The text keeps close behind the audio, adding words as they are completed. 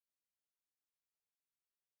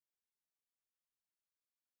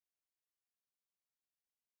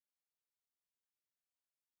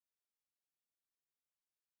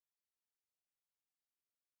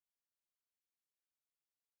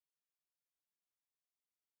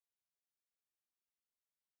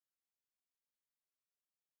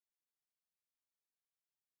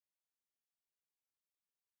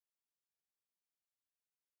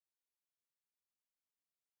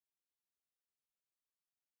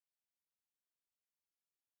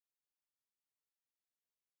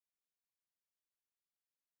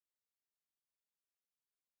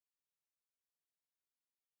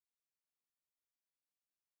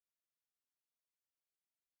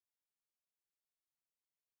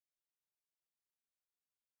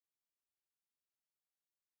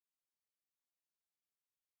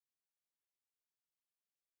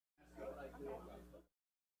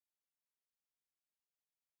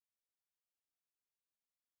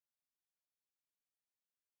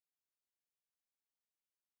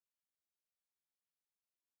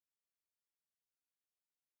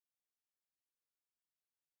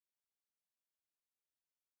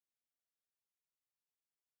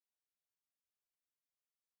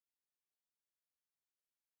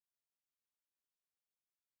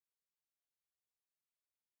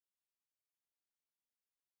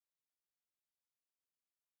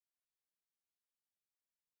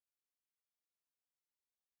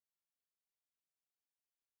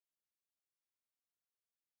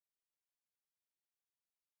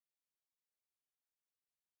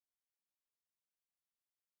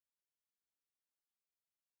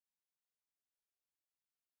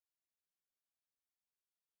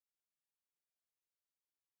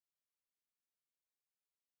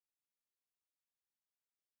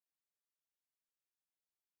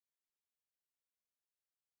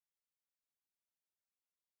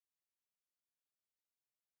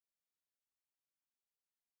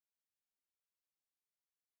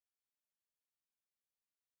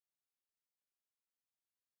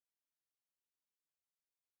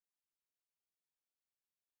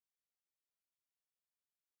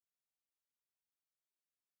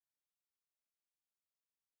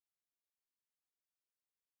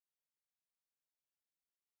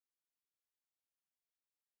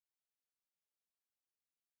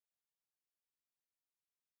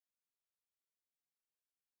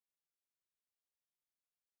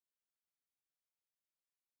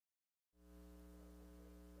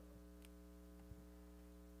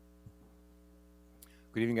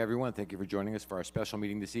Good evening, everyone. Thank you for joining us for our special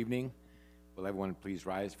meeting this evening. Will everyone please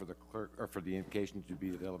rise for the clerk, or for the invocation to be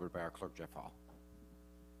delivered by our clerk, Jeff Hall.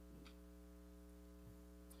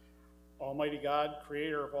 Almighty God,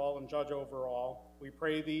 creator of all and judge over all, we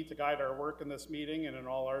pray thee to guide our work in this meeting and in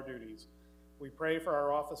all our duties. We pray for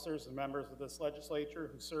our officers and members of this legislature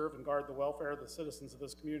who serve and guard the welfare of the citizens of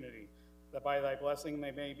this community, that by thy blessing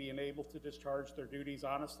they may be enabled to discharge their duties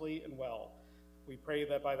honestly and well. We pray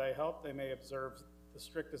that by thy help they may observe the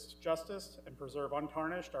strictest justice and preserve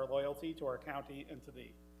untarnished our loyalty to our county and to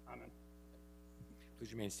thee. Amen.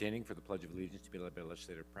 Please remain standing for the Pledge of Allegiance to be led by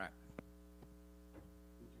Legislator Pratt.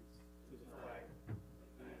 To the flag of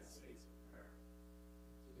the United States of America,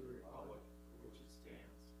 to the republic for which it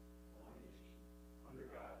stands, one nation, under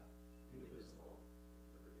God, indivisible,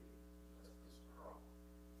 with liberty and justice for all.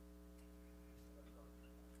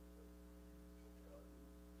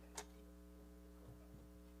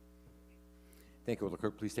 Thank you. Will the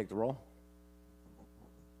clerk please take the roll?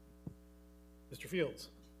 Mr. Fields.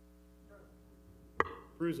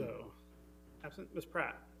 Russo. Absent. Ms.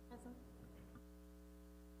 Pratt. Present.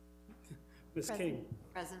 Ms. Present. King.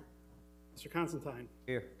 Present. Mr. Constantine.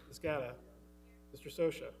 Here. Ms. Gatta. Mr.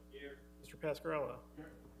 Sosha. Here. Mr. Pascarella.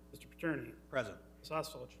 Here. Mr. Paterni. Present. Ms.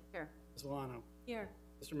 Ostolich. Here. Ms. Alano. Here.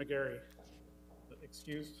 Mr. McGarry.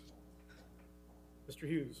 Excused. Mr.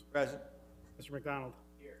 Hughes. Present. Mr. McDonald.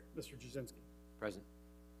 Here. Mr. Jasinski. Present.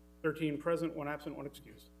 13 present, 1 absent, 1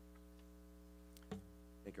 excused.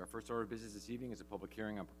 Thank you. Our first order of business this evening is a public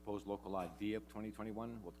hearing on proposed local law D of 2021.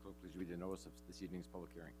 Will the clerk please read the notice of this evening's public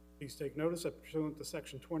hearing? Please take notice that pursuant to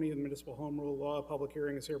Section 20 of the Municipal Home Rule Law, a public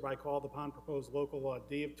hearing is hereby called upon proposed local law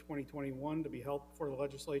D of 2021 to be held before the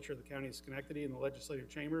Legislature of the County of Schenectady in the Legislative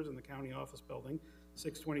Chambers in the County Office Building,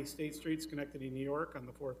 620 State Street, Schenectady, New York, on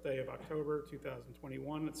the 4th day of October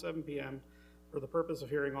 2021 at 7 p.m. for the purpose of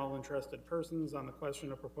hearing all interested persons on the question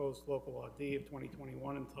of proposed local law D of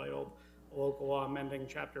 2021 entitled a local law amending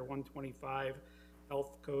Chapter 125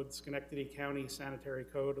 Health Code Schenectady County Sanitary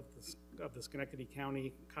Code of the Schenectady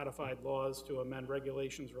County Codified Laws to amend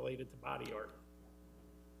regulations related to body art.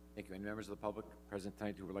 Thank you. Any members of the public present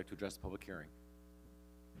tonight who would like to address the public hearing?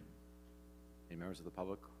 Any members of the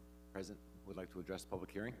public present who would like to address the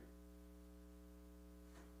public hearing?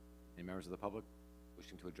 Any members of the public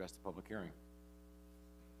wishing to address the public hearing?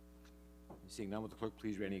 Seeing none, will the clerk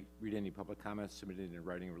please read any public comments submitted in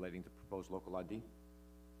writing relating to proposed local law D?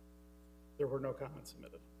 There were no comments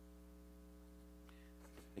submitted.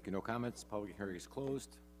 Thank you. No comments. Public hearing is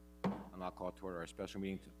closed. I'll now call to order our special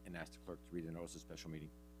meeting and ask the clerk to read the notice of special meeting.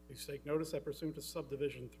 Please take notice that pursuant to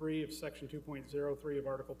subdivision 3 of section 2.03 of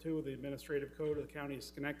article 2 of the administrative code of the county of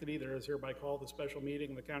Schenectady, there is hereby called a special meeting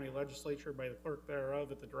of the county legislature by the clerk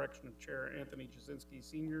thereof at the direction of Chair Anthony Jasinski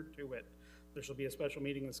Sr. to wit. There shall be a special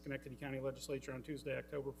meeting of the Schenectady County Legislature on Tuesday,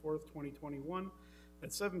 October 4th, 2021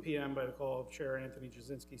 at 7 p.m. by the call of Chair Anthony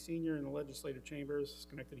Jasinski Sr. in the Legislative Chambers,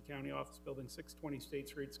 Schenectady County Office Building, 620 State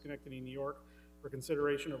Street, Schenectady, New York, for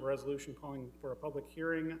consideration of a resolution calling for a public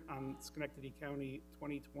hearing on Schenectady County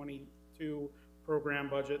 2022 program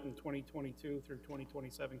budget and 2022 through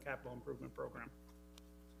 2027 capital improvement program.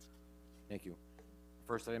 Thank you.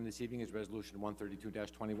 First item this evening is Resolution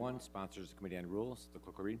 132-21, sponsors the Committee on Rules. The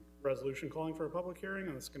clerk will read. Resolution calling for a public hearing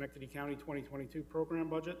on the Schenectady County 2022 program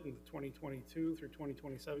budget and the 2022 through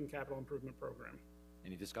 2027 capital improvement program.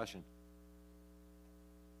 Any discussion?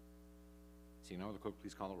 Seeing none, will the clerk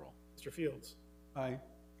please call the roll? Mr. Fields. Aye.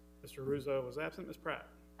 Mr. Russo was absent. Ms. Pratt.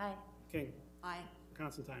 Aye. King. Aye.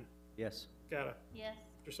 Constantine. Yes. Gatta. Yes.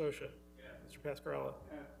 Mr. Sosha. Mr. Pascarella.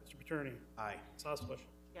 Mr. Paterni. Aye. Ms. Ostolich.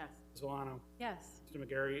 Yes. Ms. Alano. Yes. Mr.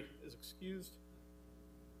 McGarry is excused.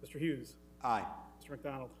 Mr. Hughes. Aye. Mr.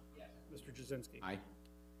 McDonald. Mr. Jasinski. Aye.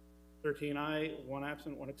 13 aye, 1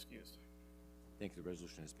 absent, 1 excused. Thank you. The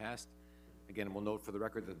resolution is passed. Again, we'll note for the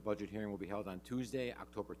record that the budget hearing will be held on Tuesday,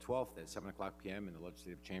 October 12th at 7 o'clock p.m. in the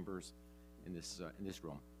Legislative Chambers in this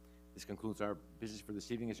room. This concludes our business for this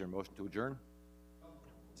evening. Is there a motion to adjourn?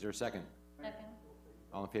 Is there a second? Second.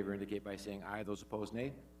 All in favor indicate by saying aye. Those opposed,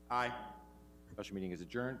 nay. Aye. Special meeting is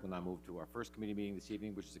adjourned. We'll now move to our first committee meeting this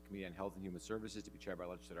evening, which is the Committee on Health and Human Services, to be chaired by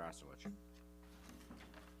Legislator Ostolich.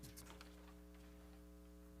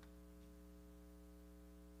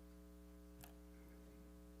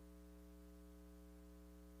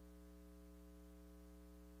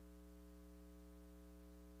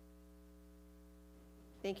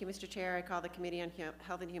 Thank you, Mr. Chair. I call the Committee on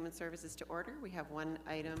Health and Human Services to order. We have one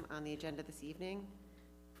item on the agenda this evening.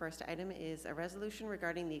 First item is a resolution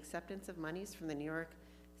regarding the acceptance of monies from the New York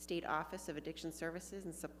State Office of Addiction Services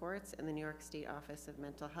and Supports and the New York State Office of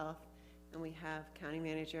Mental Health. And we have County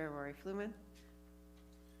Manager Rory Fluman.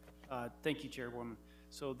 Thank you, Chairwoman.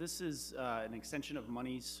 So this is an extension of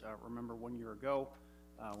monies. Remember 1 year ago,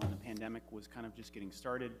 when the pandemic was kind of just getting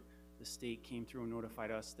started, the state came through and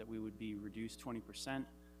notified us that we would be reduced 20%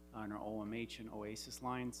 on our OMH and OASIS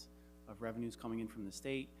lines of revenues coming in from the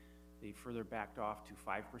state. They further backed off to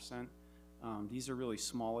 5%. These are really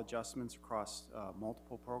small adjustments across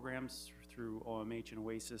multiple programs through OMH and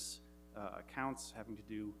OASIS accounts having to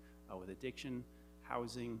do with addiction,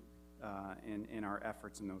 housing, and our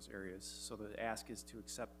efforts in those areas. So the ask is to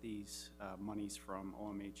accept these monies from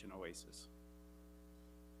OMH and OASIS.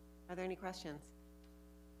 Are there any questions?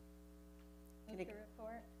 Move the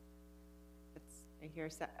report. I hear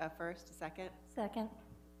a first, a second. Second.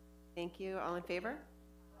 Thank you. All in favor?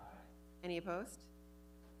 Any opposed?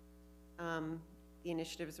 The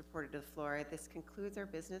initiative is reported to the floor. This concludes our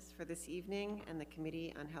business for this evening, and the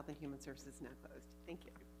Committee on Health and Human Services is now closed. Thank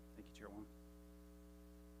you. Thank you, Chairwoman.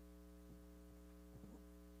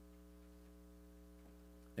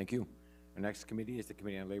 Thank you. Our next committee is the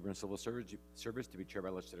Committee on Labor and Civil Service to be chaired by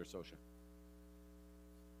Legislator Socha.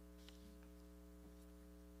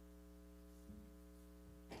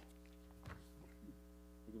 Thank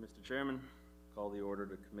you, Mr. Chairman. Call the order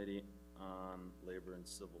to Committee on Labor and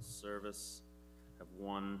Civil Service. Have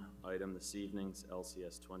one item this evening's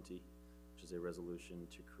LCS 20, which is a resolution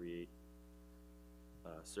to create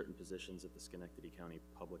certain positions at the Schenectady County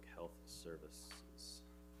Public Health Services.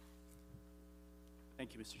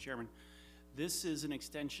 Thank you, Mr. Chairman. This is an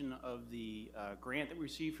extension of the grant that we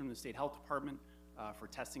received from the State Health Department for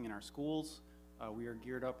testing in our schools. We are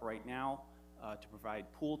geared up right now to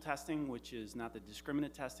provide pool testing, which is not the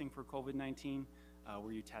discriminate testing for COVID-19,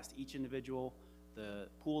 where you test each individual. The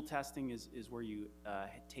pool testing is where you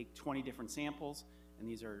take 20 different samples, and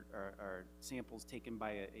these are samples taken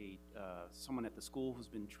by someone at the school who's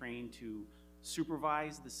been trained to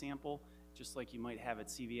supervise the sample, just like you might have at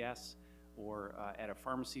CVS or at a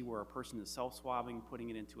pharmacy where a person is self-swabbing, putting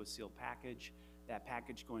it into a sealed package, that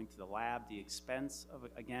package going to the lab. The expense of,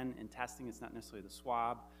 again, in testing, it's not necessarily the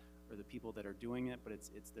swab or the people that are doing it, but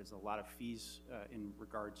there's a lot of fees in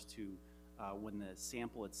regards to when the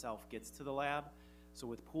sample itself gets to the lab. So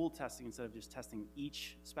with pool testing, instead of just testing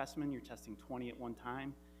each specimen, you're testing 20 at one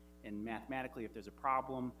time. And mathematically, if there's a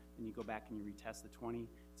problem, then you go back and you retest the 20.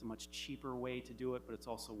 It's a much cheaper way to do it, but it's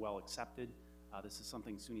also well accepted. This is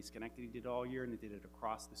something SUNY Schenectady did all year, and they did it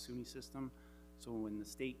across the SUNY system. So when the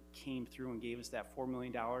state came through and gave us that $4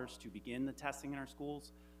 million to begin the testing in our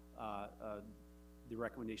schools, the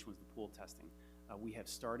recommendation was the pool testing. We have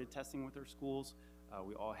started testing with our schools.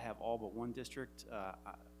 We all have all but one district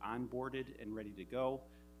onboarded and ready to go.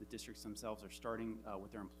 The districts themselves are starting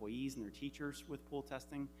with their employees and their teachers with pool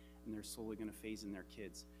testing, and they're slowly going to phase in their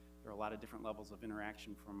kids. There are a lot of different levels of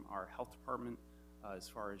interaction from our health department as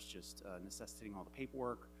far as just necessitating all the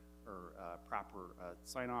paperwork or proper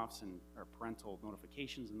sign-offs and or parental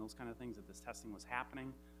notifications and those kind of things that this testing was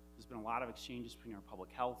happening. There's been a lot of exchanges between our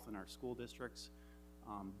public health and our school districts.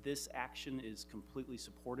 This action is completely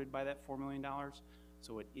supported by that $4 million.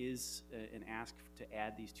 So it is an ask to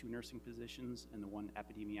add these 2 nursing positions and the 1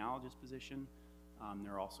 epidemiologist position.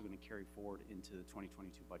 They're also going to carry forward into the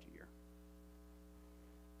 2022 budget year.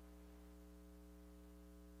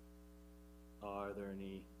 Are there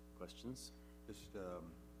any questions? Just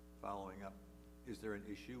following up, is there an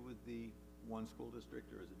issue with the 1 school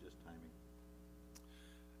district, or is it just timing?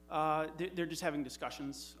 They're just having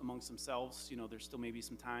discussions amongst themselves. You know, there still may be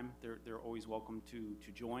some time. They're always welcome to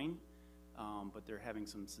join, but they're having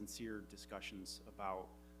some sincere discussions about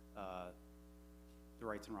the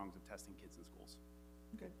rights and wrongs of testing kids in schools.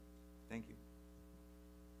 Okay, thank you.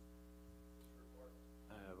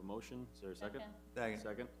 I have a motion. Is there a second? Second.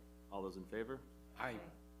 Second. All those in favor? Aye.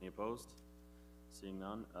 Any opposed? Seeing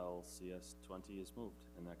none, LCS 20 is moved.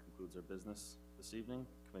 And that concludes our business this evening.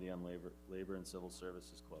 Committee on Labor and Civil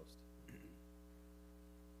Service is closed.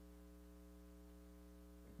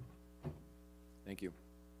 Thank you.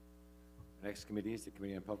 Our next committee is the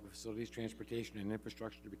Committee on Public Facilities, Transportation, and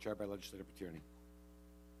Infrastructure to be chaired by Legislator Tierney.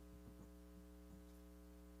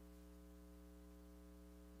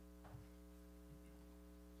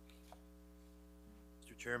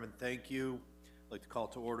 Mr. Chairman, thank you. I'd like to call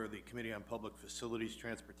to order the Committee on Public Facilities,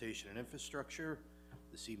 Transportation, and Infrastructure.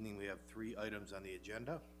 This evening we have 3 items on the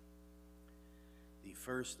agenda. The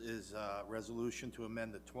first is a resolution to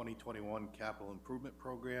amend the 2021 Capital Improvement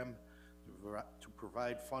Program to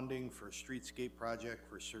provide funding for a streetscape project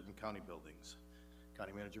for certain county buildings.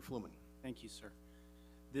 County Manager Fluman. Thank you, sir.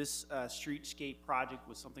 This streetscape project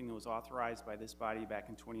was something that was authorized by this body back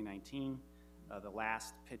in 2019. The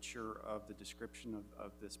last picture of the description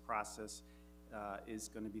of this process is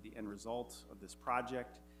going to be the end result of this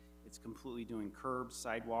project. It's completely doing curbs,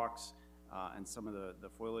 sidewalks, and some of the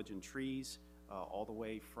foliage and trees, all the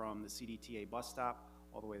way from the CDTA bus stop,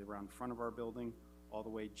 all the way around the front of our building, all the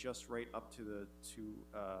way just right up to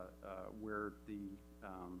where the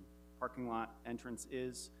parking lot entrance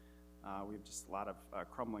is. We have just a lot of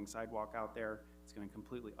crumbling sidewalk out there. It's going to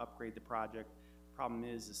completely upgrade the project. Problem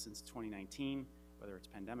is since 2019, whether it's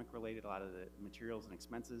pandemic related, a lot of the materials and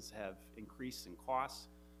expenses have increased in costs.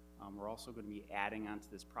 We're also going to be adding onto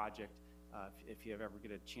this project. If you ever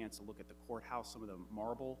get a chance to look at the courthouse, some of the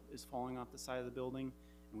marble is falling off the side of the building,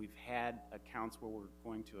 and we've had accounts where we're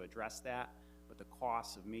going to address that, but the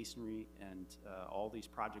costs of masonry and all these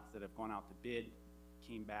projects that have gone out to bid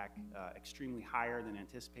came back extremely higher than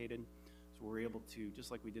anticipated. So we're able to,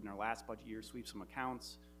 just like we did in our last budget year, sweep some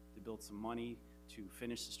accounts to build some money to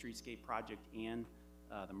finish the streetscape project and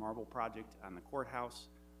the marble project on the courthouse.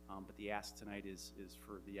 But the ask tonight is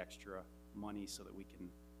for the extra money so that we can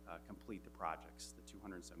complete the projects, the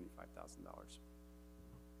 $275,000.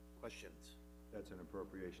 Questions? That's an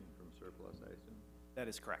appropriation from surplus, I assume. That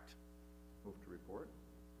is correct. Move to report.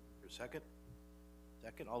 Your second?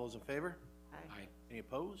 Second, all those in favor? Aye. Any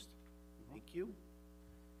opposed? Thank you.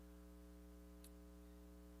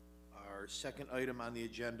 Our second item on the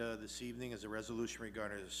agenda this evening is a resolution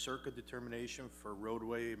regarding a circuit determination for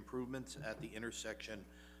roadway improvements at the intersection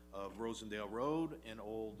of Rosendale Road and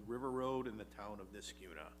Old River Road in the town of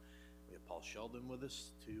Niskuna. We have Paul Sheldon with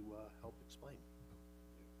us to help explain.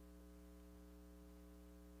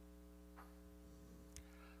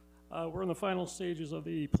 We're in the final stages of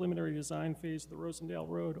the preliminary design phase of the Rosendale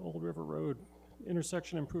Road, Old River Road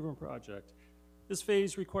intersection improvement project. This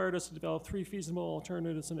phase required us to develop 3 feasible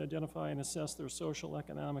alternatives and identify and assess their social,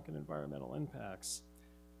 economic, and environmental impacts.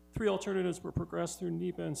 3 alternatives were progressed through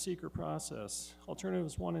NEPA and seeker process.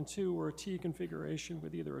 Alternatives 1 and 2 were a T configuration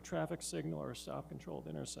with either a traffic signal or a stop-controlled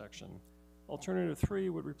intersection. Alternative 3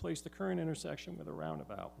 would replace the current intersection with a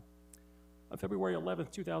roundabout. On February 11,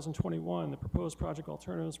 2021, the proposed project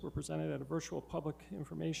alternatives were presented at a virtual public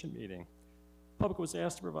information meeting. The public was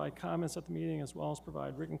asked to provide comments at the meeting as well as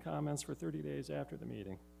provide written comments for 30 days after the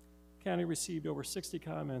meeting. The county received over 60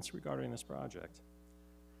 comments regarding this project.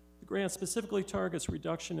 The grant specifically targets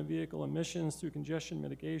reduction of vehicle emissions through congestion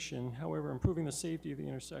mitigation. However, improving the safety of the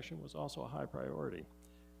intersection was also a high priority.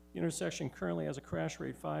 The intersection currently has a crash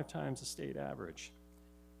rate 5 times the state average.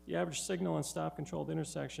 The average signal and stop-controlled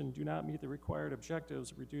intersection do not meet the required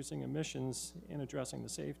objectives of reducing emissions and addressing the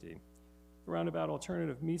safety. The roundabout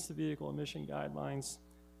alternative meets the vehicle emission guidelines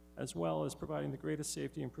as well as providing the greatest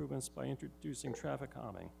safety improvements by introducing traffic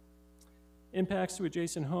calming. Impacts to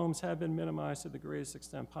adjacent homes have been minimized to the greatest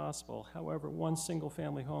extent possible. However, 1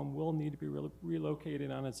 single-family home will need to be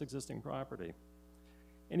relocated on its existing property.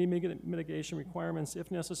 Any mitigation requirements, if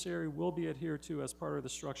necessary, will be adhered to as part of the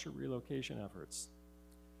structure relocation efforts.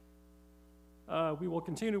 We will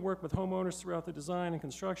continue to work with homeowners throughout the design and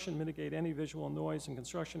construction, mitigate any visual noise and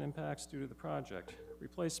construction impacts due to the project.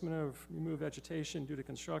 Replacement of removed vegetation due to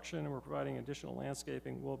construction, and we're providing additional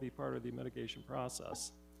landscaping, will be part of the mitigation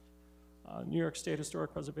process. New York State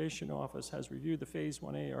Historic Preservation Office has reviewed the Phase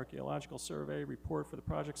 1A archaeological survey report for the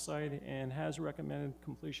project site and has recommended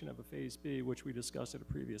completion of a Phase B, which we discussed at a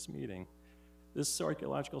previous meeting. This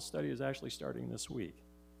archaeological study is actually starting this week.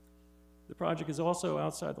 The project is also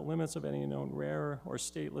outside the limits of any known rare or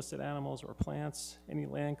state-listed animals or plants. Any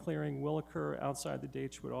land clearing will occur outside the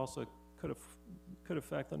dates, which also could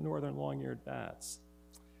affect the northern long-eared bats.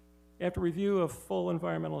 After review of full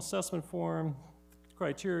environmental assessment form,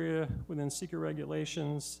 criteria within seeker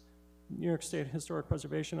regulations, New York State Historic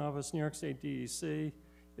Preservation Office, New York State DEC,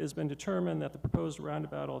 it has been determined that the proposed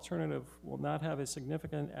roundabout alternative will not have a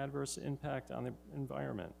significant adverse impact on the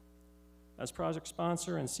environment. As project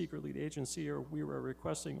sponsor and seeker lead agency, we were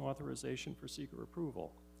requesting authorization for seeker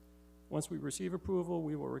approval. Once we receive approval,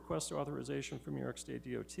 we will request authorization from New York State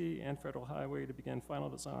DOT and Federal Highway to begin final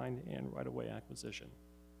design and right-of-way acquisition.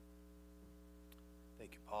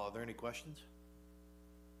 Thank you, Paul. Are there any questions?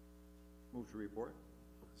 Move to report.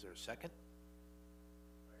 Is there a second?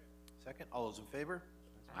 Second. All those in favor?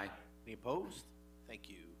 Aye. Any opposed? Thank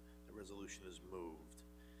you. The resolution is moved.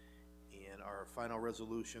 And our final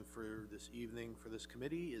resolution for this evening for this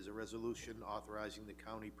committee is a resolution authorizing the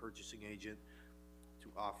county purchasing agent to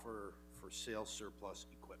offer for sale surplus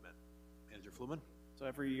equipment. Manager Fluman? So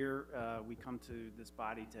every year, we come to this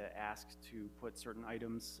body to ask to put certain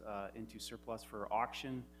items into surplus for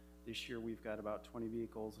auction. This year, we've got about 20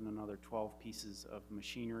 vehicles and another 12 pieces of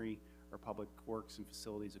machinery or public works and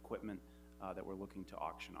facilities equipment that we're looking to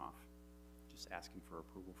auction off. Just asking for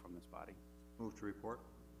approval from this body. Move to report.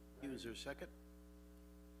 Is there a second?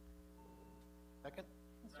 Second?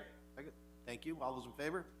 Thank you. All those in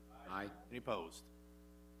favor? Aye. Any opposed?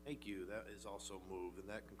 Thank you. That is also moved, and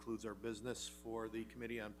that concludes our business for the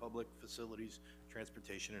Committee on Public Facilities,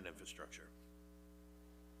 Transportation, and Infrastructure.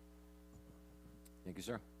 Thank you,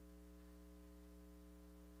 sir.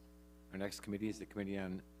 Our next committee is the Committee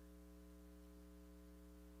on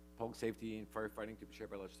Public Safety and Firefighting, to be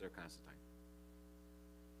chaired by Legislator Constantine.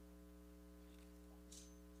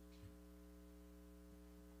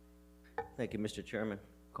 Thank you, Mr. Chairman.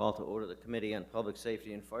 Call to order the Committee on Public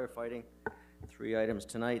Safety and Firefighting. 3 items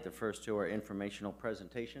tonight. The first 2 are informational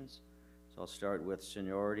presentations. So I'll start with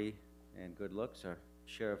seniority and good looks. Our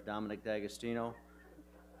Sheriff Dominic D'Agostino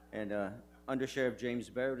and Under Sheriff James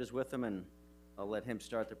Barrett is with him, and I'll let him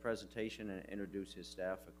start the presentation and introduce his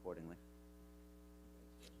staff accordingly.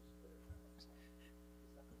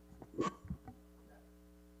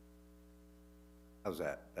 How's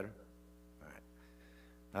that? Better? All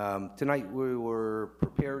right. Tonight we were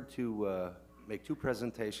prepared to make 2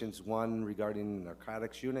 presentations, one regarding the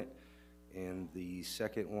narcotics unit and the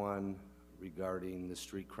second one regarding the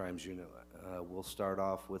street crimes unit. We'll start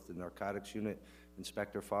off with the narcotics unit,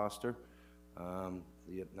 Inspector Foster.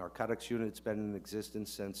 The narcotics unit's been in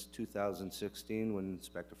existence since 2016 when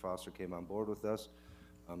Inspector Foster came on board with us.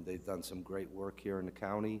 They've done some great work here in the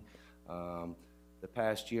county. The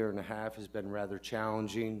past year and a half has been rather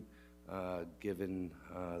challenging given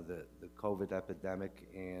the COVID epidemic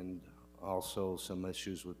and also some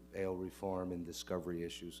issues with bail reform and discovery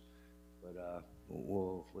issues. But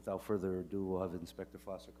without further ado, we'll have Inspector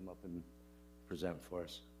Foster come up and present for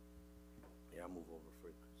us. Yeah, I'll move over for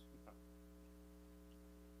you, Chris.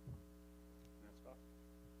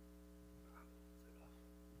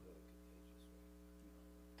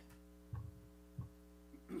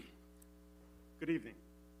 Good evening.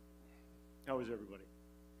 How is everybody?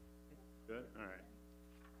 Good? All right.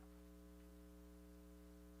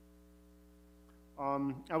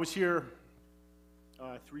 I was here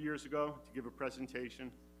 3 years ago to give a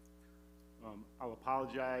presentation. I'll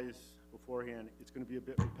apologize beforehand. It's going to be a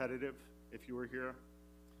bit repetitive if you were here.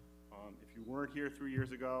 If you weren't here 3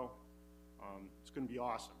 years ago, it's going to be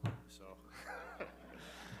awesome. So,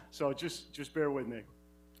 so just bear with me.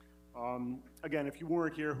 Again, if you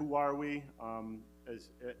weren't here, who are we?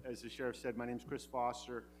 As the sheriff said, my name is Chris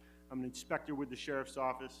Foster. I'm an inspector with the sheriff's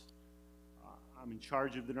office. I'm in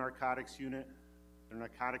charge of the narcotics unit. The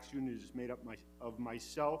narcotics unit is made up of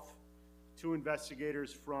myself, 2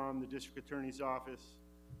 investigators from the district attorney's office,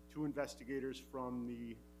 2 investigators from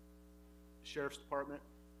the sheriff's department,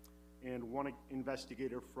 and 1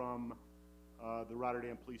 investigator from the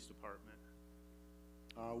Rotterdam Police Department.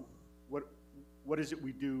 What is it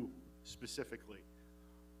we do specifically?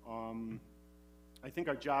 I think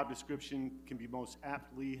our job description can be most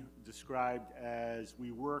aptly described as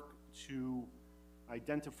we work to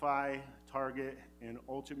identify, target, and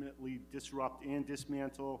ultimately disrupt and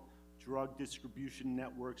dismantle drug distribution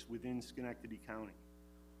networks within Schenectady County.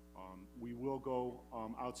 We will go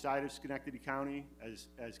outside of Schenectady County as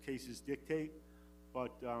cases dictate,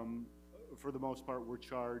 but for the most part, we're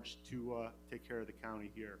charged to take care of the county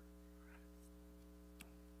here.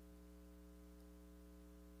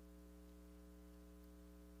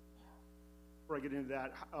 Before I get into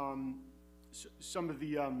that, some of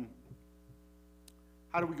the,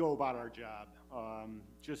 how do we go about our job?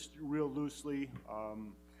 Just real loosely,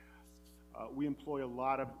 we employ a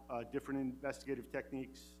lot of different investigative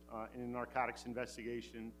techniques in a narcotics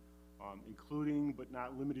investigation, including but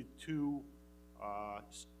not limited to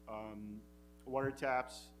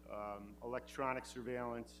wiretaps, electronic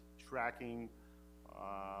surveillance, tracking,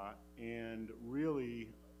 and really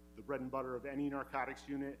the bread and butter of any narcotics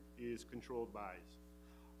unit is controlled buys.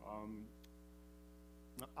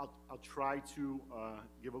 I'll try to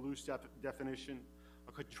give a loose definition.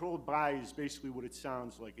 A controlled buy is basically what it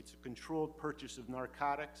sounds like. It's a controlled purchase of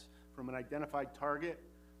narcotics from an identified target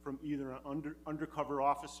from either an undercover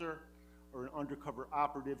officer or an undercover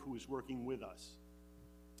operative who is working with us.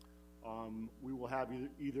 We will have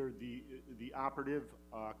either the operative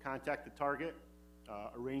contact the target,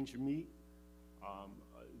 arrange a meet.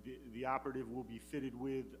 The operative will be fitted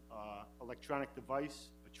with electronic device,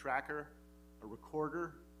 a tracker, a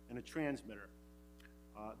recorder, and a transmitter.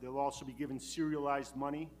 They'll also be given serialized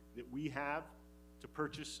money that we have to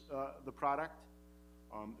purchase the product.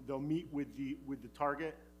 They'll meet with the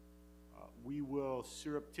target. We will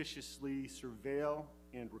surreptitiously surveil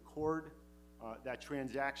and record that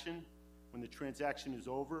transaction. When the transaction is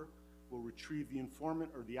over, we'll retrieve the informant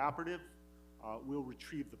or the operative. We'll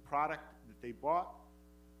retrieve the product that they bought.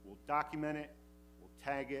 We'll document it, we'll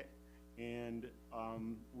tag it, and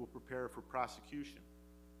we'll prepare for prosecution.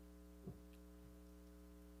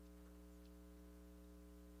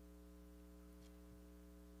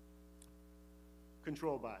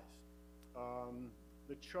 control buys.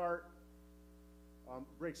 The chart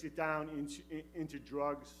breaks it down into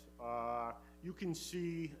drugs. You can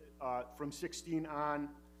see from 16 on,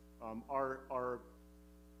 our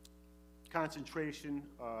concentration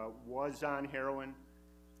was on heroin.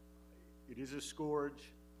 It is a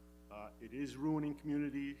scourge. It is ruining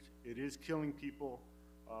communities. It is killing people.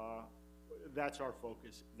 That's our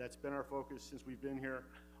focus. That's been our focus since we've been here.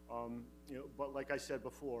 You know, but like I said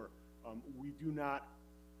before, we do not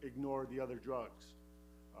ignore the other drugs.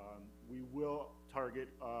 We will target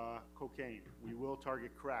cocaine. We will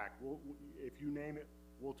target crack. If you name it,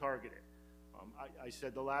 we'll target it. I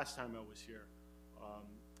said the last time I was here,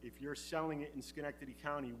 if you're selling it in Schenectady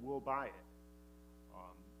County, we'll buy it.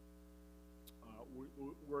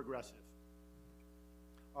 We're aggressive.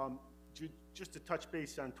 Just to touch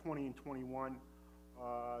base on 20 and 21,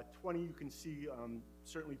 20 you can see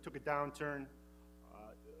certainly took a downturn.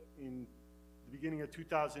 In the beginning of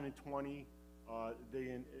 2020,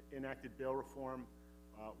 they enacted bail reform,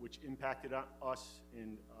 which impacted us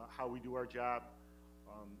in how we do our job.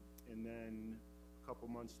 And then a couple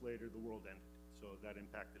months later, the world ended, so that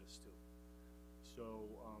impacted us too. So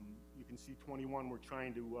you can see 21, we're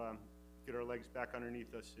trying to get our legs back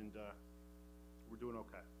underneath us, and we're doing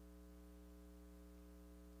okay.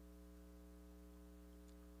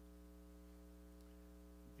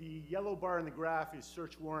 The yellow bar in the graph is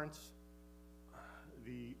search warrants.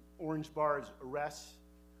 The orange bar is arrests.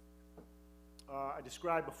 I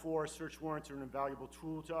described before, search warrants are an invaluable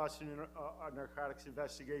tool to us in a narcotics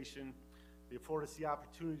investigation. They afford us the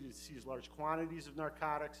opportunity to seize large quantities of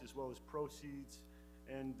narcotics as well as proceeds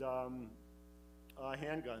and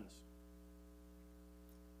handguns.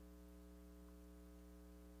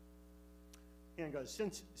 Handguns.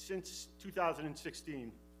 Since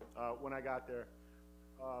 2016, when I got there,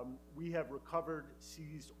 we have recovered,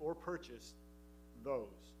 seized, or purchased those.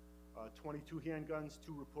 22 handguns,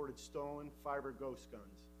 2 reported stolen, 5 are ghost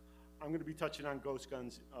guns. I'm going to be touching on ghost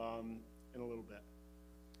guns in a little bit.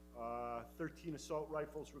 13 assault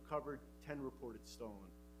rifles recovered, 10 reported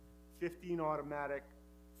stolen. 15 automatic,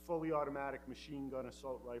 fully automatic machine gun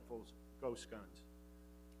assault rifles, ghost guns.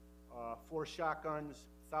 4 shotguns,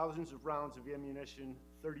 thousands of rounds of ammunition,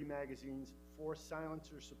 30 magazines, 4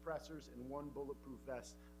 silencer suppressors, and 1 bulletproof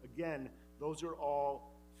vest. Again, those are all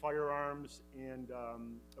firearms and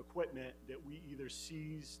equipment that we either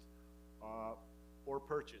seized or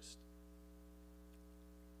purchased.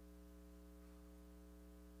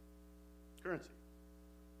 Currency.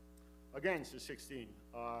 Again, since 16,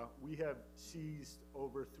 we have seized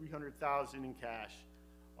over $300,000 in cash.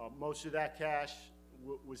 Most of that cash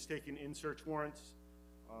was taken in search warrants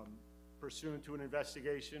pursuant to an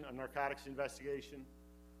investigation, a narcotics investigation.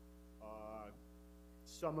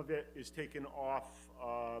 Some of it is taken off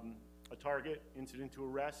a target, incident to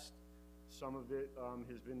arrest. Some of it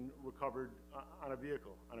has been recovered on a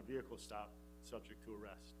vehicle stop, subject to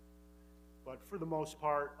arrest. But for the most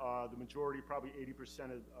part, the majority, probably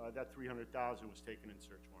 80% of that $300,000 was taken in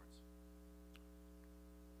search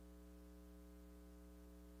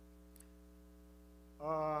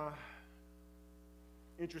warrants.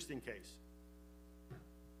 Interesting case.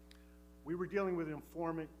 We were dealing with an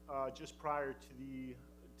informant just prior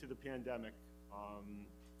to the pandemic.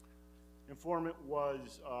 Informant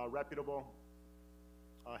was reputable,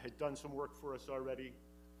 had done some work for us already.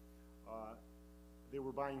 They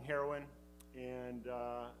were buying heroin, and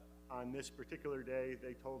on this particular day,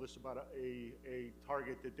 they told us about a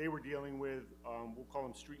target that they were dealing with. We'll call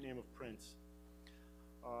him street name of Prince.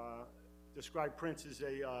 Described Prince as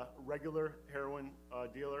a regular heroin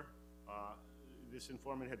dealer. This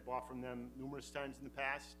informant had bought from them numerous times in the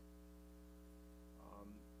past.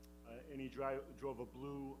 And he drove a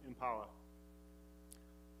blue Impala.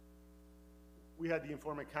 We had the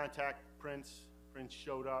informant contact Prince. Prince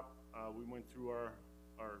showed up. We went through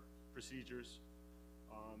our procedures,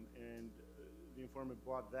 and the informant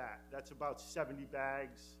bought that. That's about 70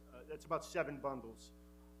 bags. That's about 7 bundles.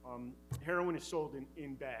 Heroin is sold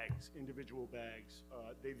in bags, individual bags.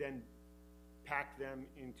 They then pack them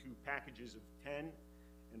into packages of 10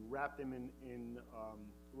 and wrap them in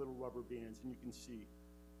little rubber bands. And you can see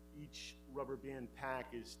each rubber band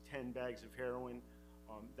pack is 10 bags of heroin.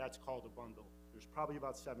 That's called a bundle. There's probably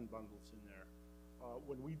about 7 bundles in there.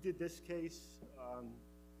 When we did this case,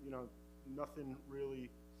 you know, nothing really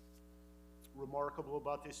remarkable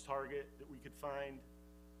about this target that we could find.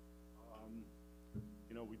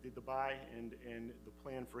 You know, we did the buy, and the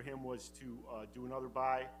plan for him was to do another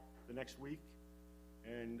buy the next week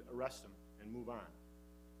and arrest him and move on.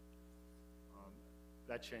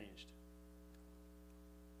 That changed.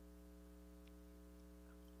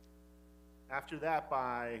 After that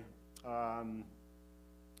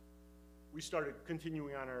we started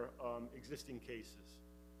continuing on our existing cases,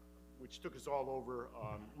 which took us all over,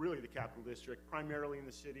 really the Capital District, primarily in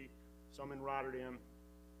the city, some in Rotterdam.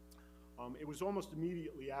 It was almost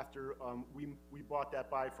immediately after we bought that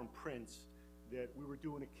buy from Prince that we were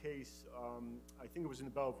doing a case, I think it was in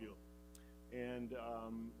Bellevue, and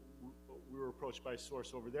we were approached by a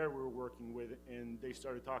source over there we were working with, and they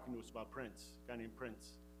started talking to us about Prince, a guy named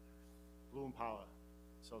Prince. Blue Impala,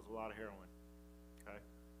 sells a lot of heroin, okay?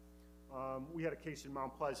 We had a case in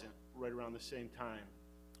Mount Pleasant right around the same time.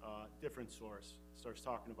 Different source, starts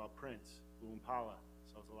talking about Prince, Blue Impala,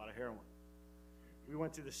 sells a lot of heroin. We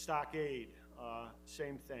went to the Stockade,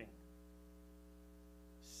 same thing.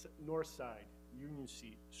 North Side, Union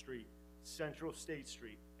Street, Central State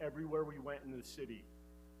Street, everywhere we went in the city,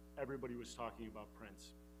 everybody was talking about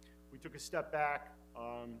Prince. We took a step back,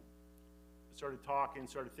 started talking,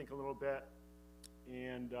 started thinking a little bit,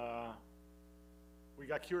 and we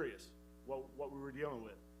got curious what we were dealing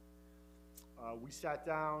with. We sat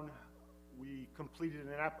down, we completed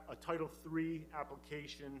a Title III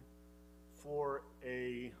application for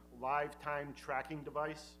a lifetime tracking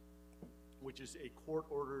device, which is a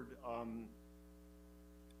court-ordered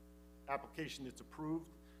application that's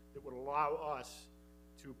approved that would allow us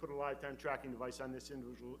to put a lifetime tracking device on this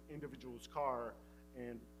individual's car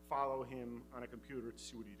and follow him on a computer to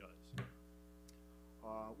see what he does.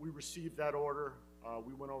 We received that order.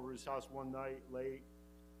 We went over to his house one night late,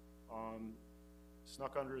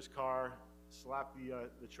 snuck under his car, slapped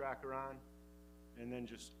the tracker on, and then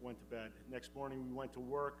just went to bed. Next morning we went to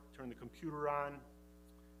work, turned the computer on,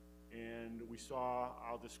 and we saw,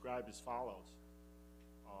 I'll describe as follows.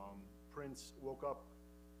 Prince woke up,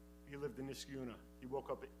 he lived in Niskuna. He woke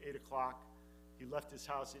up at 8 o'clock. He left his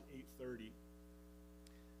house at 8:30.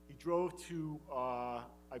 He drove to,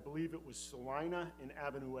 I believe it was Salina and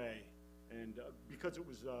Avenue A. And because it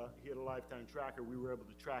was, he had a lifetime tracker, we were able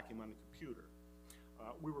to track him on the computer.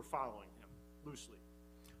 We were following him loosely.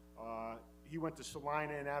 He went to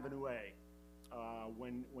Salina and Avenue A.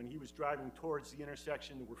 When he was driving towards the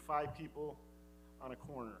intersection, there were 5 people on a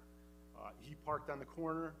corner. He parked on the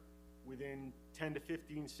corner. Within 10 to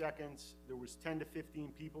 15 seconds, there was 10 to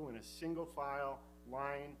 15 people in a single file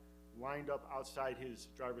line lined up outside his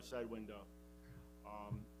driver's side window.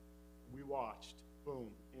 We watched, boom,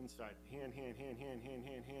 inside, hand.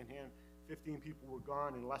 15 people were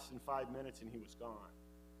gone in less than 5 minutes, and he was gone.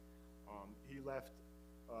 He left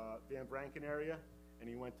Van Branken area, and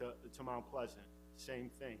he went to Mount Pleasant. Same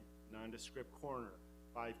thing, nondescript corner,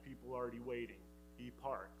 5 people already waiting. He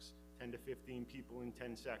parks, 10 to 15 people in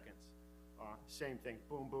 10 seconds. Same thing,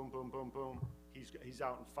 boom. He's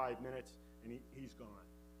out in 5 minutes, and he's gone.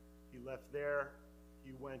 He left there,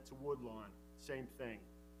 he went to Woodlawn, same thing.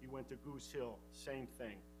 He went to Goose Hill, same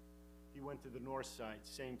thing. He went to the north side,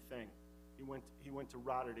 same thing. He went to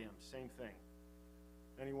Rotterdam, same thing.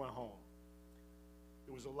 Then he went home.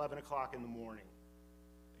 It was 11 o'clock in the morning.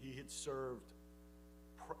 He had served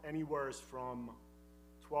anywhere from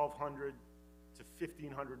 1,200 to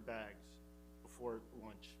 1,500 bags before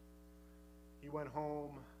lunch. He went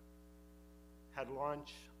home, had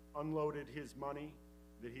lunch, unloaded his money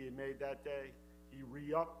that he had made that day. He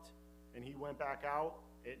re-upped, and he went back out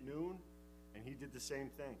at noon, and he did the same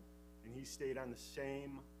thing. And he stayed on the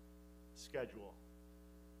same schedule.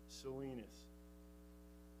 Salinas,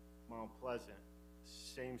 Mount Pleasant,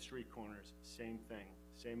 same street corners, same thing,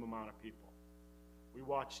 same amount of people. We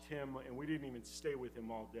watched him, and we didn't even stay with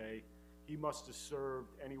him all day. He must have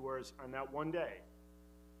served anywhere on that one day,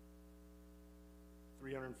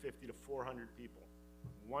 350 to 400 people.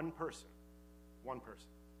 One person.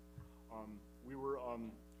 We were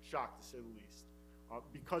shocked, to say the least.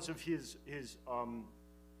 Because of his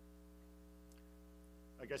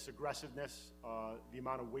I guess, aggressiveness, the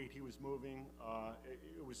amount of weight he was moving,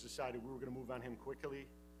 it was decided we were going to move on him quickly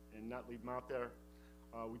and not leave him out there.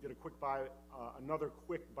 We did a quick buy, another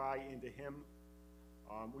quick buy into him.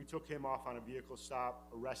 We took him off on a vehicle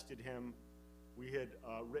stop, arrested him. We had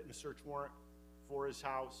written a search warrant for his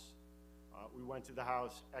house. We went to the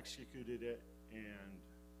house, executed it, and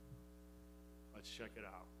let's check it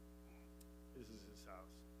out. This is his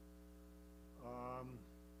house.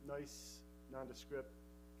 Nice, nondescript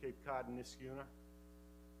Cape Cod and Niskuna.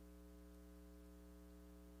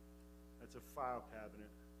 That's a file cabinet.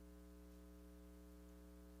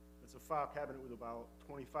 That's a file cabinet with about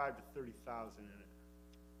 25 to 30,000 in it.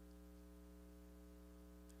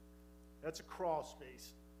 That's a crawl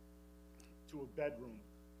space to a bedroom.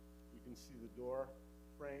 You can see the door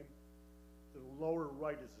frame. To the lower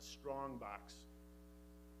right is a strong box.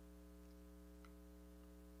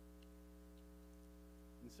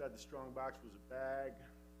 Inside the strong box was a bag.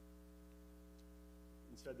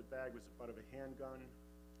 Inside the bag was a butt of a handgun.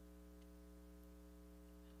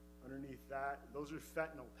 Underneath that, those are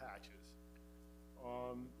fentanyl patches.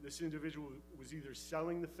 This individual was either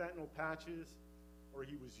selling the fentanyl patches or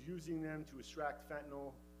he was using them to extract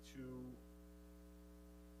fentanyl to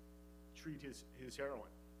treat his heroin,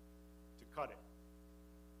 to cut it.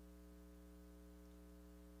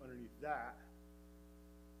 Underneath that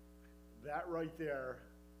right there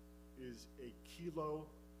is a kilo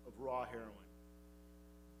of raw heroin.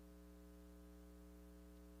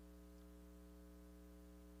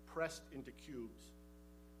 Pressed into cubes.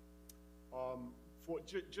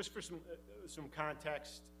 Just for some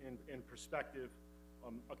context and perspective,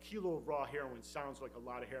 a kilo of raw heroin sounds like a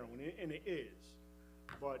lot of heroin, and it is.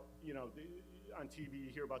 But, you know, on TV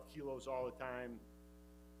you hear about kilos all the time.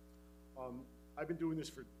 I've been doing this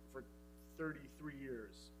for 33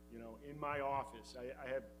 years. You know, in my office, I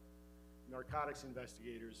have narcotics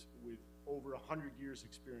investigators with over 100 years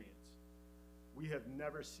experience. We have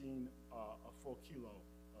never seen a full kilo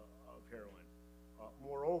of heroin.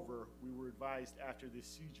 Moreover, we were advised after this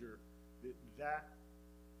seizure that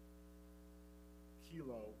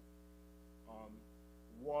kilo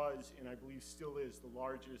was, and I believe still is, the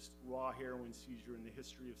largest raw heroin seizure in the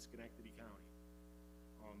history of Schenectady County.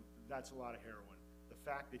 That's a lot of heroin. The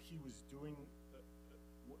fact that he was doing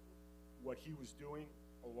what he was doing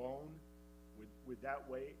alone with that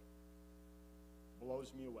weight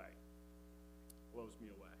blows me away. Blows me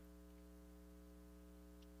away.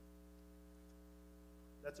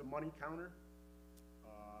 That's a money counter.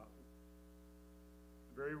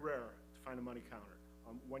 Very rare to find a money counter.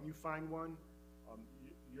 When you find one,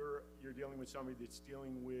 you're dealing with somebody that's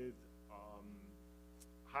dealing with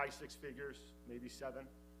high six figures, maybe seven.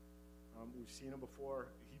 We've seen him before.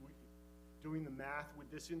 Doing the math with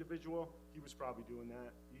this individual, he was probably doing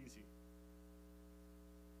that easy.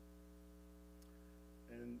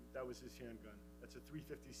 And that was his handgun. That's a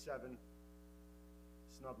 .357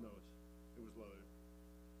 snub nose. It was loaded.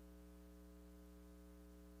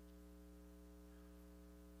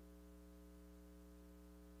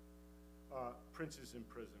 Prince is in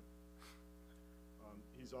prison.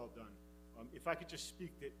 He's all done. If I could just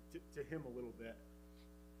speak to him a little bit.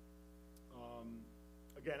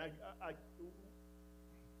 Again,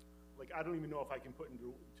 I don't even know if I can put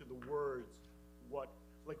into the words what,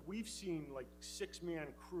 like, we've seen like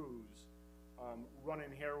 6-man crews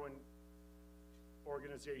running heroin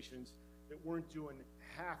organizations that weren't doing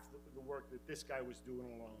half the work that this guy was doing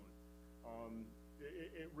alone.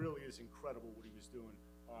 It really is incredible what he was doing.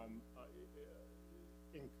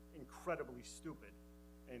 Incredibly stupid.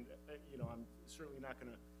 And, you know, I'm certainly not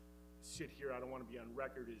going to sit here, I don't want to be on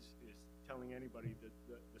record as telling anybody that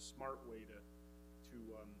the smart way to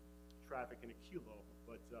traffic in a kilo,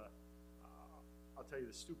 but I'll tell you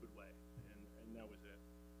the stupid way, and that was it.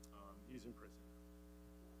 He's in prison.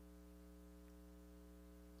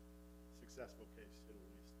 Successful case, at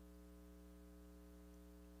least.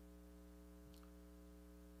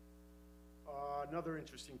 Another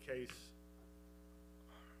interesting case.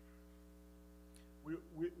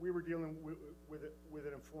 We were dealing with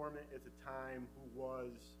an informant at the time who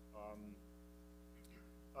was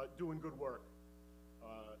doing good work,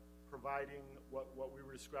 providing what we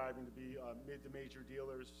were describing to be mid to major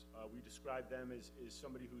dealers. We described them as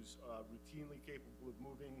somebody who's routinely capable of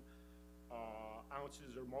moving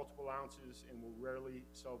ounces or multiple ounces and will rarely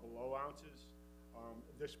sell below ounces.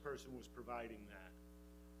 This person was providing that.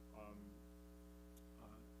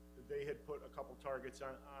 They had put a couple targets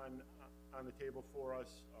on the table for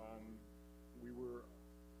us. We were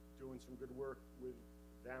doing some good work with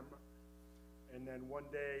them, and then one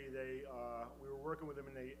day we were working with them,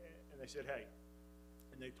 and they said, "Hey,"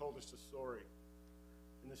 and they told us the story.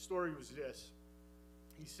 And the story was this: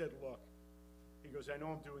 he said, "Look," he goes, "I know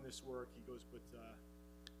I'm doing this work." He goes, "But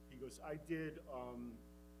he goes, I did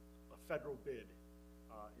a federal bid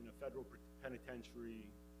in a federal penitentiary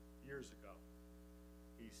years ago."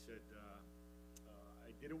 He said,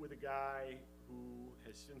 "I did it with a guy who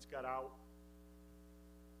has since got out.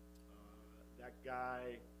 That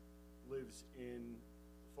guy lives in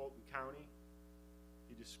Fulton County.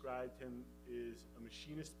 He described him as a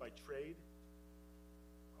machinist by trade,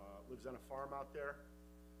 lives on a farm out there.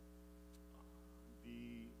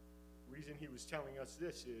 The reason he was telling us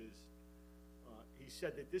this is he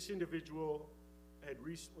said that this individual had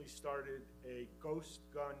recently started a ghost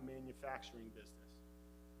gun manufacturing business.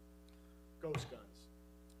 Ghost guns.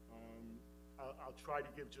 I'll try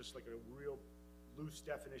to give just like a real loose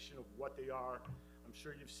definition of what they are. I'm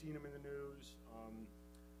sure you've seen them in the news.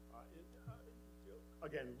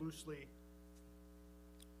 Again, loosely,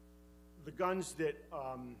 The guns that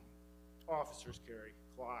officers carry,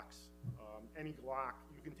 Glocks, any Glock,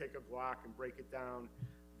 you can take a Glock and break it down.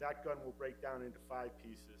 That gun will break down into 5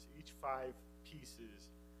 pieces. Each 5 pieces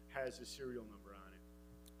has a serial number on it.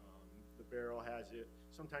 The barrel has it.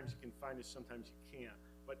 Sometimes you can find it, sometimes you can't.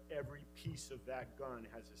 But every piece of that gun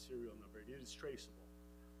has a serial number. It is traceable.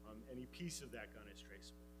 Any piece of that gun is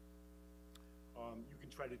traceable. You can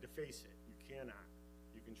try to deface it. You cannot.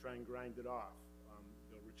 You can try and grind it off.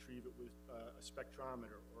 They'll retrieve it with a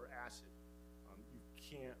spectrometer or acid. You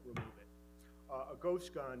can't remove it. A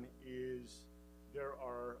ghost gun is, there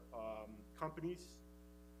are companies,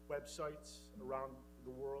 websites around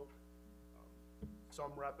the world,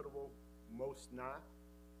 some reputable, most not,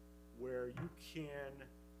 where you can,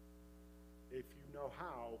 if you know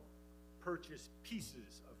how, purchase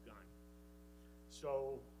pieces of gun.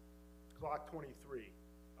 So, Glock 23,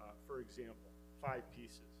 for example, 5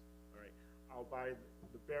 pieces, all right? I'll buy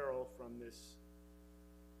the barrel from this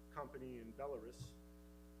company in Belarus.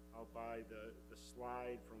 I'll buy the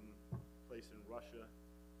slide from a place in Russia,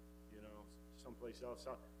 you know, someplace else.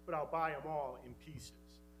 But I'll buy them all in pieces.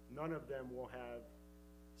 None of them will have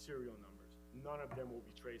serial numbers. None of them will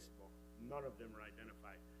be traceable. None of them are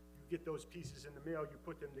identified. You get those pieces in the mail, you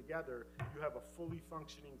put them together, you have a fully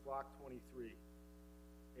functioning Glock 23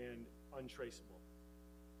 and untraceable.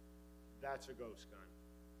 That's a ghost gun.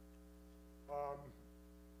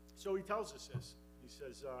 So he tells us this. He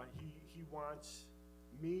says he wants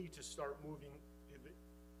me to start moving,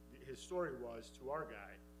 his story was to our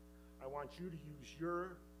guy, I want you to use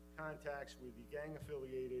your contacts with the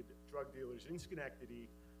gang-affiliated drug dealers in Schenectady,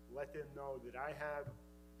 let them know that I have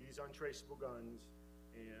these untraceable guns,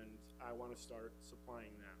 and I want to start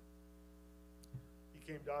supplying them. He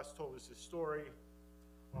came to us, told us his story.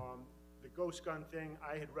 The ghost gun thing,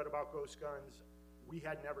 I had read about ghost guns. We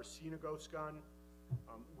had never seen a ghost gun.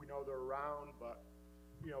 We know they're around, but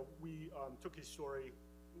you know, we took his story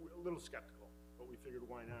a little skeptical, but we figured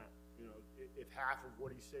why not? You know, if half of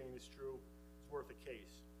what he's saying is true, it's worth a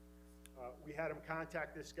case. We had him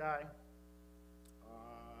contact this guy.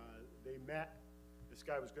 They met. This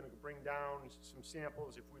guy was going to bring down some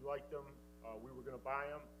samples. If we liked them, we were going to buy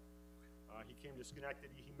them. He came to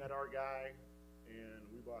Schenectady. He met our guy, and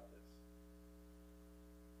we bought this.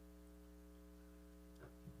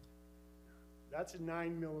 That's a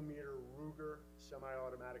 9mm Ruger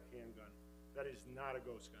semi-automatic handgun. That is not a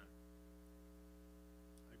ghost gun.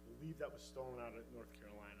 I believe that was stolen out of North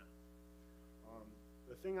Carolina.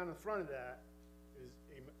 The thing on the front of that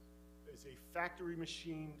is a factory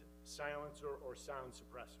machined silencer or sound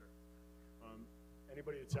suppressor.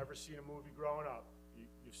 Anybody that's ever seen a movie growing up,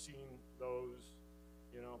 you've seen those,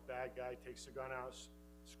 you know, bad guy takes the gun out,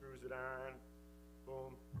 screws it on,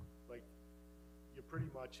 boom. Like, you pretty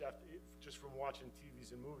much have to, just from watching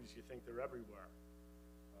TVs and movies, you think they're everywhere.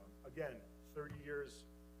 Again, 30 years,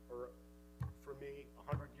 or for me,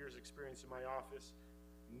 100 years experience in my office,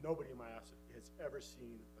 nobody in my office has ever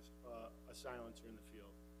seen a silencer in the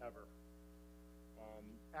field, ever.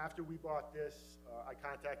 After we bought this, I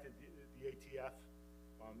contacted the ATF.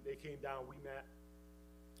 They came down, we met.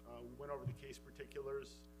 We went over the case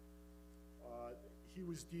particulars. He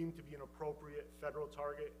was deemed to be an appropriate federal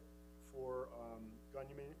target for gun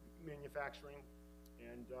manufacturing,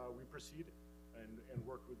 and we proceeded and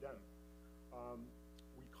worked with them.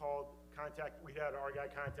 We had our guy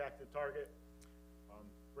contact the target,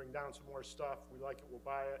 bring down some more stuff. We like it, we'll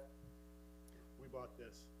buy it. We bought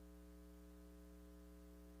this.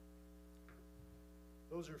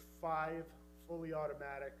 Those are 5 fully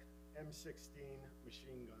automatic M16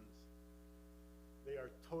 machine guns. They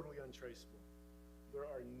are totally untraceable. There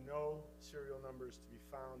are no serial numbers to be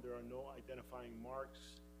found. There are no identifying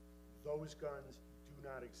marks. Those guns do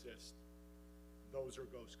not exist. Those are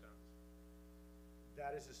ghost guns.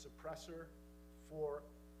 That is a suppressor for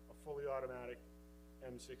a fully automatic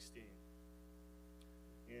M16.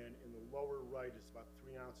 And in the lower right is about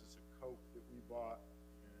 3 ounces of coke that we bought,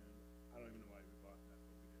 and I don't even know why we bought that,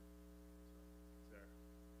 but we did. So it's there.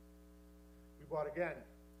 We bought again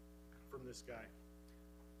from this guy.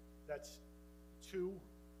 That's 2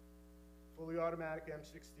 fully automatic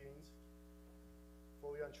M16s,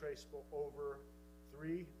 fully untraceable, over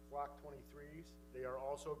 3 Glock 23s. They are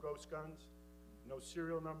also ghost guns. No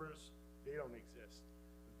serial numbers. They don't exist.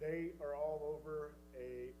 They are all over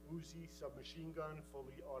a Uzi submachine gun,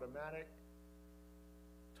 fully automatic,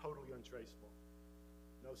 totally untraceable.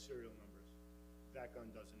 No serial numbers. That gun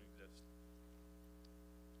doesn't exist.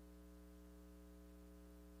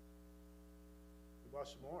 We bought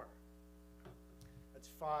some more. That's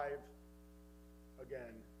 5,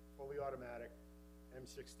 again, fully automatic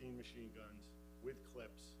M16 machine guns with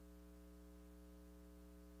clips.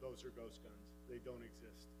 those are ghost guns. They don't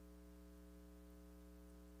exist.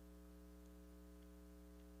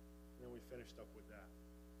 And then we finished up with that.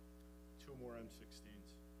 2 more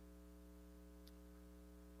M16s.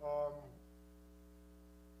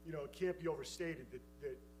 You know, it can't be overstated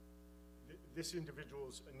that this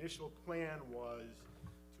individual's initial plan was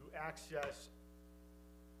to access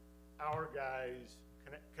our guys'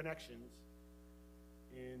 connections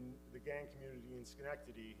in the gang community in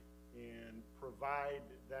Schenectady and provide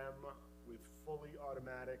them with fully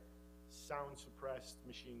automatic, sound-suppressed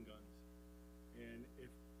machine guns. And if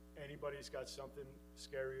anybody's got something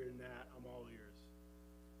scarier than that, I'm all ears.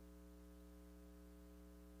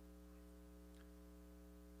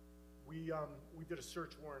 We did a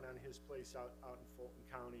search warrant on his place out in Fulton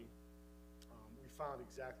County. We found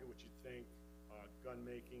exactly what you'd think, gun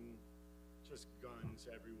making, just guns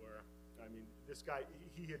everywhere. I mean, this guy,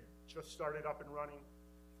 he had just started up and running,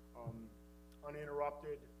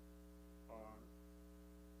 uninterrupted,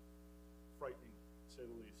 frightening, to say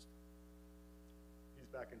the least. He's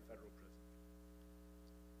back in federal prison.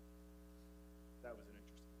 That was an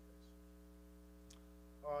interesting case.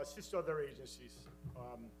 Assist other agencies.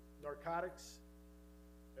 Narcotics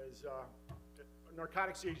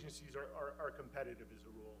agencies are competitive as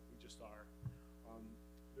a rule. We just are.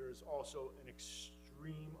 There's also an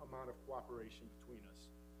extreme amount of cooperation between us.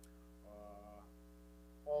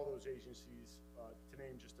 All those agencies, to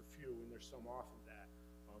name just a few, and there's some off of that,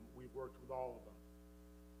 we've worked with all of them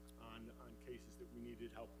on cases that we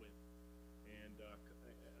needed help with. And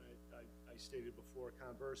I stated before,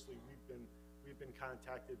 conversely, we've been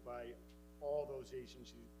contacted by all those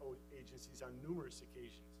agencies on numerous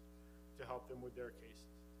occasions to help them with their cases.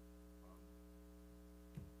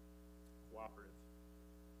 Cooperative.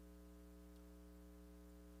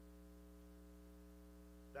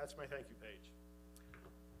 That's my thank you page.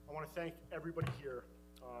 I want to thank everybody here.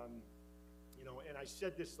 You know, and I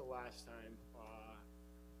said this the last time.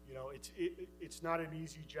 You know, it's not an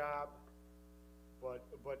easy job, but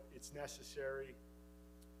it's necessary.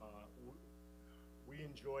 We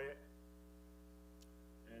enjoy it.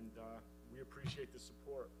 And we appreciate the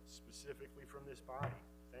support, specifically from this body.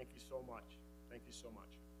 Thank you so much. Thank you so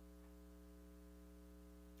much.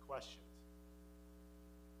 Questions?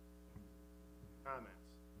 Comments?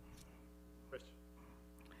 Christian?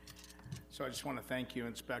 So I just want to thank you,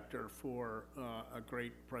 Inspector, for a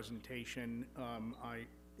great presentation.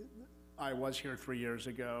 I was here 3 years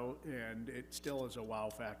ago, and it still is a wow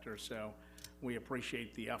factor, so we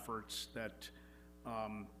appreciate the efforts that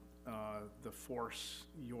the force,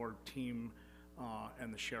 your team,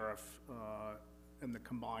 and the sheriff, and the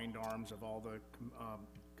combined arms of all the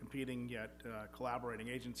competing yet collaborating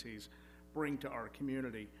agencies bring to our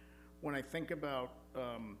community. When I think about,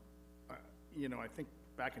 you know, I think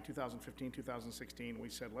back in 2015, 2016, we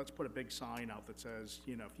said, let's put a big sign out that says,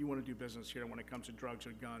 you know, if you want to do business here when it comes to drugs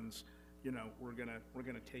or guns, you know, we're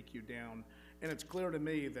gonna take you down. And it's clear to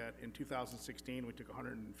me that in 2016, we took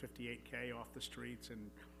 158K off the streets,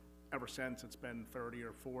 and ever since it's been 30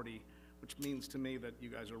 or 40, which means to me that you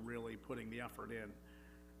guys are really putting the effort in.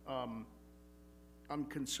 I'm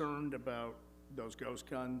concerned about those ghost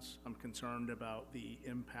guns. I'm concerned about the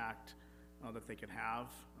impact that they can have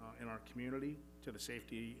in our community to the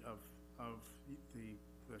safety of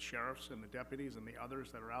the sheriffs and the deputies and the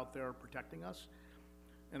others that are out there protecting us.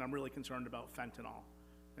 And I'm really concerned about fentanyl.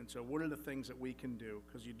 And so what are the things that we can do?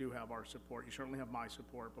 Because you do have our support. You certainly have my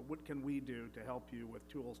support. But what can we do to help you with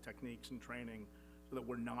tools, techniques, and training so that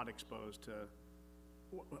we're not exposed to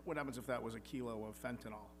what happens if that was a kilo of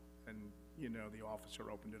fentanyl and, you know, the officer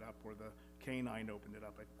opened it up or the canine opened it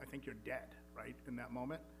up? I think you're dead, right, in that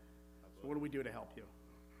moment? So what do we do to help you?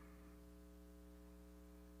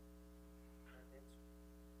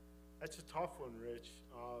 That's a tough one, Rich.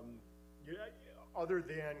 Other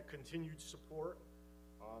than continued support,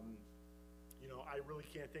 you know, I really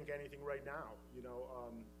can't think of anything right now. You know,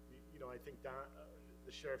 I think Don,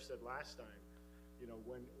 the sheriff said last time, you know,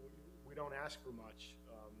 when we don't ask for much,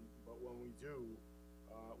 but when we do,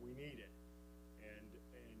 we need it. And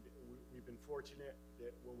we've been fortunate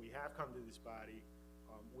that when we have come to this body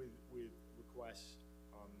with requests,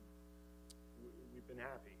 we've been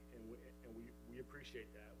happy, and we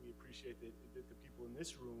appreciate that. We appreciate that the people in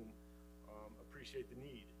this room appreciate the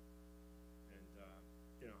need. And,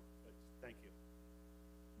 you know, thank you.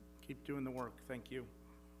 Keep doing the work. Thank you.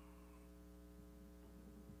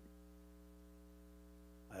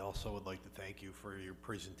 I also would like to thank you for your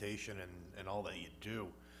presentation and all that you do.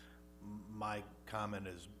 My comment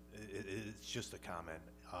is, it's just a comment.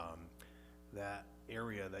 That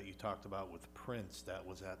area that you talked about with Prince that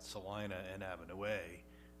was at Salina and Avenue A,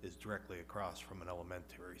 is directly across from an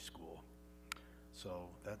elementary school. So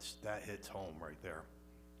that hits home right there.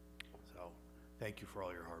 So thank you for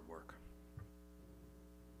all your hard work.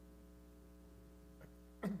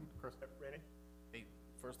 Chris? Randy? Hey,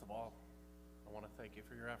 first of all, I want to thank you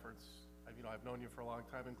for your efforts. I've known you for a long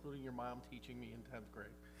time, including your mom teaching me in 10th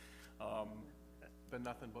grade. Been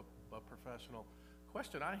nothing but professional.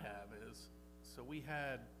 Question I have is, so we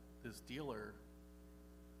had this dealer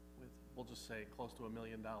with, we'll just say, close to $1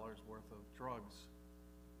 million worth of drugs.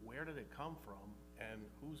 Where did it come from, and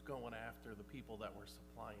who's going after the people that were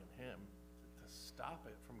supplying him to stop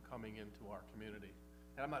it from coming into our community?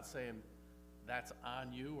 And I'm not saying that's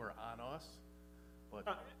on you or on us, but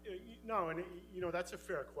No, and that's a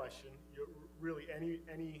fair question. Really,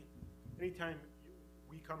 anytime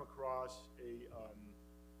we come across a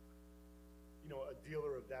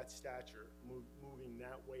dealer of that stature moving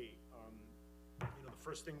that weight, the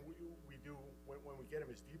first thing we do when we get them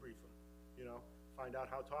is debrief them. Find out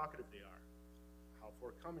how talkative they are, how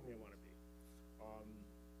forthcoming they want to be.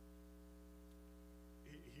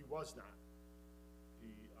 He was not.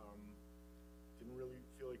 He didn't really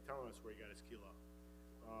feel like telling us where he got his kilo.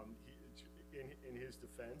 In his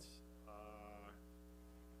defense,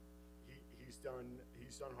 he's done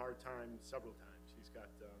hard time several times.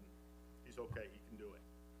 He's okay. He can do it,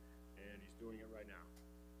 and he's doing it right now.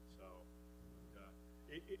 So,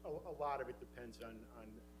 a lot of it depends on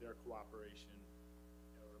their cooperation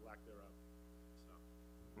or lack thereof. So,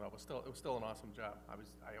 well, it was still an awesome job.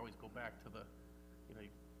 I always go back to the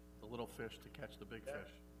little fish to catch the big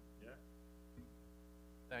fish. Yeah.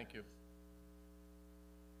 Thank you.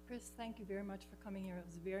 Chris, thank you very much for coming here. It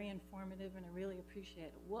was very informative, and I really appreciate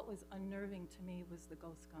it. What was unnerving to me was the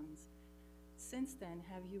ghost guns. Since then,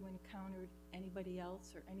 have you encountered anybody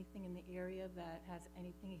else or anything in the area that has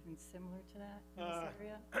anything even similar to that in this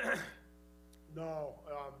area? No,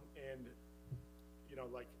 and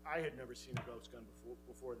like I had never seen a ghost gun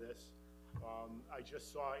before this. I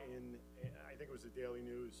just saw I think it was the Daily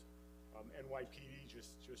News, NYPD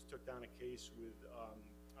just took down a case with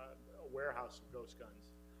a warehouse of ghost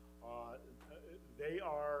guns. They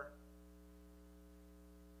are,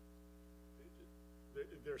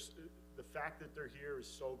 the fact that they're here is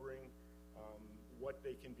sobering. What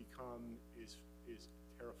they can become is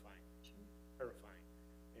terrifying, terrifying.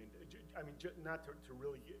 And not to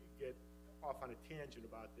really get off on a tangent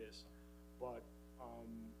about this, but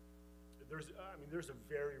there's a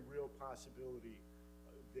very real possibility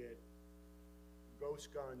that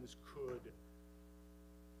ghost guns could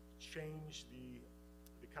change the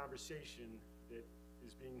conversation that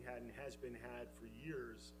is being had and has been had for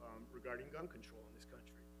years regarding gun control in this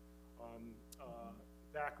country.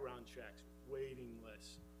 Background checks, waiting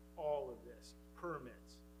lists, all of this,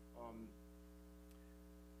 permits.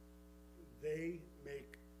 They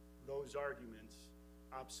make those arguments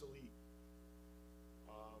obsolete.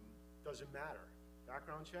 Doesn't matter.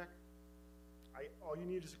 Background check, all you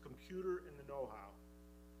need is a computer and the know-how.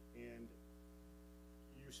 And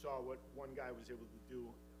you saw what one guy was able to do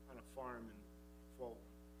on a farm in Fulton,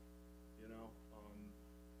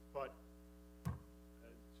 but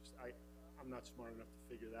I'm not smart enough to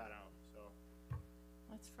figure that out, so.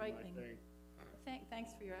 That's frightening. My thing.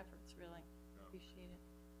 Thanks for your efforts, really. No. Appreciate it.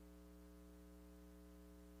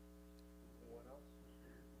 Anyone else?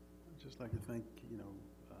 I'd just like to thank,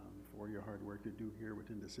 for your hard work you do here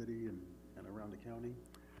within the city and around the county.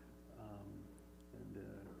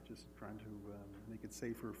 Just trying to make it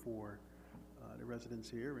safer for the residents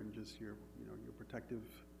here, and just your protective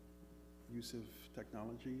use of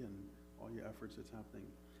technology and all your efforts that's happening.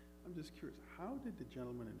 I'm just curious, how did the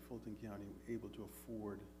gentleman in Fulton County able to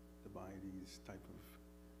afford to buy these type of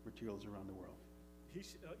materials around the world?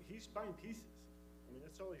 He's buying pieces.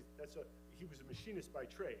 That's all. He was a machinist by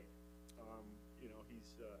trade.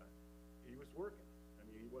 He was working.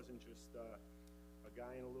 He wasn't just a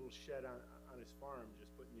guy in a little shed on his farm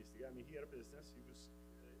just putting these together. He had a business.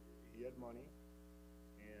 He had money,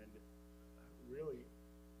 and really,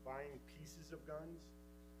 buying pieces of guns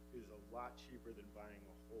is a lot cheaper than buying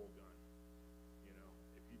a whole gun.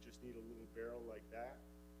 If you just need a little barrel like that,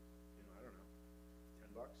 I don't know,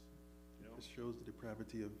 $10. This shows the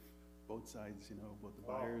depravity of both sides. Both the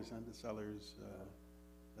buyers and the sellers.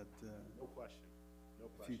 That no question, no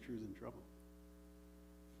the question. future is in trouble.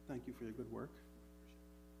 Thank you for your good work.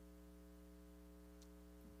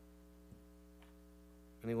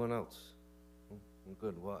 Anyone else?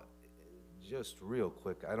 Good. Well, just real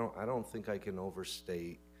quick, I don't think I can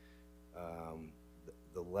overstate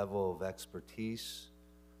the level of expertise,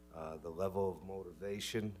 the level of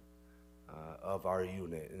motivation of our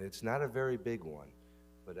unit, and it's not a very big one,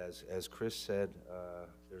 but as Chris said,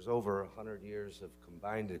 there's over 100 years of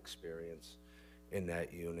combined experience in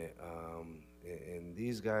that unit, and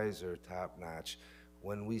these guys are top-notch.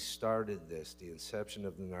 When we started this, the inception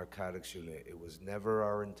of the narcotics unit, it was never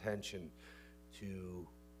our intention to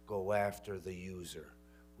go after the user.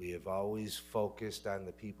 We have always focused on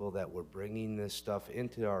the people that were bringing this stuff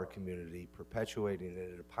into our community, perpetuating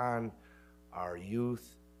it upon our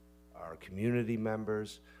youth, our community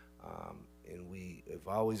members, and we have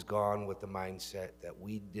always gone with the mindset that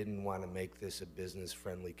we didn't want to make this a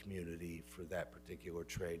business-friendly community for that particular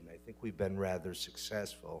trade, and I think we've been rather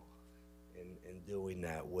successful in doing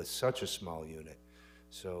that with such a small unit.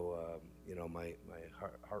 So, you know, my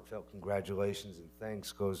heartfelt congratulations and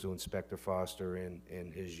thanks goes to Inspector Foster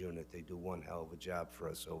and his unit. They do one hell of a job for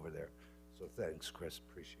us over there. So thanks, Chris,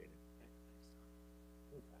 appreciate it.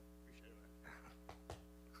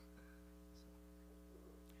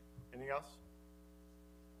 Anything else?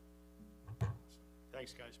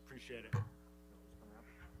 Thanks, guys, appreciate it.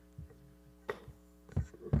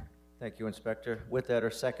 Thank you, Inspector. With that, our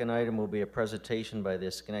second item will be a presentation by the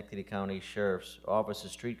Schenectady County Sheriff's Office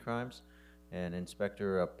of Street Crimes. And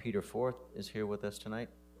Inspector Peter Forth is here with us tonight.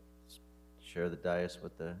 Share the dais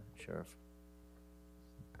with the sheriff.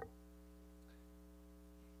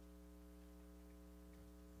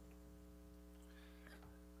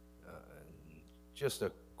 Just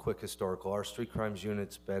a quick historical. Our street crimes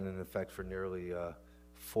unit's been in effect for nearly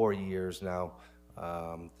 4 years now.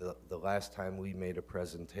 The last time we made a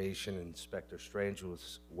presentation, Inspector Strange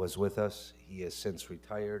was with us. He has since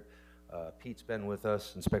retired. Pete's been with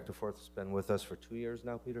us. Inspector Forth has been with us for 2 years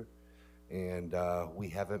now, Peter, and we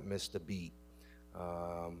haven't missed a beat.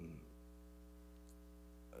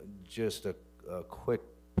 Just a quick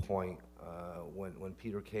point. When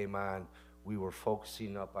Peter came on, we were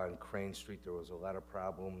focusing up on Crane Street. There was a lot of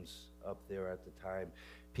problems up there at the time.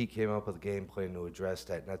 Pete came up with a game plan to address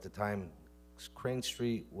that, and at the time, Crane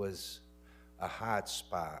Street was a hot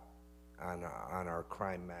spot on our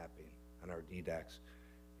crime mapping, on our DDAX.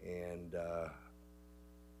 And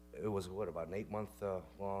it was, what, about an 8-month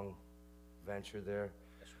long venture there?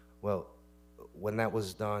 Well, when that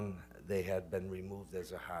was done, they had been removed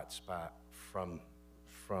as a hot spot from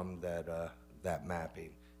that mapping.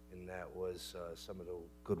 And that was some of the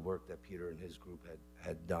good work that Peter and his group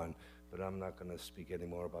had done. But I'm not going to speak any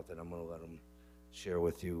more about that. I'm going to let them share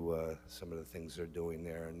with you some of the things they're doing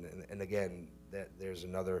there. And again, there's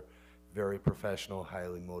another very professional,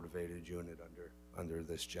 highly motivated unit under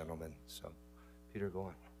this gentleman. So, Peter, go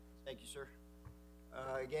on. Thank you, sir.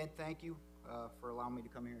 Again, thank you for allowing me to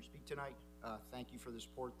come here and speak tonight. Thank you for the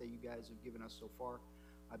support that you guys have given us so far.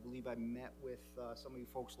 I believe I met with some of you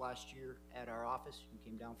folks last year at our office. You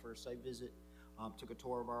came down for a site visit, took a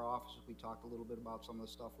tour of our office. We talked a little bit about some of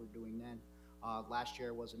the stuff we're doing then. Last year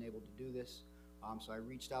I wasn't able to do this, so I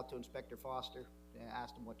reached out to Inspector Foster and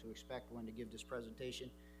asked him what to expect when to give this presentation.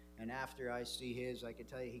 And after I see his, I can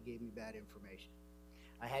tell you he gave me bad information.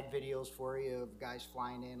 I had videos for you of guys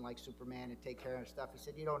flying in like Superman and take care of stuff. He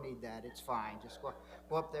said, you don't need that, it's fine. Just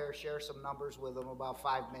go up there, share some numbers with them, about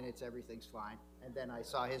 5 minutes, everything's fine. And then I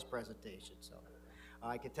saw his presentation, so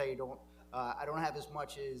I can tell you I don't have as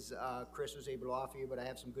much as Chris was able to offer you, but I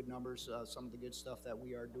have some good numbers, some of the good stuff that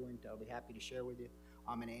we are doing that I'll be happy to share with you.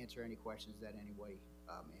 I'm going to answer any questions that anybody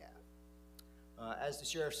may have. As the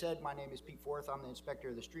sheriff said, my name is Pete Forth. I'm the inspector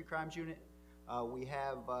of the street crimes unit. We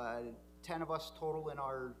have 10 of us total in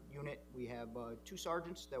our unit. We have 2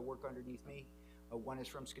 sergeants that work underneath me. One is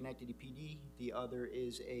from Schenectady PD. The other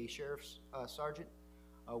is a sheriff's sergeant.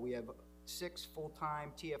 We have 6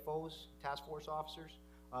 full-time TFOs, task force officers.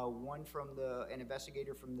 One an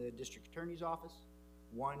investigator from the district attorney's office,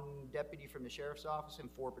 1 deputy from the sheriff's office, and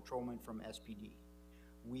 4 patrolmen from SPD.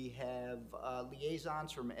 We have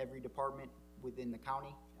liaisons from every department within the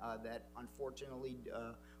county that unfortunately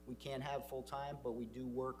we can't have full-time, but we do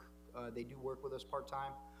work, they do work with us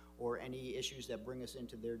part-time, or any issues that bring us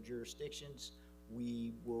into their jurisdictions,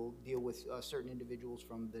 we will deal with certain individuals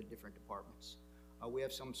from the different departments. We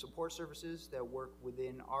have some support services that work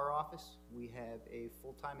within our office. We have a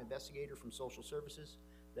full-time investigator from social services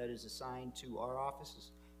that is assigned to our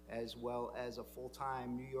offices, as well as a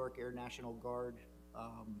full-time New York Air National Guard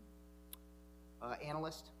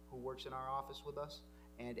analyst who works in our office with us,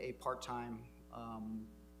 and a part-time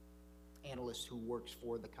analyst who works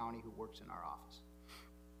for the county who works in our office.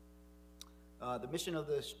 The mission of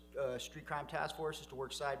the Street Crime Task Force is to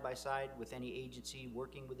work side by side with any agency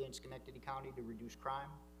working within Schenectady County to reduce crime,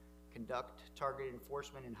 conduct targeted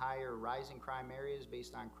enforcement in higher rising crime areas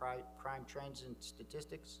based on crime trends and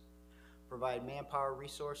statistics, provide manpower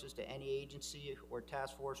resources to any agency or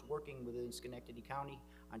task force working within Schenectady County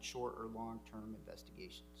on short or long-term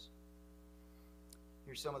investigations.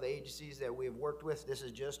 Here's some of the agencies that we have worked with. This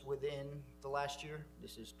is just within the last year.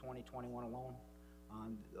 This is 2021 alone.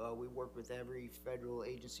 We work with every federal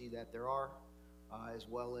agency that there are, as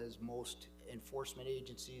well as most enforcement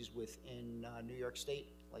agencies within New York State,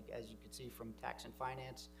 like as you can see from tax and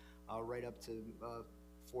finance, right up to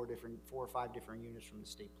 4 or 5 different units from the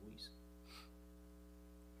state police.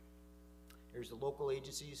 Here's the local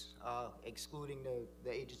agencies, excluding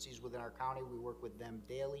the agencies within our county. We work with them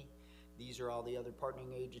daily. These are all the other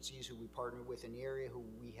partnering agencies who we partner with in the area, who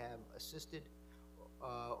we have assisted,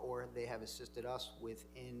 or they have assisted us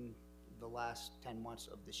within the last 10 months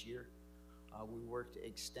of this year. We worked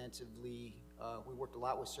extensively, we worked a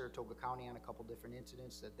lot with Saratoga County on a couple different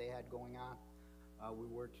incidents that they had going on. We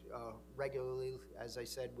worked regularly, as I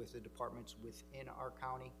said, with the departments within our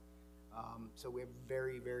county. So we have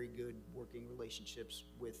very, very good working relationships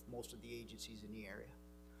with most of the agencies in the area.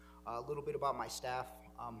 A little bit about my staff.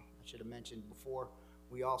 I should have mentioned before,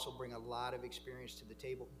 we also bring a lot of experience to the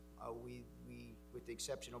table. We, with the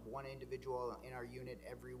exception of one individual in our unit,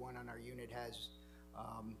 everyone on our unit has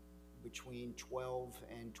between 12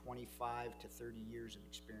 and 25 to 30 years of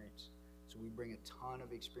experience. So we bring a ton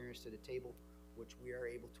of experience to the table, which we are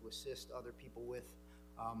able to assist other people with.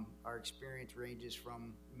 Our experience ranges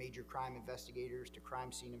from major crime investigators to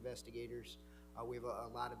crime scene investigators. We have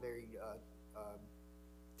a lot of very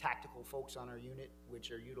tactical folks on our unit, which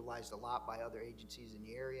are utilized a lot by other agencies in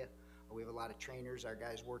the area. We have a lot of trainers. Our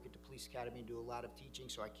guys work at the police academy and do a lot of teaching,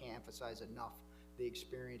 so I can't emphasize enough the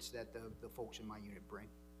experience that the folks in my unit bring.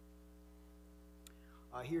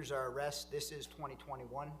 Here's our arrests. This is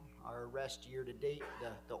 2021. Our arrest year to date,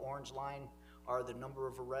 the orange line are the number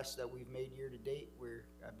of arrests that we've made year to date.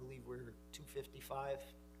 I believe we're 255,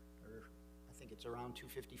 or I think it's around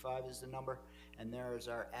 255 is the number. And there is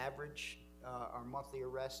our average, our monthly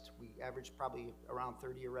arrest. We average probably around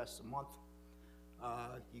 30 arrests a month.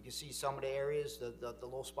 You can see some of the areas, the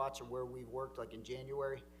low spots are where we've worked, like in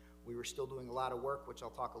January. We were still doing a lot of work, which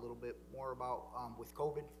I'll talk a little bit more about with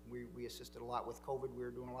COVID. We assisted a lot with COVID. We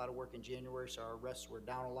were doing a lot of work in January, so our arrests were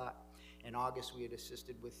down a lot. In August, we had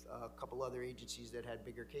assisted with a couple other agencies that had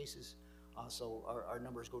bigger cases. So our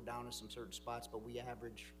numbers go down in some certain spots, but we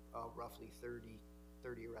average roughly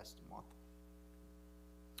 30 arrests a month.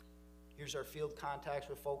 Here's our field contacts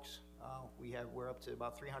with folks. We're up to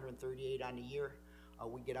about 338 on the year.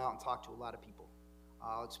 We get out and talk to a lot of people.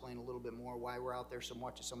 I'll explain a little bit more why we're out there so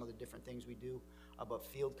much and some of the different things we do. But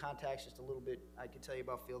field contacts, just a little bit, I can tell you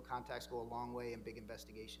about field contacts go a long way in big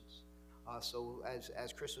investigations. So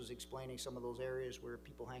as Chris was explaining, some of those areas where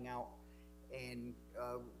people hang out and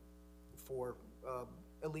for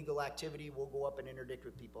illegal activity, we'll go up and interdict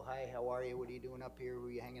with people. Hi, how are you? What are you doing up here? Who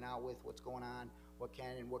are you hanging out with? What's going on? What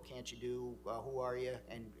can and what can't you do? Who are you?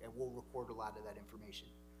 And we'll record a lot of that information.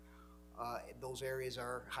 Those areas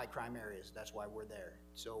are high crime areas. That's why we're there.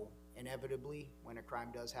 So inevitably, when a crime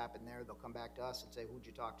does happen there, they'll come back to us and say, who'd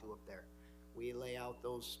you talk to up there? We lay out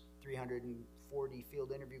those 340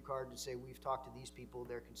 field interview cards and say, we've talked to these people.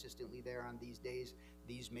 They're consistently there on these days.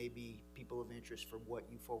 These may be people of interest for what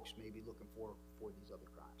you folks may be looking for these other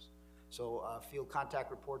crimes. So field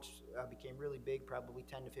contact reports became really big probably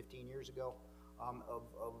 10 to 15 years ago of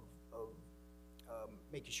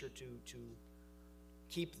making sure to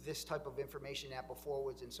keep this type of information that before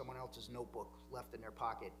was in someone else's notebook left in their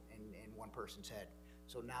pocket in one person's head.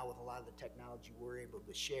 So now with a lot of the technology, we're able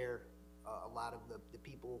to share a lot of the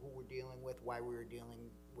people who we're dealing with, why we were dealing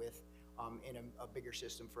with, in a bigger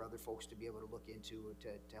system for other folks to be able to look into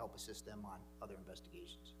to help assist them on other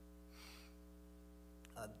investigations.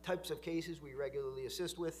 The types of cases we regularly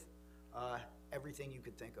assist with, everything you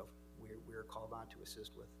could think of, we're called on to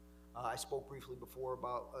assist with. I spoke briefly before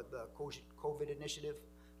about the COVID initiative.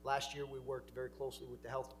 Last year, we worked very closely with the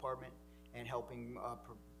health department and helping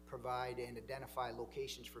provide and identify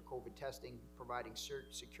locations for COVID testing, providing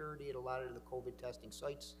security at a lot of the COVID testing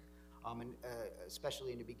sites, and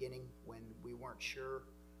especially in the beginning when we weren't sure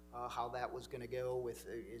how that was going to go.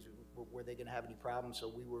 Were they going to have any problems? So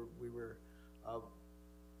we were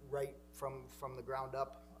right from the ground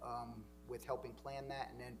up with helping plan that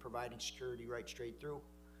and then providing security right straight through.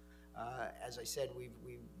 As I said,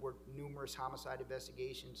 we've worked numerous homicide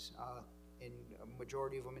investigations, in a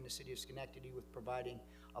majority of them in the city of Schenectady, with providing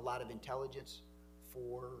a lot of intelligence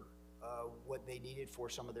for what they needed for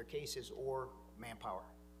some of their cases or manpower,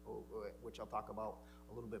 which I'll talk about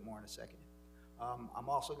a little bit more in a second. I'm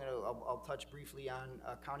also I'll touch briefly on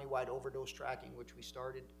countywide overdose tracking, which we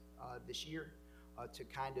started this year to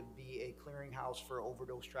kind of be a clearinghouse for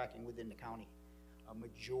overdose tracking within the county. A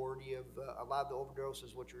majority of, a lot of the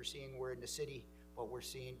overdoses, what you're seeing, were in the city, but we're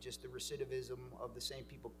seeing just the recidivism of the same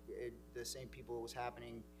people it was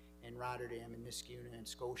happening in Rotterdam and Niskuna and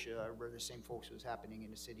Scotia, were the same folks it was happening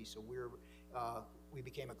in the city. So we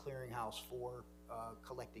became a clearinghouse for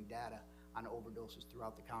collecting data on overdoses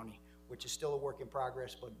throughout the county, which is still a work in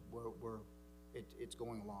progress, but it's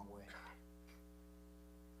going a long way.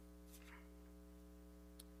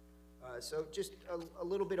 So just a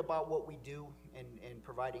little bit about what we do in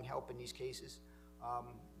providing help in these cases.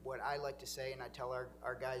 What I like to say, and I tell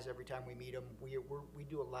our guys every time we meet them, we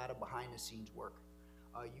do a lot of behind-the-scenes work.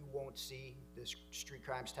 You won't see the Street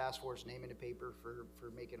Crimes Task Force name in the paper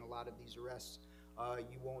for making a lot of these arrests.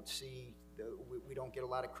 You won't see, we don't get a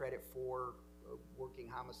lot of credit for working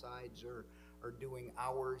homicides or doing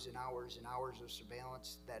hours and hours and hours of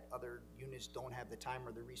surveillance that other units don't have the time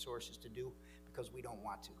or the resources to do because we don't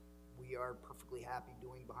want to. We are perfectly happy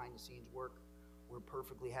doing behind-the-scenes work. We're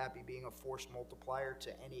perfectly happy being a force multiplier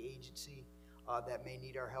to any agency that may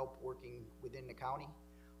need our help working within the county.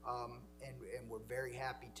 And we're very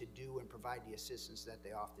happy to do and provide the assistance that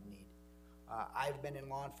they often need. I've been in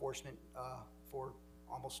law enforcement for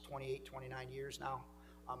almost 28, 29 years now,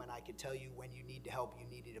 and I can tell you when you need to help, you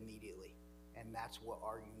need it immediately. And that's what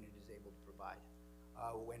our unit is able to provide.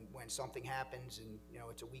 When something happens and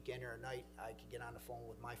it's a weekend or a night, I can get on the phone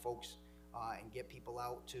with my folks and get people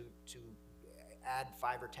out to add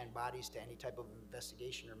 5 or 10 bodies to any type of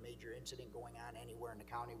investigation or major incident going on anywhere in the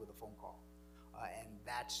county with a phone call. And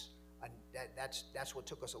that's what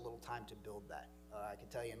took us a little time to build that. I can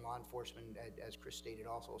tell you in law enforcement, as Chris stated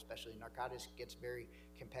also, especially narcotics, gets very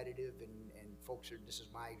competitive and folks are, this is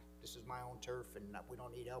my own turf and we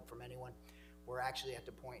don't need help from anyone. We're actually at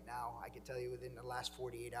the point now, I can tell you within the last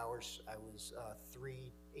 48 hours,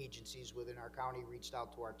 3 agencies within our county reached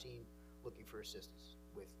out to our team looking for assistance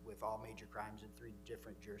with all major crimes in 3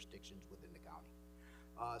 different jurisdictions within the county.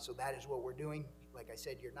 So that is what we're doing. Like I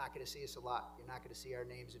said, you're not going to see us a lot. You're not going to see our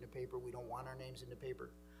names in the paper. We don't want our names in the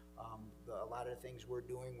paper. A lot of the things we're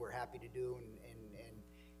doing, we're happy to do and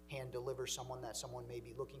hand deliver someone that someone may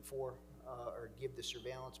be looking for or give the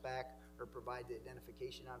surveillance back or provide the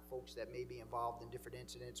identification on folks that may be involved in different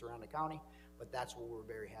incidents around the county, but that's what we're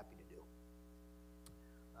very happy to do.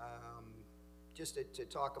 Just to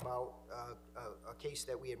talk about a case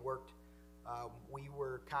that we had worked, we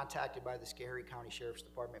were contacted by the Schenectady County Sheriff's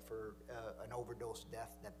Department for an overdose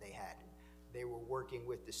death that they had. They were working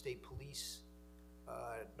with the state police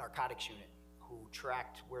narcotics unit who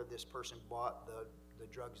tracked where this person bought the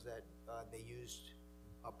drugs that they used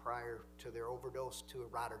prior to their overdose to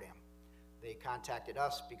Rotterdam. They contacted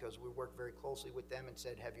us because we worked very closely with them and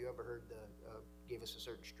said, have you ever heard gave us a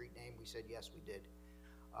certain street name? We said, yes, we did.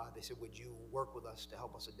 They said, would you work with us to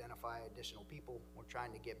help us identify additional people? We're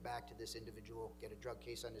trying to get back to this individual, get a drug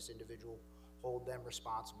case on this individual, hold them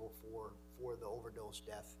responsible for the overdose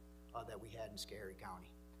death that we had in Schenectady County.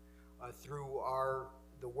 Through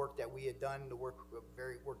the work that we had done,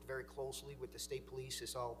 worked very closely with the state police.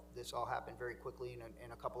 This all happened very quickly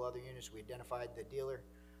in a couple other units. We identified the dealer.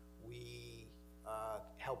 We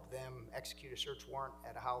helped them execute a search warrant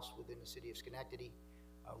at a house within the city of Schenectady.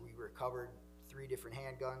 We recovered 3 different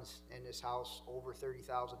handguns in this house, over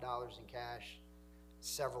 $30,000 in cash,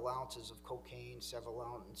 several ounces of cocaine, several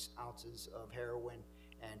ounces of heroin,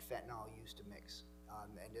 and fentanyl used to mix.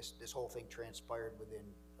 And this whole thing transpired within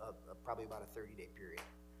probably about a 30-day period.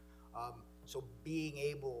 So being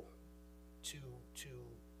able to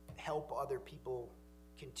help other people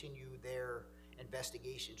continue their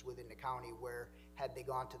investigations within the county, where had they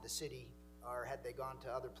gone to the city or had they gone to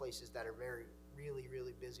other places that are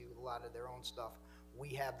really busy with a lot of their own stuff, we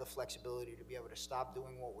have the flexibility to be able to stop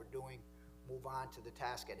doing what we're doing, move on to the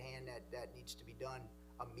task at hand that needs to be done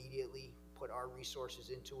immediately, put our resources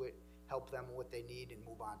into it, help them with what they need, and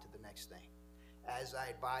move on to the next thing. As I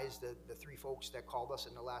advised the 3 folks that called us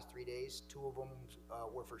in the last 3 days, 2 of them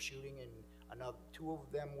were for shooting, and 2 of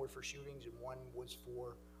them were for shootings, and 1 was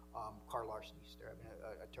for car larcenies. They're having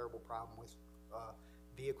a terrible problem with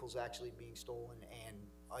vehicles actually being stolen and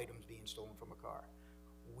items being stolen from a car.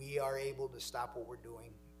 We are able to stop what we're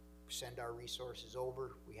doing, send our resources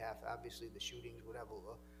over. We have, obviously, the shootings would have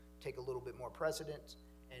take a little bit more precedence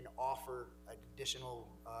and offer an additional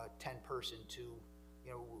 10-person to,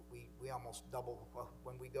 we almost double,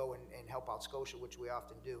 when we go and help out Scotia, which we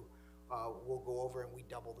often do, we'll go over and we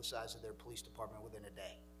double the size of their police department within a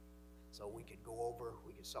day. So we could go over,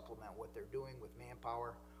 we could supplement what they're doing with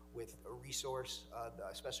manpower, with a resource,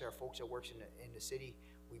 especially our folks that works in the city.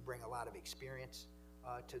 We bring a lot of experience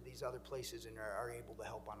to these other places and are able to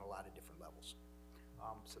help on a lot of different levels.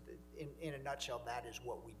 So in a nutshell, that is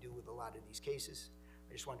what we do with a lot of these cases.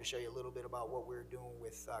 I just wanted to show you a little bit about what we're doing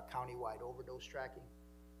with countywide overdose tracking.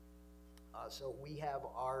 So we have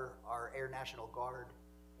our Air National Guard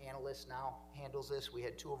analyst now handles this. We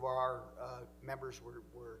had two of our members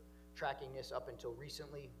were tracking this up until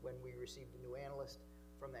recently when we received a new analyst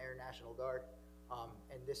from the Air National Guard.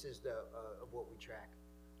 And this is of what we track.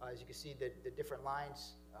 As you can see, the different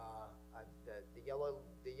lines, the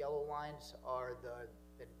yellow lines are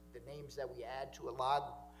the names that we add to a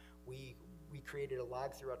log. We created a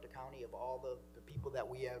log throughout the county of all the people that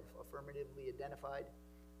we have affirmatively identified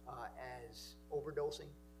as overdosing.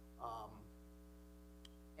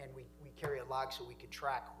 And we carry a log so we can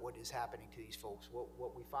track what is happening to these folks.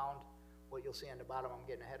 What we found, what you'll see on the bottom, I'm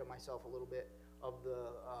getting ahead of myself a little bit, of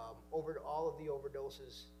all of the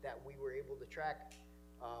overdoses that we were able to track,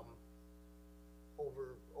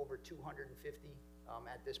 over 250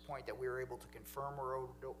 at this point that we were able to confirm were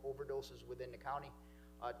overdoses within the county.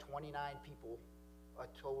 29 people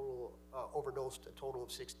overdosed a total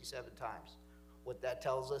of 67 times. What that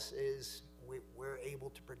tells us is we're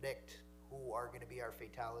able to predict who are going to be our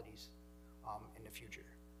fatalities in the future.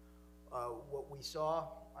 What we saw,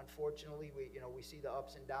 unfortunately, we see the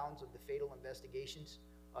ups and downs of the fatal investigations.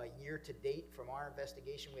 Year to date, from our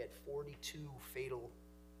investigation, we had 42 fatal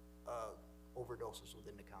overdoses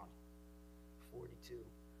within the county. 42.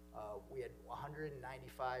 We had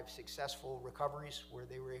 195 successful recoveries where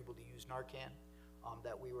they were able to use Narcan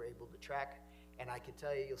that we were able to track. And I can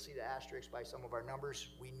tell you, you'll see the asterisk by some of our numbers.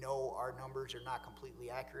 We know our numbers are not completely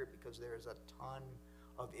accurate because there is a ton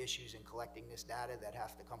of issues in collecting this data that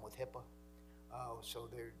have to come with HIPAA. So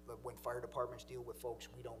when fire departments deal with folks,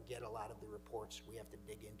 we don't get a lot of the reports. We have to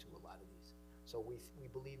dig into a lot of these. So we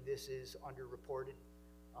believe this is underreported,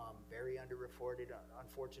 very underreported,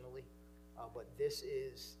 unfortunately. But this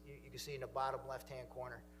is, you can see in the bottom left-hand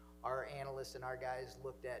corner, our analysts and our guys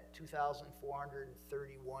looked at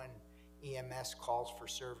 2,431 EMS calls for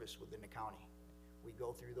service within the county. We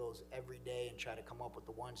go through those every day and try to come up with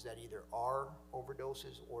the ones that either are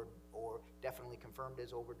overdoses or definitely confirmed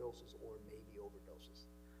as overdoses or maybe overdoses.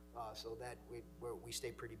 So that we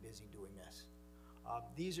stay pretty busy doing this.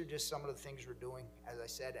 These are just some of the things we're doing. As I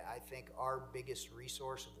said, I think our biggest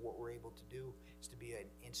resource of what we're able to do is to be an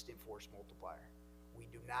instant force multiplier. We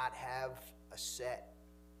do not have a set,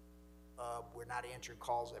 we're not answering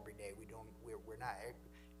calls every day. We're not,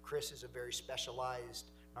 Chris is a very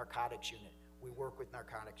specialized narcotics unit. We work with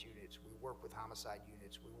narcotics units, we work with homicide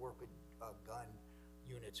units, we work with gun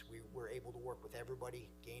units. We're able to work with everybody,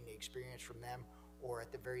 gain the experience from them, or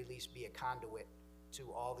at the very least be a conduit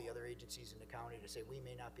to all the other agencies in the county to say, we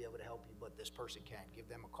may not be able to help you, but this person can. Give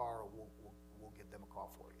them a call, or we'll give them a call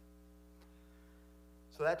for you.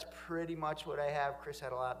 So that's pretty much what I have. Chris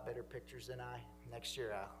had a lot better pictures than I. Next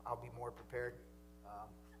year, I'll be more prepared.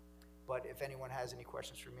 But if anyone has any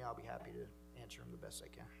questions for me, I'll be happy to answer them the best I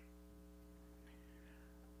can.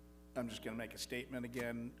 I'm just going to make a statement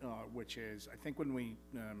again, which is, I think when we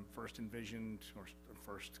first envisioned or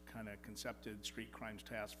first kind of concepted Street Crimes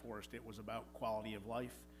Task Force, it was about quality of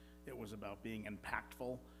life. It was about being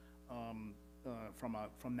impactful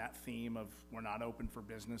from that theme of we're not open for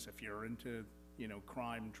business. If you're into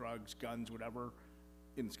crime, drugs, guns, whatever,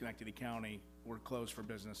 in Schenectady County, we're closed for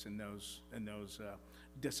business in those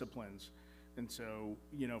disciplines. And so,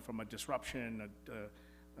 from a disruption,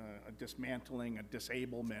 a dismantling, a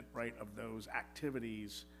disablement, right, of those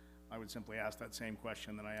activities, I would simply ask that same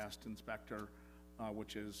question that I asked Inspector,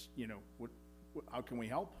 which is, how can we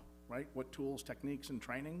help, right? What tools, techniques, and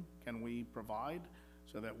training can we provide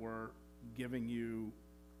so that we're giving you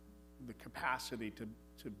the capacity to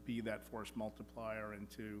be that force multiplier and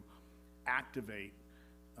to activate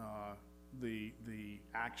the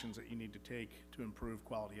actions that you need to take to improve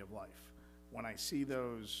quality of life. When I see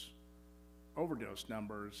those overdose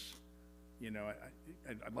numbers,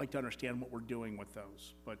 I'd like to understand what we're doing with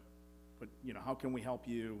those, but how can we help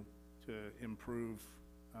you to improve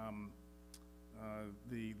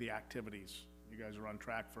the activities? You guys are on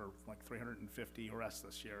track for like 350 arrests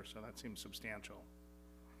this year, so that seems substantial.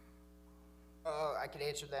 I can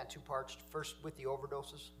answer that in two parts. First, with the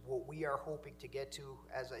overdoses, what we are hoping to get to,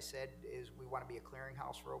 as I said, is we want to be a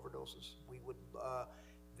clearinghouse for overdoses. We would,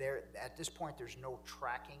 at this point, there's no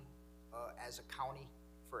tracking as a county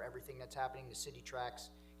for everything that's happening. The city tracks,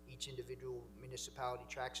 each individual municipality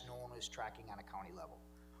tracks, no one is tracking on a county level.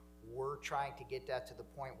 We're trying to get that to the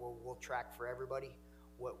point where we'll track for everybody.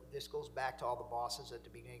 This goes back to all the bosses at the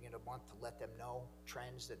beginning of the month to let them know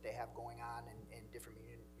trends that they have going on in different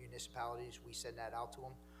municipalities. We send that out to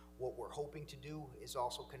them. What we're hoping to do is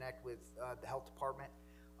also connect with the health department,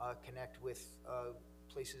 connect with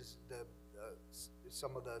places,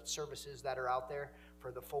 some of the services that are out there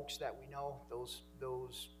for the folks that we know, those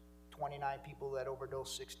 29 people that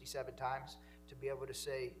overdosed 67 times, to be able to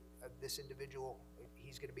say, this individual,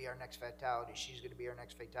 he's gonna be our next fatality, she's gonna be our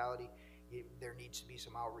next fatality, there needs to be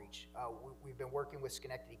some outreach. We've been working with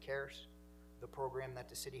Schenectady Cares, the program that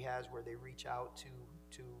the city has where they reach out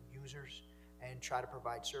to users and try to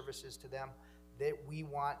provide services to them. That we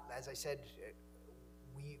want, as I said,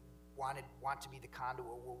 we want to be the conduit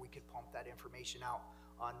where we could pump that information out,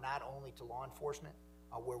 not only to law enforcement,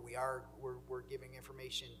 where we're giving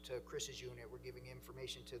information to Chris's unit, we're giving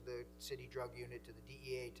information to the city drug unit, to the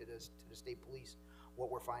DEA, to the state police. What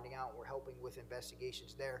we're finding out, we're helping with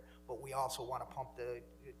investigations there, but we also want to pump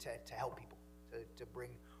to help people, to bring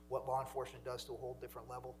what law enforcement does to a whole different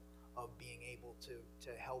level of being able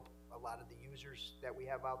to help a lot of the users that we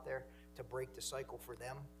have out there, to break the cycle for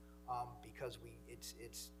them, because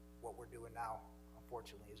it's what we're doing now,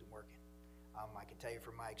 unfortunately, isn't working. I can tell you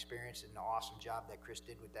from my experience and the awesome job that Chris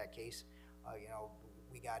did with that case, you know,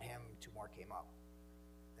 we got him, 2 more came up,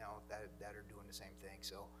 you know, that are doing the same thing.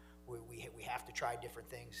 So we have to try different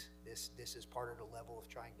things. This is part of the level of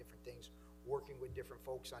trying different things, working with different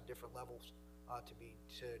folks on different levels,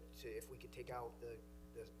 to if we could take out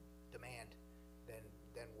the demand,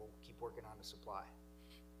 then we'll keep working on the supply.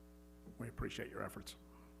 We appreciate your efforts.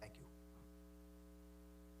 Thank you.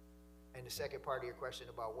 And the second part of your question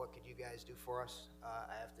about what could you guys do for us,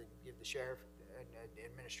 I have to give the sheriff and the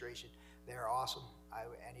administration, they're awesome.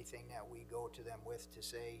 Anything that we go to them with to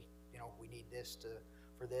say, you know, we need this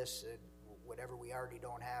for this, and whatever we already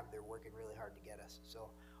don't have, they're working really hard to get us. So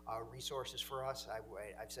resources for us,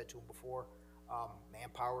 I've said to them before,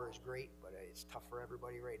 manpower is great, but it's tough for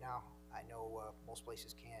everybody right now. I know most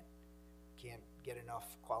places can't get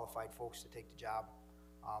enough qualified folks to take the job.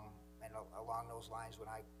 And along those lines, when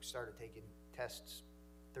I started taking tests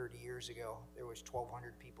 30 years ago, there was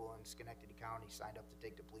 1,200 people in Schenectady County signed up to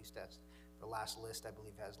take the police test. The last list, I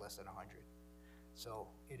believe, has less than 100. So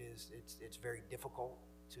it's very difficult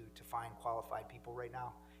to find qualified people right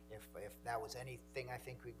now. If that was anything I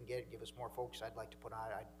think we can give us more folks, I'd like to put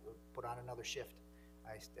on another shift.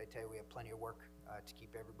 I tell you, we have plenty of work to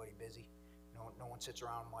keep everybody busy. No one sits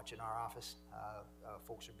around much in our office.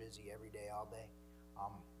 Folks are busy every day, all day.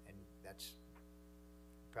 And that's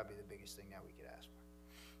probably the biggest thing that we could ask for.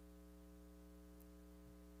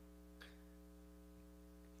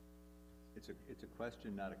 It's a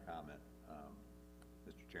question, not a comment,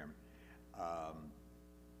 Mr. Chairman.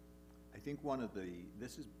 I think both of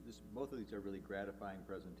these are really gratifying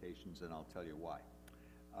presentations, and I'll tell you why.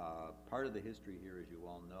 Part of the history here, as you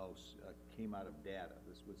all know, came out of data.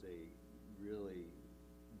 This was a really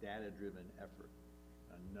data-driven effort.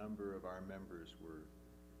 A number of our members were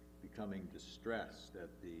becoming distressed at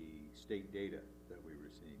the state data that we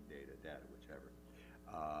were seeing, data, whichever,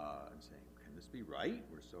 and saying, "Can this be right?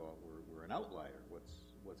 We're an outlier.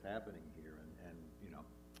 What's happening here?" And you know,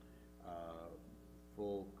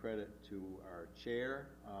 full credit to our chair.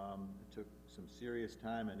 Took some serious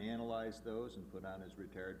time and analyzed those and put on his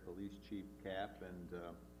retired police chief cap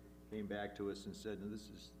and came back to us and said, "No,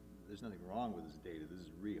 there's nothing wrong with this data. This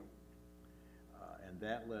is real." And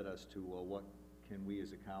that led us to, well, what can we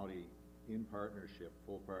as a county, in partnership,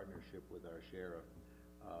 full partnership with our sheriff,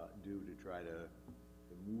 do to try to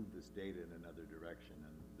move this data in another direction?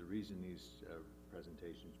 And the reason these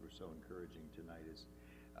presentations were so encouraging tonight is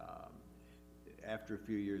after a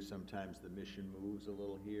few years, sometimes the mission moves a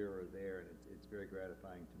little here or there, and it's very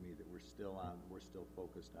gratifying to me that we're still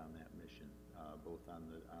focused on that mission, both on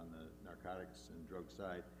the narcotics and drug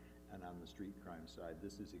side and on the street crime side.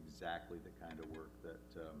 This is exactly the kind of work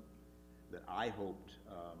that I hoped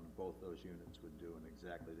both those units would do, and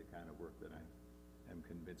exactly the kind of work that I am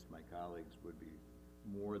convinced my colleagues would be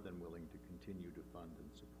more than willing to continue to fund and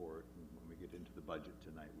support. And when we get into the budget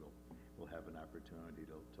tonight, we'll have an opportunity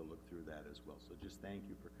to look through that as well. So just thank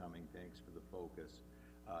you for coming. Thanks for the focus.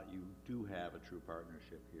 You do have a true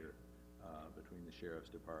partnership here between the Sheriff's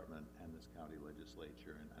Department and this county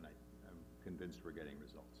legislature, and I'm convinced we're getting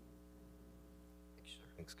results. Thanks, sir.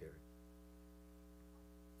 Thanks, Gary.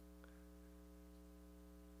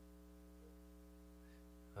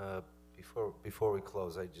 Before we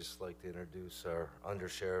close, I'd just like to introduce our Under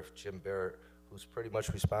Sheriff, Jim Barrett, who's pretty much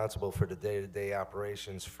responsible for the day-to-day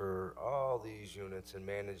operations for all these units and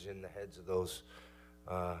managing the heads of those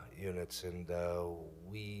units. And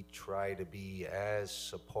we try to be as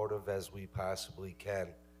supportive as we possibly can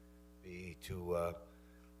be to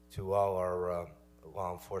all our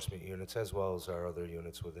law enforcement units, as well as our other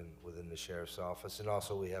units within the Sheriff's Office. And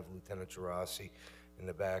also we have Lieutenant Gerasi in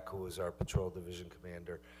the back, who is our Patrol Division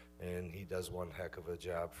Commander, and he does one heck of a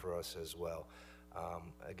job for us as well.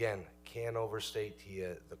 Again, can't overstate to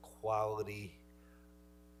you the quality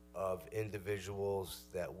of individuals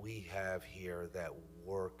that we have here that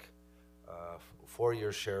work for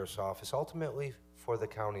your sheriff's office, ultimately for the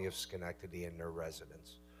county of Schenectady and their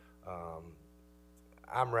residents.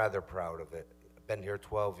 I'm rather proud of it. I've been here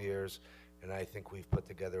 12 years, and I think we've put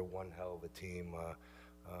together one hell of a team.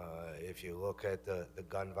 If you look at the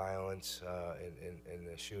gun violence and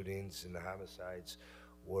the shootings and the homicides,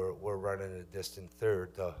 we're running a distant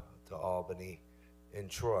third to Albany and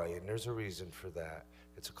Troy, and there's a reason for that.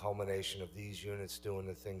 It's a culmination of these units doing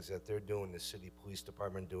the things that they're doing, the city police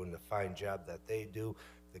department doing the fine job that they do,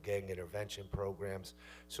 the gang intervention programs.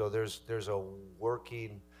 So there's a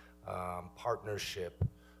working partnership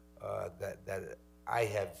that I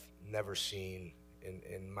have never seen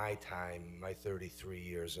in my time, my 33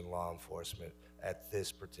 years in law enforcement at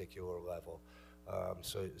this particular level.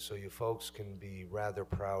 So you folks can be rather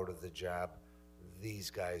proud of the job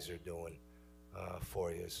these guys are doing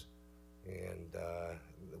for you. And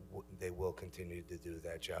they will continue to do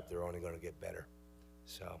that job. They're only going to get better.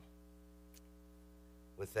 So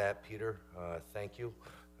with that, Peter, thank you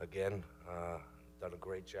again. Done a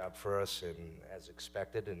great job for us, and as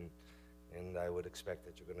expected, and I would expect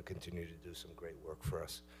that you're going to continue to do some great work for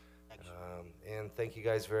us. And thank you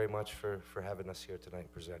guys very much for having us here tonight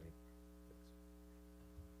and presenting.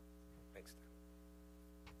 Thanks.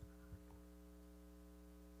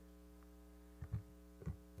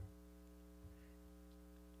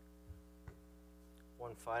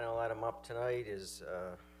 One final item up tonight is,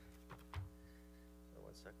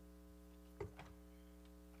 one sec.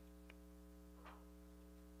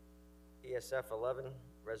 ESF 11,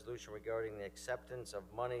 resolution regarding the acceptance of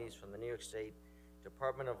monies from the New York State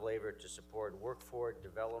Department of Labor to support workforce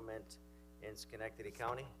development in Schenectady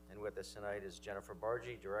County. And with us tonight is Jennifer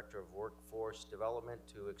Bargy, Director of Workforce Development,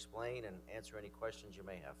 to explain and answer any questions you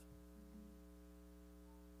may have.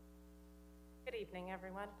 Good evening,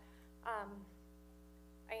 everyone.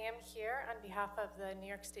 I am here on behalf of the New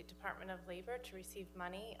York State Department of Labor to receive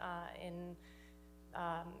money in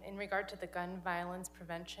regard to the Gun Violence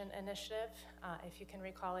Prevention Initiative. If you can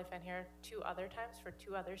recall, I've been here 2 other times for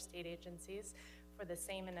 2 other state agencies for the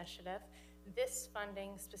same initiative. This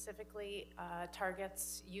funding specifically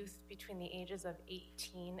targets youth between the ages of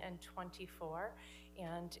 18 and 24,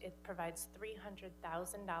 and it provides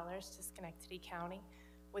 $300,000 to Schenectady County,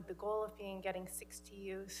 with the goal of getting 60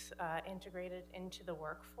 youth integrated into the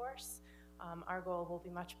workforce. Our goal will be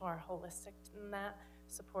much more holistic than that,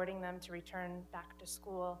 supporting them to return back to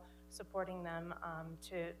school, supporting them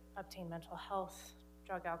to obtain mental health,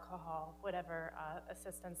 drug, alcohol, whatever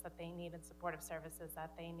assistance that they need and supportive services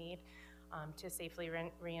that they need to safely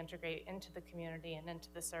reintegrate into the community and into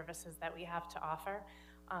the services that we have to offer.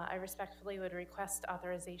 I respectfully would request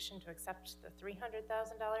authorization to accept the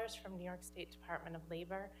 $300,000 from New York State Department of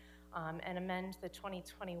Labor and amend the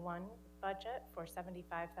 2021 budget for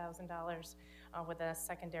 $75,000 with a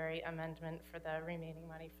secondary amendment for the remaining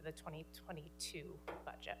money for the 2022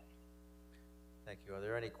 budget. Thank you. Are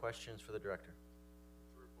there any questions for the Director?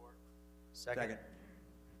 Second.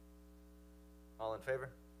 All in favor?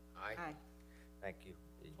 Aye. Thank you.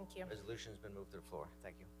 Thank you. The resolution's been moved to the floor.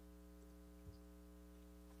 Thank you.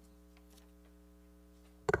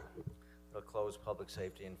 We'll close public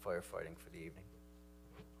safety and firefighting for the evening.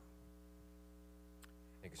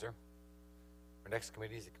 Thank you, sir. Our next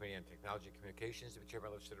committee is the Committee on Technology and Communications, to be chaired by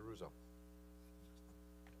Legislator Russo.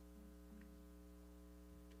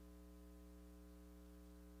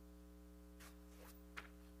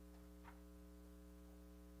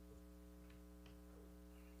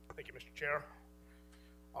 Thank you, Mr. Chair.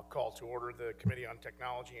 I'll call to order the Committee on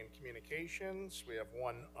Technology and Communications. We have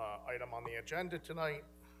one item on the agenda tonight.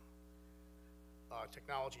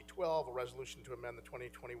 Technology 12, a resolution to amend the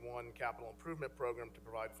 2021 Capital Improvement Program to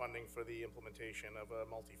provide funding for the implementation of a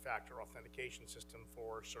multi-factor authentication system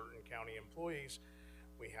for certain county employees.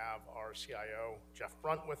 We have our CIO, Jeff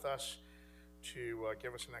Brunt, with us to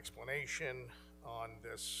give us an explanation on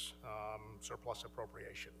this surplus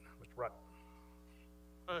appropriation. Mr. Brunt.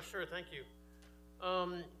 Sure, thank you.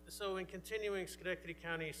 So in continuing Schenectady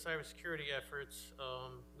County's cybersecurity efforts,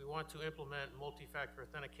 we want to implement multi-factor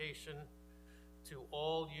authentication to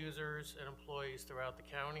all users and employees throughout the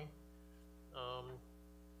county.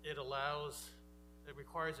 It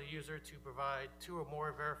requires a user to provide 2 or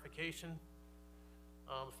more verification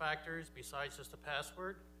factors besides just a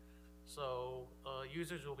password. So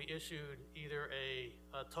users will be issued either a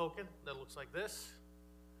token that looks like this,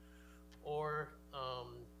 or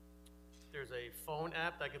there's a phone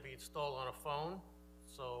app that can be installed on a phone.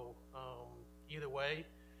 So either way,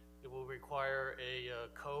 it will require a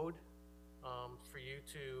code for you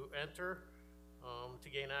to enter to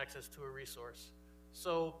gain access to a resource.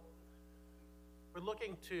 So we're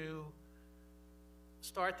looking to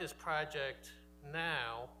start this project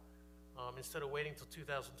now instead of waiting till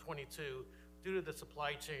 2022 due to the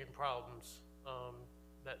supply chain problems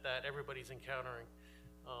that everybody's encountering.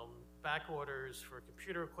 Back orders for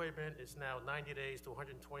computer equipment is now 90 days to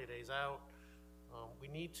 120 days out. We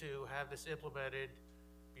need to have this implemented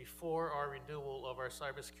before our renewal of our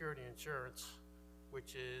cybersecurity insurance,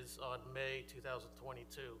 which is on May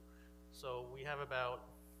 2022. So we have about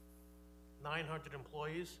 900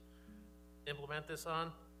 employees implement this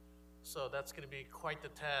on. So that's going to be quite the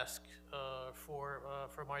task for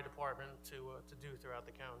my department to do throughout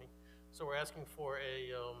the county. So we're asking for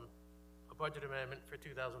a budget amendment for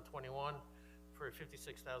 2021 for $56,000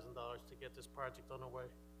 to get this project underway.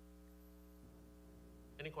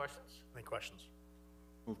 Any questions? Any questions?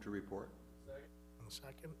 Move to report. And a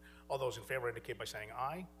second. All those in favor indicate by saying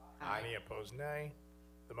aye. Aye. Any opposed, nay.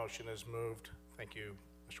 The motion is moved. Thank you,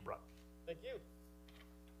 Mr. Brutt. Thank you.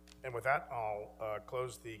 And with that, I'll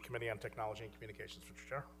close the Committee on Technology and Communications, Mr.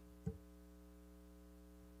 Chair.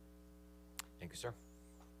 Thank you, sir.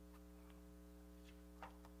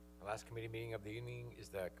 The last committee meeting of the evening is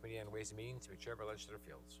the Committee on Ways and Means, to be chaired by Legislator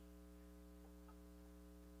Fields.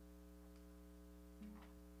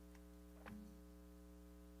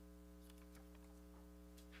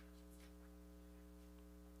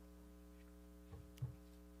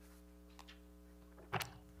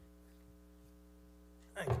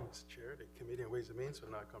 Thank you, Mr. Chair. The Committee on Ways and Means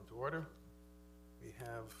will now come to order.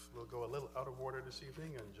 We'll go a little out of order this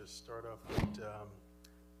evening and just start off with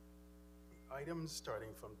items starting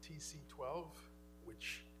from TC 12,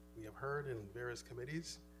 which we have heard in various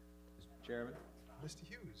committees. Mr. Chairman? Mr.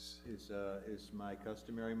 Hughes. Is my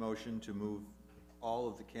customary motion to move all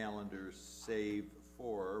of the calendars save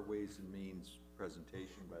for Ways and Means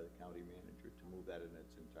presentation by the county manager, to move that in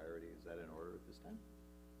its entirety? Is that in order at this time?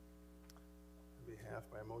 On behalf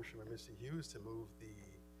by motion by Mr. Hughes to move the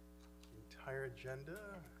entire agenda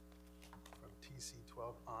from TC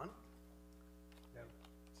 12 on. Now,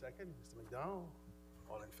 second, Mr. McDowell.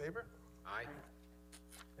 All in favor? Aye.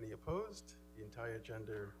 Any opposed? The entire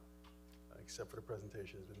agenda, except for the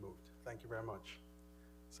presentation, has been moved. Thank you very much.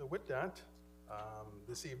 So with that,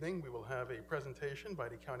 this evening we will have a presentation by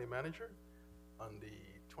the county manager on the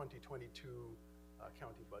 2022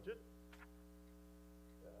 county budget.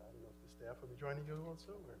 I don't know if the staff will be joining you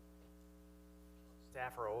also, or?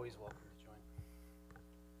 Staff are always welcome to join.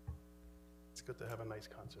 It's good to have a nice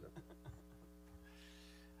concert.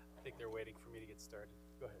 I think they're waiting for me to get started.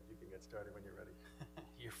 Go ahead, you can get started when you're ready.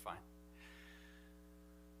 You're fine.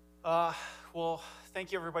 Well,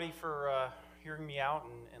 thank you everybody for hearing me out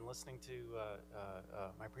and listening to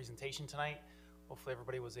my presentation tonight. Hopefully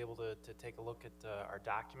everybody was able to take a look at our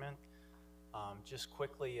document. Just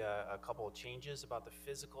quickly, a couple of changes about the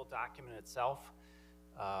physical document itself.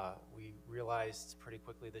 We realized pretty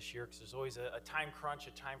quickly this year, because there's always a time crunch,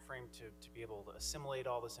 a time frame to be able to assimilate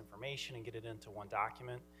all this information and get it into one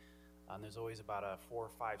document. There's always about a 4,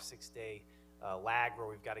 5, 6 day lag where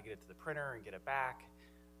we've got to get it to the printer and get it back.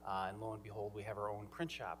 And lo and behold, we have our own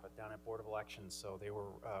print shop down at Board of Elections, so they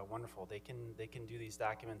were wonderful. They can do these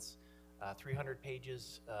documents 300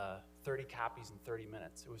 pages, 30 copies in 30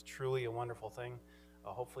 minutes. It was truly a wonderful thing.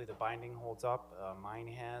 Hopefully the binding holds up. Mine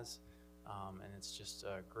has. And it's just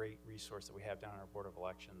a great resource that we have down at our Board of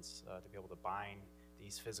Elections to be able to bind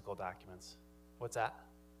these physical documents. What's that?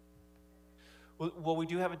 Well, we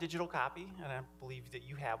do have a digital copy, and I believe that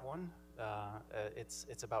you have one.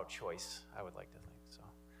 It's about choice, I would like to think. So,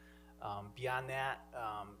 beyond that,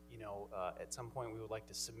 at some point we would like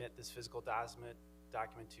to submit this physical document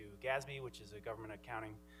to GASB, which is a government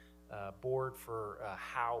accounting board, for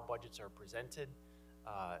how budgets are presented.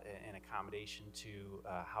 In accommodation to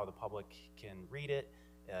how the public can read it,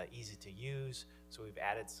 easy to use. So we've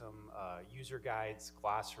added some user guides,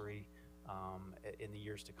 glossary. In the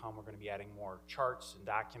years to come, we're going to be adding more charts and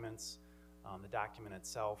documents. The document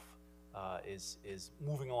itself is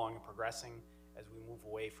moving along and progressing as we move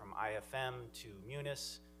away from IFM to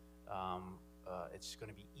Munis. It's going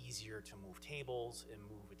to be easier to move tables and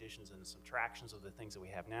move additions and subtractions of the things that we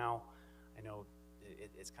have now. I know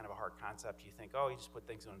it's kind of a hard concept. You think, oh, you just put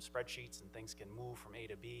things on spreadsheets and things can move from A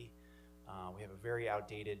to B. We have a very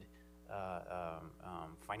outdated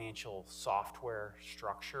financial software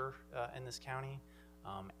structure in this county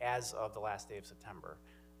as of the last day of September.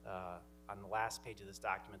 On the last page of this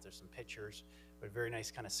document, there's some pictures, but a very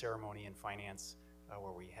nice kind of ceremony in finance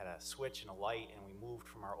where we had a switch and a light, and we moved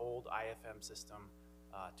from our old IFM system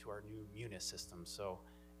to our new Munis system. So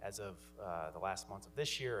as of the last months of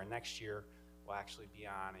this year and next year, will actually be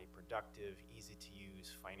on a productive,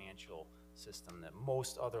 easy-to-use financial system that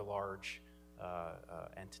most other large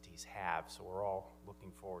entities have. So we're all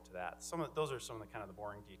looking forward to that. Those are some of the kind of the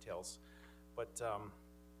boring details, but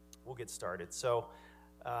we'll get started. So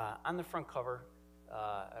on the front cover,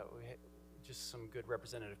 just some good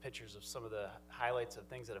representative pictures of some of the highlights of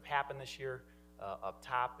things that have happened this year. Up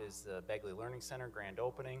top is the Begley Learning Center grand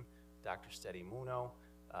opening, Dr. Steady Muno,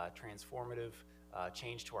 transformative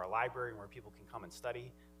change to our library where people can come and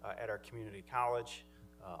study at our community college,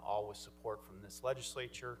 all with support from this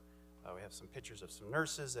legislature. We have some pictures of some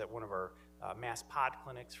nurses at one of our mass pod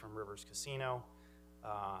clinics from Rivers Casino.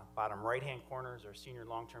 Bottom right-hand corner is our senior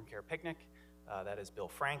long-term care picnic. That is Bill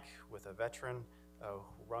Frank with a veteran who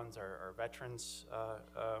runs our veterans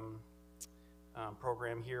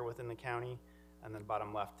program here within the county. And then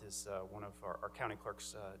bottom left is one of our county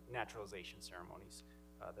clerk's naturalization ceremonies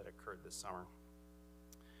that occurred this summer.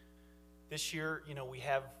 This year, we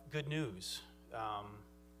have good news.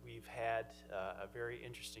 We've had a very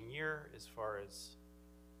interesting year as far as,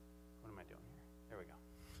 what am I doing here? There we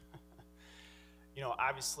go.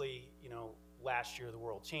 Obviously, last year the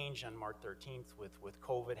world changed on March 13th with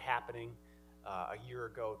COVID happening. A year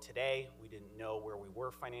ago today, we didn't know where we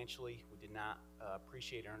were financially. We did not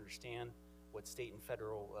appreciate or understand what state and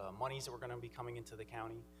federal monies that were going to be coming into the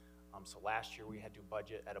county. So last year we had to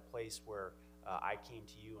budget at a place where I came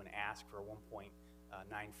to you and asked for a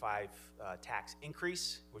 1.95 tax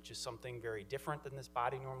increase, which is something very different than this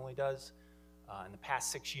body normally does. In the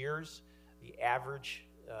past 6 years, the average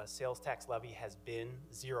sales tax levy has been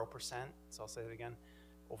 0%. So I'll say that again.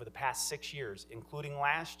 Over the past 6 years, including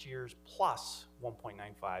last year's plus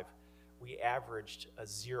 1.95, we averaged a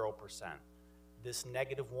 0%. This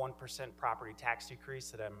negative 1% property tax decrease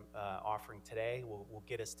that I'm offering today will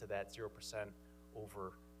get us to that 0%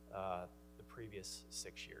 over the previous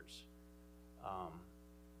 6 years.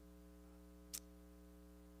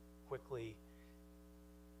 Quickly,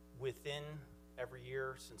 within every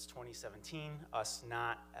year since 2017, us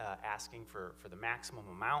not asking for the maximum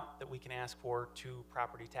amount that we can ask for to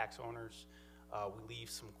property tax owners, we leave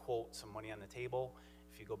some money on the table.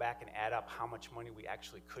 If you go back and add up how much money we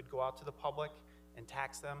actually could go out to the public and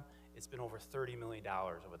tax them, it's been over $30 million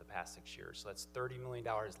over the past 6 years. So that's $30 million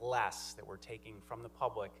less that we're taking from the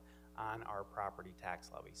public on our property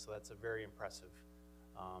tax levy. So that's a very impressive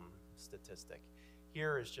statistic.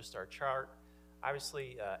 Here is just our chart.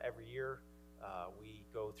 Obviously, every year we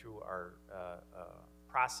go through our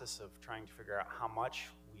process of trying to figure out how much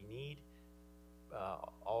we need.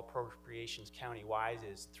 All appropriations county-wide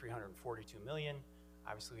is $342 million.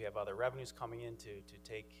 Obviously, we have other revenues coming in to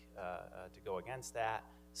go against that.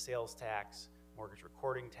 Sales tax, mortgage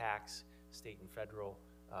recording tax, state and federal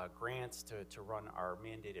grants to run our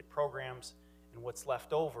mandated programs. And what's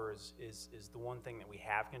left over is the one thing that we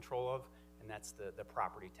have control of, and that's the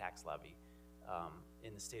property tax levy.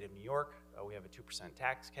 In the state of New York, we have a 2%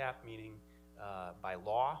 tax cap, meaning by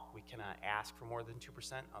law, we cannot ask for more than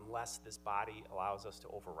 2% unless this body allows us to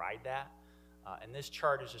override that. And this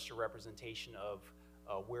chart is just a representation of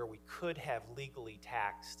where we could have legally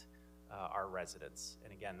taxed our residents.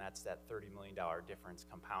 And again, that's that $30 million difference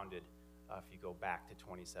compounded if you go back to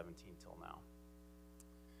 2017 till now.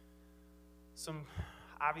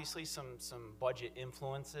 Obviously some budget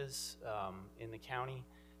influences in the county.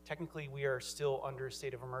 Technically, we are still under a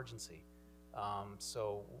state of emergency.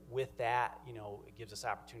 So with that, it gives us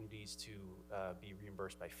opportunities to be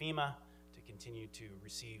reimbursed by FEMA, to continue to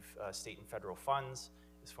receive state and federal funds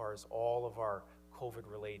as far as all of our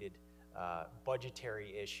COVID-related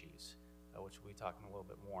budgetary issues, which we'll be talking a little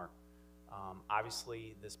bit more.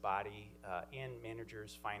 Obviously, this body and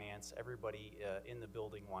managers, finance, everybody in the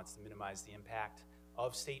building wants to minimize the impact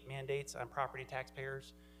of state mandates on property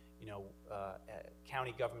taxpayers.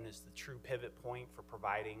 County government is the true pivot point for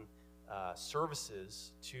providing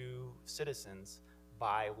services to citizens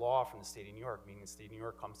by law from the state of New York, meaning the state of New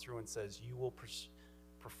York comes through and says you will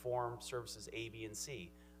perform services A, B, and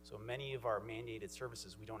C. So many of our mandated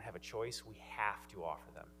services, we don't have a choice. We have to offer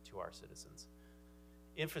them to our citizens.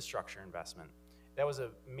 Infrastructure investment. That was a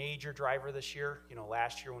major driver this year.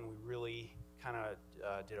 Last year when we really kind of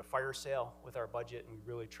did a fire sale with our budget and we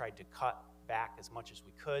really tried to cut back as much as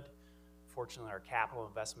we could. Fortunately, our capital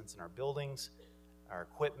investments in our buildings, our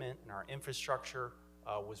equipment, and our infrastructure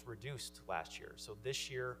was reduced last year. So this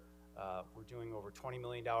year, we're doing over $20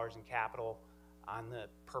 million in capital on the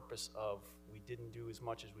purpose of we didn't do as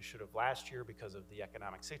much as we should have last year because of the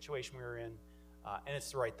economic situation we were in, and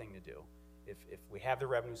it's the right thing to do. If we have the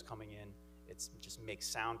revenues coming in, it just makes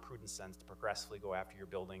sound, prudent sense to progressively go after your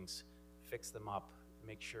buildings, fix them up,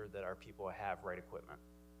 make sure that our people have right equipment.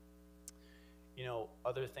 You know,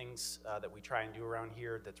 other things that we try and do around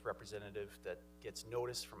here that's representative, that gets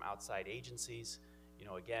noticed from outside agencies. You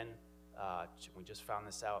know, again, we just found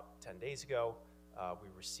this out 10 days ago. We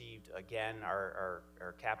received, again, our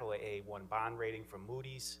capital AA1 bond rating from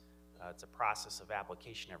Moody's. It's a process of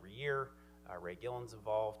application every year. Ray Gillen's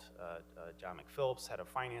involved, John McPhillips, head of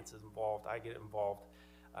finance, is involved, I get involved.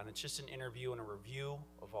 And it's just an interview and a review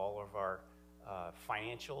of all of our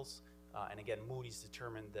financials. And again, Moody's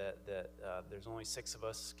determined that there's only 6 of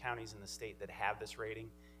us counties in the state that have this rating,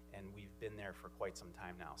 and we've been there for quite some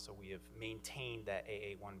time now. So we have maintained that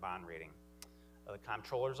AA1 bond rating. The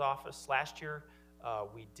Comptroller's Office last year,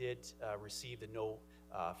 we did receive the no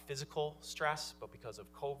physical stress, but because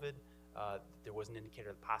of COVID, there was an indicator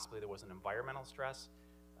that possibly there was an environmental stress.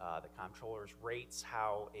 The Comptroller's rates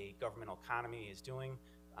how a governmental economy is doing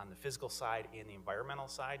on the physical side and the environmental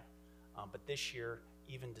side. But this year,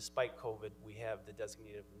 even despite COVID, we have the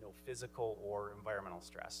designated no physical or environmental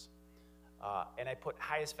stress. And I put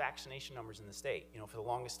highest vaccination numbers in the state. You know, for the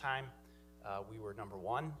longest time, we were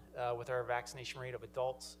 #1 with our vaccination rate of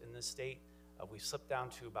adults in this state. We've slipped down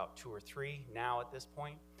to about 2 or 3 now at this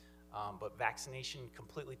point. But vaccination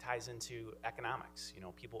completely ties into economics. You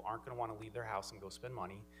know, people aren't going to want to leave their house and go spend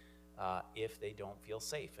money if they don't feel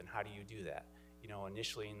safe. And how do you do that? You know,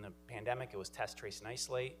 initially in the pandemic, it was test, trace, and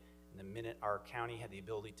isolate. And the minute our county had the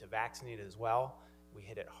ability to vaccinate as well, we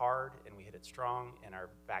hit it hard and we hit it strong, and our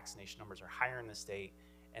vaccination numbers are higher in the state,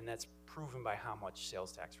 and that's proven by how much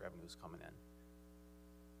sales tax revenue is coming in.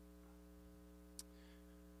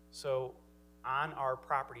 So on our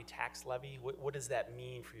property tax levy, what does that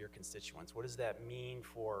mean for your constituents? What does that mean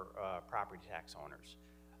for property tax owners?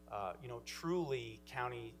 You know, truly,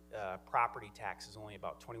 county property tax is only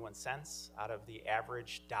about 21 cents out of the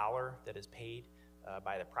average dollar that is paid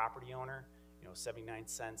by the property owner. You know, 79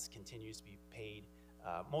 cents continues to be paid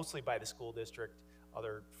mostly by the school district.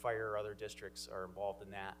 Other fire, other districts are involved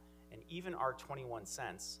in that. And even our 21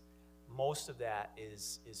 cents, most of that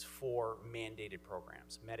is for mandated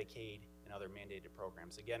programs, Medicaid and other mandated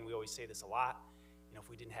programs. Again, we always say this a lot. You know, if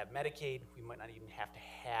we didn't have Medicaid, we might not even have to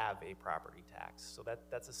have a property tax. So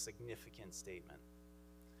that's a significant statement.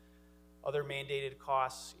 Other mandated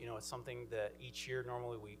costs, you know, it's something that each year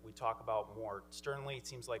normally we talk about more sternly. It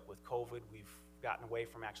seems like with COVID, we've gotten away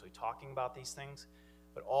from actually talking about these things.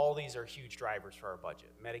 But all these are huge drivers for our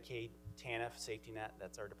budget. Medicaid, TANF, safety net,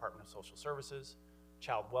 that's our Department of Social Services,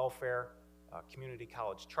 child welfare, community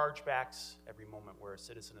college chargebacks, every moment where a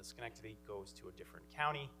citizen of Schenectady goes to a different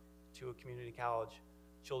county, to a community college,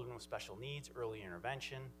 children with special needs, early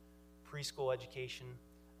intervention, preschool education,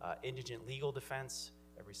 indigent legal defense.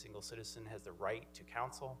 Every single citizen has the right to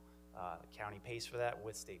counsel. The county pays for that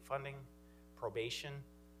with state funding. Probation,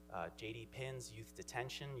 JD PINs, youth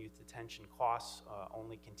detention costs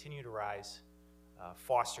only continue to rise,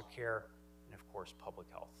 foster care, and of course, public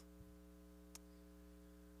health.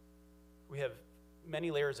 We have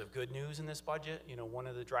many layers of good news in this budget. You know, one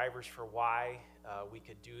of the drivers for why we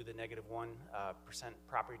could do the -1%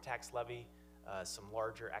 property tax levy, some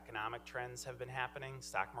larger economic trends have been happening.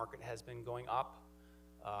 Stock market has been going up.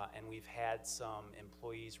 And we've had some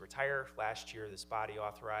employees retire. Last year, this body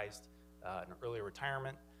authorized an early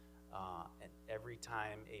retirement. And every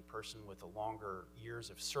time a person with a longer years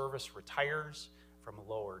of service retires from a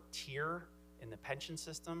lower tier in the pension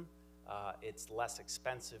system, it's less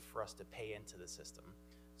expensive for us to pay into the system.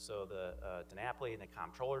 So the DNAPLI and the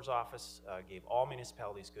Comptroller's Office gave all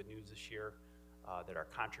municipalities good news this year that our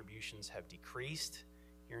contributions have decreased.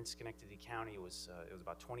 Here in Schenectady County, it was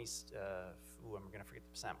about 20, I'm gonna forget the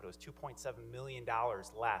percent, but it was $2.7 million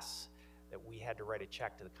less that we had to write a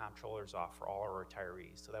check to the Comptroller's Office for all our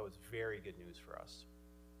retirees. So that was very good news for us.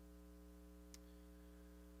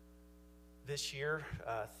 This year,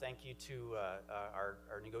 thank you to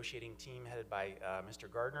our negotiating team headed by Mr.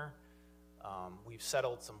 Gardner. We've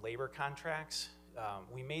settled some labor contracts.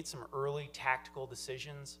 We made some early tactical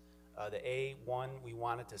decisions. One, we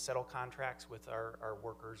wanted to settle contracts with our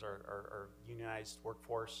workers, our unionized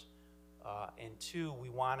workforce. And 2, we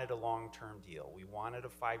wanted a long-term deal. We wanted a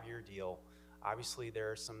 5-year deal. Obviously,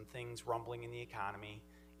 there are some things rumbling in the economy.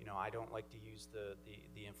 You know, I don't like to use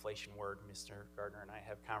the inflation word. Mr. Gardner and I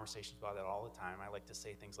have conversations about that all the time. I like to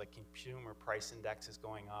say things like consumer price index is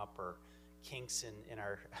going up, or kinks in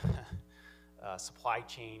our supply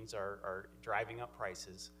chains are driving up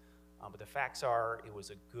prices. But the facts are, it was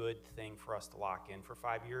a good thing for us to lock in for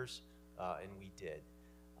 5 years, and we did.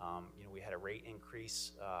 You know, we had a rate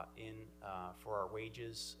increase for our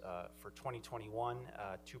wages for 2021,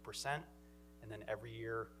 2%, and then every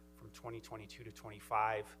year from 2022 to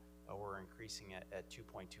 25, we're increasing it at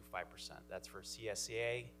 2.25%. That's for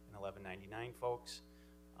CSCA and 1199 folks.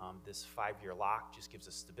 This 5-year lock just gives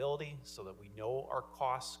us stability so that we know our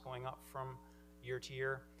costs going up from year to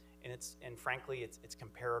year. And frankly, it's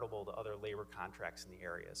comparable to other labor contracts in the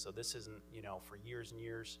area. So this isn't, for years and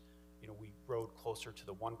years, we rode closer to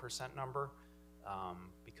the 1% number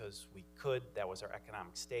because we could, that was our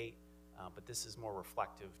economic state. But this is more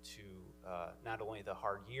reflective to not only the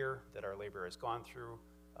hard year that our labor has gone through,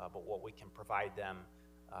 but what we can provide them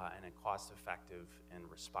in a cost-effective and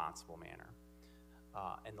responsible manner.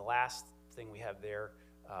 And the last thing we have there,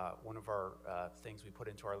 one of our things we put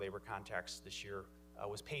into our labor contracts this year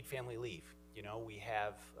was paid family leave. We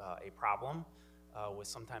have a problem with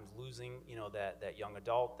sometimes losing, that young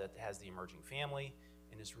adult that has the emerging family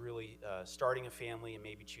and is really starting a family and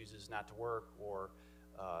maybe chooses not to work, or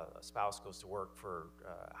a spouse goes to work for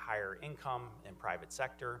higher income in private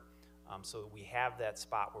sector. So we have that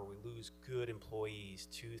spot where we lose good employees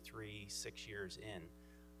 2, 3, 6 years in.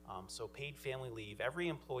 So paid family leave, every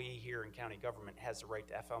employee here in county government has the right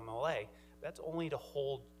to FMLA. That's only to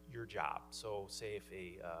hold your job. So say if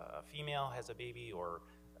a female has a baby, or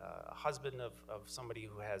a husband of somebody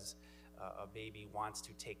who has a baby wants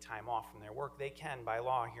to take time off from their work, they can by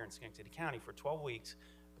law here in Schenectady County for 12 weeks,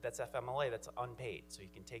 but that's FMLA, that's unpaid. So you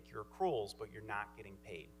can take your accruals, but you're not getting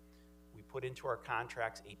paid. We put into our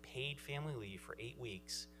contracts a paid family leave for 8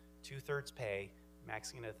 weeks, 2/3 pay,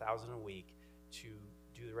 maxing it $1,000 a week, to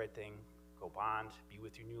do the right thing, go bond, be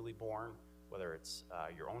with your newly born, whether it's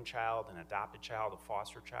your own child, an adopted child, a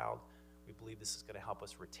foster child. We believe this is going to help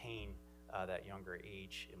us retain that younger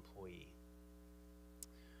age employee.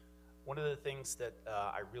 One of the things that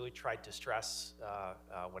I really tried to stress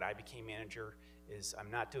when I became manager is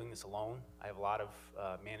I'm not doing this alone. I have a lot of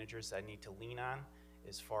managers I need to lean on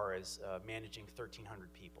as far as managing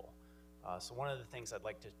 1,300 people. So one of the things I'd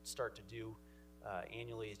like to start to do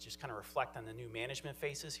annually is just kind of reflect on the new management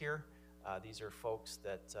faces here. These are folks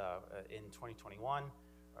that in 2021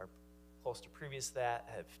 or close to previous to that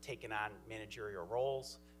have taken on managerial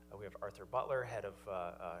roles. We have Arthur Butler, head of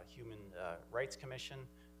Human Rights Commission,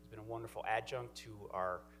 who's been a wonderful adjunct to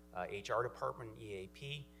our HR department,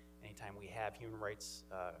 EAP. Anytime we have human rights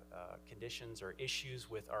conditions or issues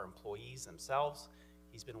with our employees themselves,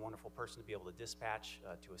 he's been a wonderful person to be able to dispatch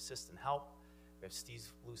to assist and help. We have Steve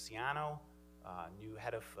Luciano, new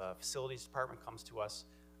head of facilities department, comes to us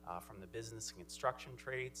from the business and construction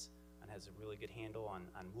trades and has a really good handle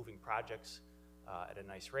on moving projects at a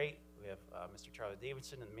nice rate. We have Mr. Charlie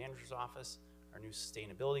Davidson in the manager's office, our new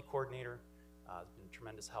sustainability coordinator. Has been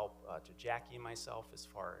tremendous help to Jackie and myself as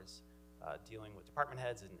far as dealing with department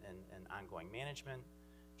heads and ongoing management.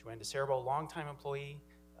 Joanne DeCerbo, longtime employee,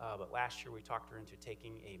 but last year we talked her into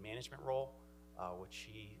taking a management role, which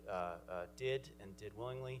she did and did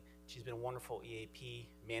willingly. She's been a wonderful EAP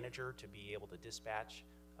manager to be able to dispatch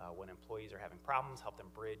when employees are having problems, help them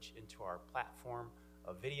bridge into our platform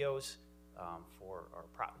of videos for our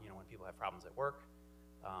when people have problems at work.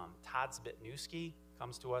 Todd Zbitnewski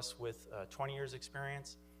comes to us with 20 years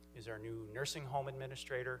experience. He's our new nursing home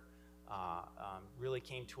administrator. Really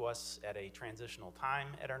came to us at a transitional time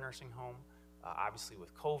at our nursing home, obviously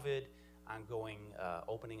with COVID, ongoing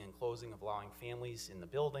opening and closing of allowing families in the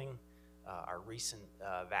building, our recent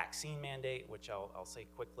vaccine mandate, which I'll say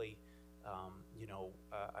quickly.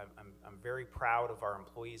 I'm very proud of our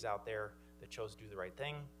employees out there that chose to do the right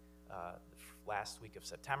thing. Last week of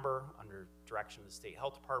September, under direction of the state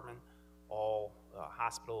health department, all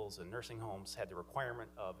hospitals and nursing homes had the requirement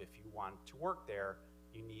of, if you want to work there,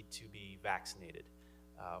 you need to be vaccinated.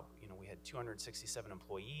 We had 267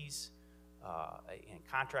 employees and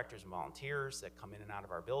contractors and volunteers that come in and out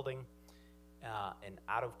of our building. And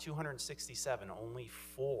out of 267, only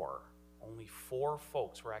four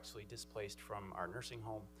folks were actually displaced from our nursing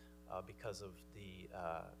home because of the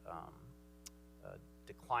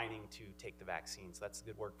declining to take the vaccine. So that's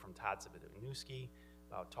good work from Todd Zbitnewski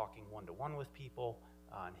about talking one-to-one with people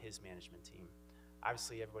and his management team.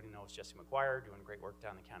 Obviously, everybody knows Jesse McGuire doing great work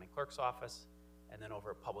down in the county clerk's office. And then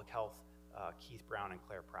over at Public Health, Keith Brown and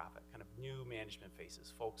Claire Profit, kind of new management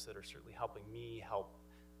faces, folks that are certainly helping me help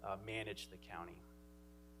manage the county.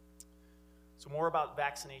 So more about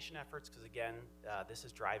vaccination efforts, because again, this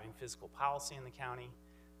is driving physical policy in the county.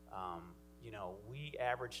 We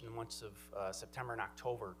averaged in the months of September and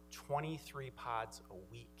October, 23 pods a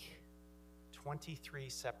week, 23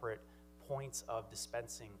 separate points of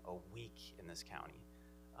dispensing a week in this county.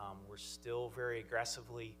 We're still very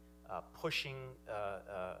aggressively pushing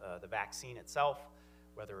the vaccine itself,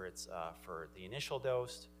 whether it's for the initial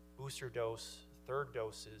dose, booster dose, third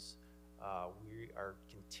doses. We are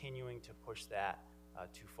continuing to push that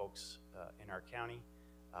to folks in our county.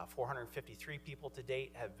 453 people to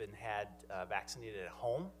date have been vaccinated at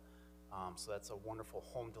home. So that's a wonderful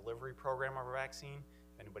home delivery program of our vaccine.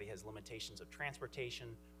 If anybody has limitations of transportation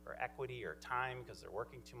or equity or time because they're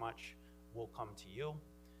working too much, we'll come to you.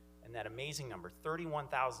 And that amazing number,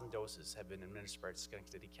 31,000 doses have been administered by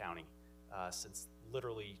Schenectady County since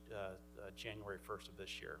literally January 1st of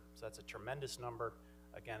this year. So that's a tremendous number.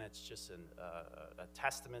 Again, it's just a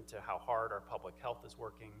testament to how hard our public health is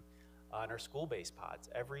working. And our school-based pods,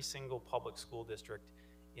 every single public school district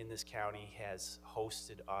in this county has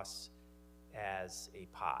hosted us as a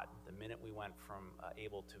pod. The minute we went from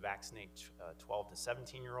able to vaccinate 12 to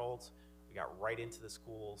 17-year-olds, we got right into the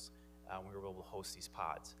schools, and we were able to host these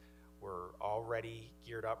pods. We're already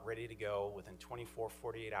geared up, ready to go within 24,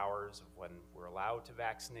 48 hours of when we're allowed to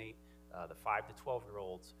vaccinate the 5 to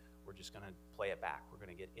 12-year-olds. We're just gonna play it back. We're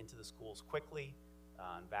gonna get into the schools quickly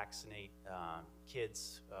and vaccinate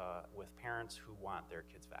kids with parents who want their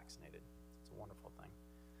kids vaccinated. It's a wonderful thing.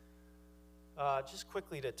 Just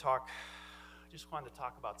quickly to talk, just wanted to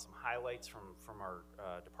talk about some highlights from our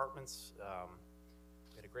departments.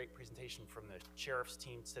 We had a great presentation from the sheriff's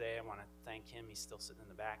team today. I want to thank him. He's still sitting in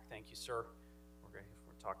the back. Thank you, sir. We're going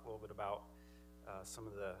to talk a little bit about some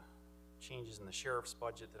of the changes in the sheriff's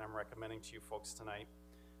budget that I'm recommending to you folks tonight.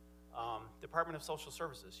 Department of Social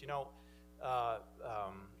Services. You know,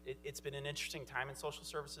 it's been an interesting time in social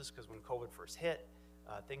services because when COVID first hit,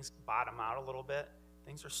 things bottom out a little bit.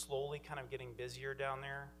 Things are slowly kind of getting busier down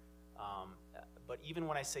there. But even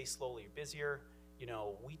when I say slowly busier, you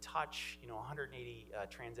know, we touch, 180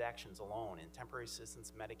 transactions alone in temporary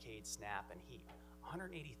assistance, Medicaid, SNAP, and HEAP.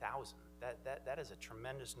 180,000. That is a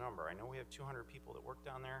tremendous number. I know we have 200 people that work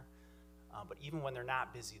down there, but even when they're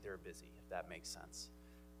not busy, they're busy, if that makes sense.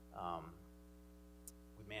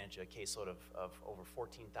 We manage a caseload of over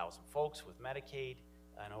 14,000 folks with Medicaid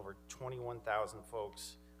and over 21,000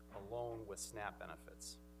 folks alone with SNAP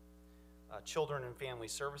benefits. Children and Family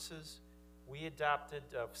Services, we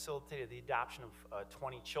facilitated the adoption of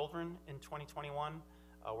 20 children in 2021.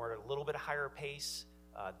 We're at a little bit higher pace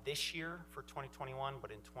this year for 2021,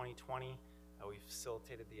 but in 2020, we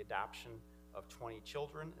facilitated the adoption of 20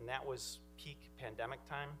 children, and that was peak pandemic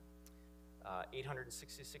time.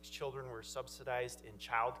 866 children were subsidized in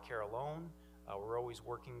child care alone. We're always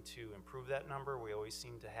working to improve that number. We always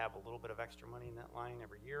seem to have a little bit of extra money in that line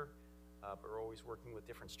every year, but we're always working with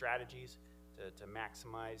different strategies to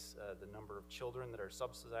maximize the number of children that are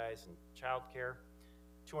subsidized in child care.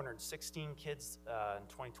 216 kids in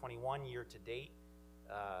 2021 year to date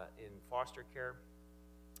in foster care.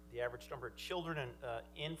 The average number of children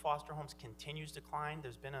in foster homes continues to decline.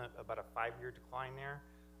 There's been about a 5-year decline there,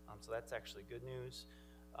 so that's actually good news.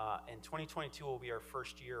 And 2022 will be our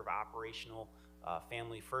first year of operational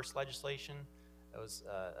Family First legislation. That was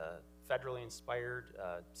federally inspired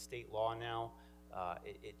state law now.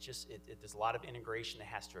 There's a lot of integration that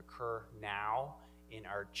has to occur now in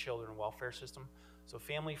our children welfare system. So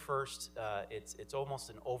Family First, it's almost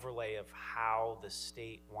an overlay of how the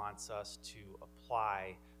state wants us to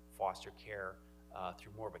apply foster care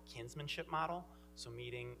through more of a kinsmanship model. So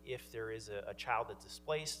meaning if there is a child that's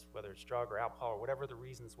displaced, whether it's drug or alcohol or whatever the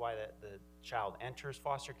reasons why the child enters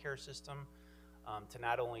foster care system, to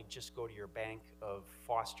not only just go to your bank of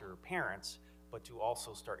foster parents, but to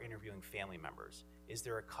also start interviewing family members. Is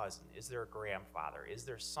there a cousin? Is there a grandfather? Is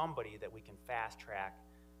there somebody that we can fast track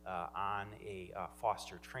on a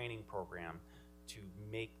foster training program to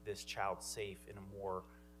make this child safe in a more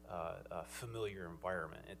familiar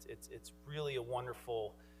environment? It's really a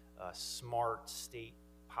wonderful, smart state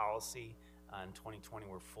policy. In 2020,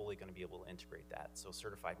 we're fully going to be able to integrate that. So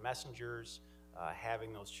certified messengers,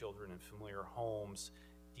 having those children in familiar homes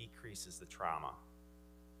decreases the trauma.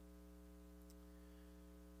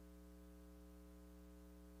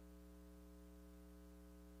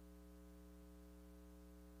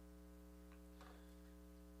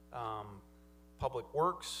 Public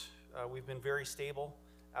Works, we've been very stable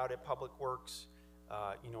out at Public Works.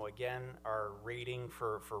 Again, our rating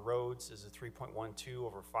for roads is a 3.12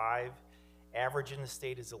 over 5. Average in the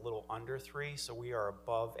state is a little under 3, so we are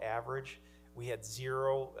above average. We had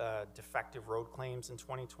 0 defective road claims in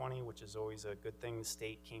 2020, which is always a good thing. The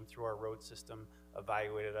state came through our road system,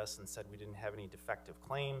 evaluated us, and said we didn't have any defective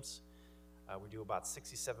claims. We do about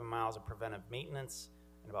 67 miles of preventive maintenance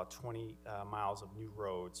and about 20 miles of new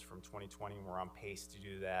roads from 2020. We're on pace to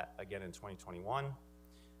do that again in 2021.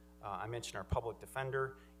 I mentioned our public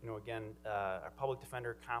defender. Our public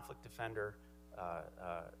defender, conflict defender,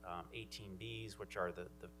 18Bs, which are the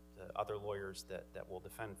other lawyers that will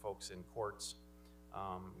defend folks in courts.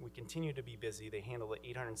 We continue to be busy. They handled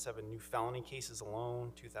 807 new felony cases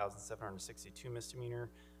alone, 2,762 misdemeanor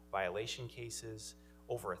violation cases,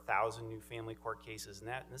 over 1,000 new family court cases,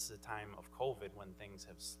 and this is a time of COVID when things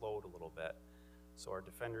have slowed a little bit. So our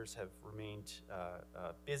defenders have remained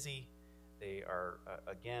busy. They are,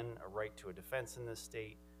 again, a right to a defense in this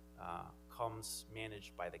state comes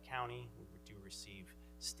managed by the county. We do receive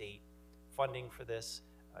state funding for this.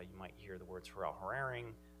 You might hear the words Harrell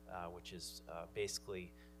Herring, which is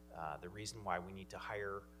basically the reason why we need to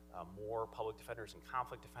hire more public defenders and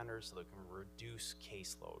conflict defenders so they can reduce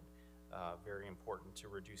caseload. Very important to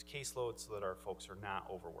reduce caseload so that our folks are not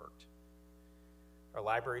overworked. Our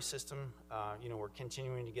library system, we're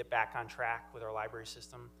continuing to get back on track with our library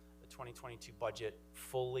system. The 2022 budget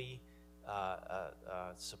fully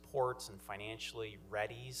supports and financially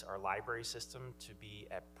readies our library system to be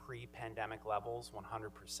at pre-pandemic levels,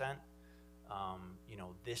 100%.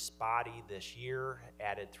 This body this year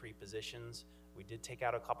added 3 positions. We did take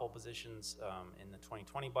out a couple positions in the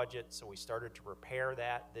 2020 budget, so we started to repair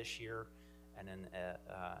that this year. And then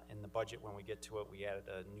in the budget, when we get to it, we added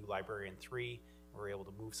a new librarian 3. We were able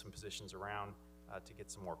to move some positions around to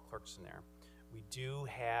get some more clerks in there. We do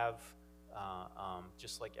have,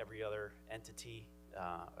 just like every other entity,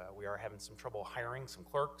 we are having some trouble hiring some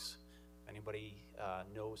clerks. If anybody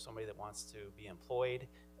knows somebody that wants to be employed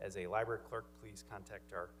as a library clerk, please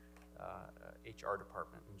contact our HR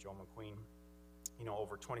department and Joe McQueen.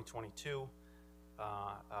 Over 2022,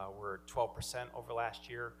 we're 12% over last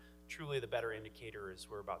year. Truly the better indicator is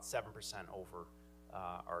we're about 7% over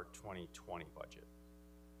our 2020 budget.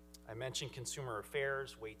 I mentioned consumer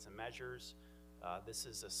affairs, weights and measures. This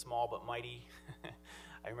is a small but mighty.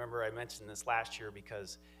 I remember I mentioned this last year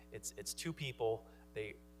because it's 2 people.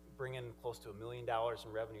 They bring in close to $1 million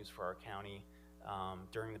in revenues for our county.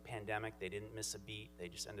 During the pandemic, they didn't miss a beat. They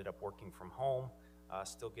just ended up working from home,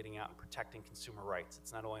 still getting out and protecting consumer rights.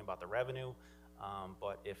 It's not only about the revenue,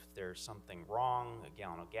 but if there's something wrong, a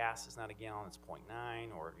gallon of gas is not a gallon, it's 0.9,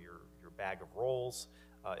 or your bag of rolls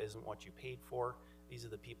isn't what you paid for. These are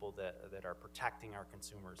the people that are protecting our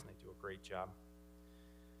consumers, and they do a great job.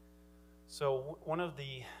 So one of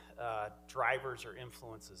the drivers or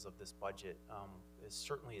influences of this budget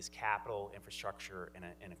certainly is capital, infrastructure,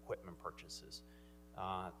 and equipment purchases.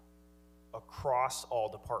 Across all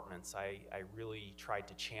departments, I really tried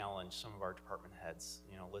to challenge some of our department heads.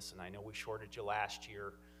 Listen, I know we shorted you last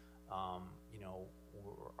year.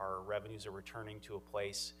 Our revenues are returning to a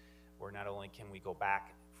place where not only can we go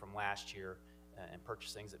back from last year and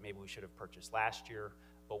purchase things that maybe we should have purchased last year,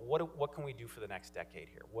 but what can we do for the next decade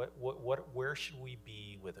here? Where should we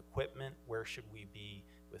be with equipment? Where should we be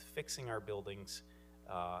with fixing our buildings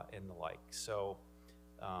and the like? So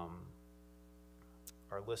our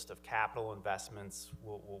list of capital investments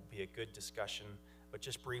will be a good discussion, but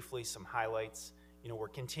just briefly, some highlights. We're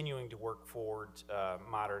continuing to work forward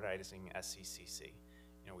modernizing SCCC.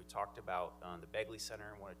 We talked about the Begley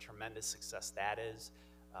Center and what a tremendous success that is.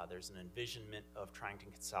 There's an envisionment of trying to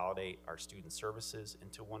consolidate our student services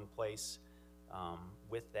into one place.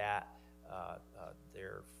 With that,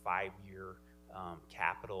 their 5-year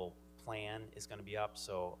capital plan is going to be up,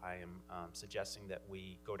 so I am suggesting that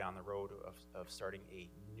we go down the road of starting a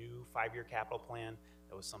new 5-year capital plan.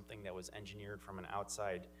 That was something that was engineered from an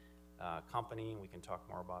outside company, and we can talk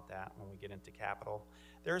more about that when we get into capital.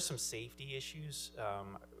 There are some safety issues.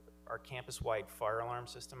 Our campus-wide fire alarm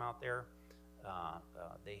system out there,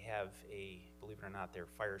 they have believe it or not, their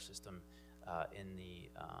fire system in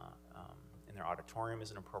their auditorium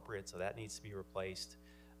isn't appropriate, so that needs to be replaced.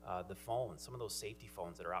 The phones, some of those safety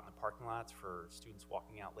phones that are out in the parking lots for students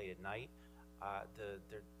walking out late at night,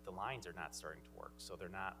 the lines are not starting to work, so they're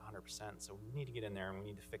not 100%, so we need to get in there and we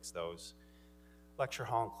need to fix those. Lecture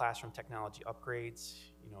hall and classroom technology upgrades.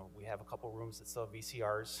 We have a couple rooms that still have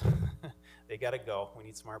VCRs. They gotta go. We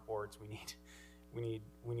need smart boards. We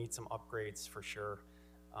need some upgrades for sure.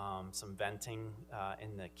 Some venting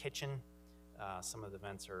in the kitchen. Some of the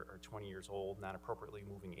vents are 20 years old, not appropriately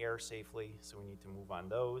moving air safely, so we need to move on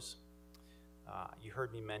those. You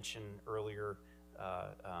heard me mention earlier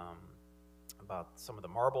about some of the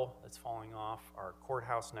marble that's falling off. Our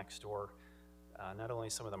courthouse next door, not only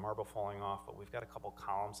some of the marble falling off, but we've got a couple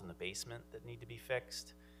columns in the basement that need to be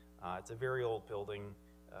fixed. It's a very old building.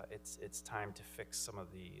 It's time to fix some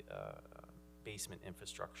of the basement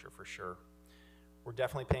infrastructure for sure. We're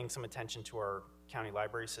definitely paying some attention to our county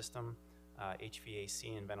library system,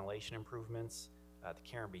 HVAC and ventilation improvements, the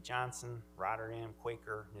Karen B. Johnson, Rotterdam,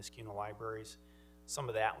 Quaker, Niskuna libraries. Some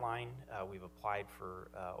of that line, we've applied for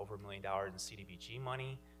over $1 million in CDBG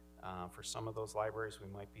money. For some of those libraries, we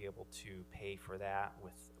might be able to pay for that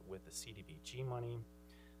with with the CDBG money.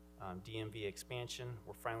 DMV expansion,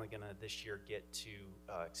 we're finally gonna this year get to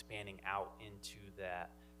expanding out into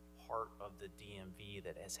that part of the DMV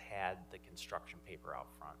that has had the construction paper out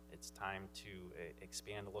front. It's time to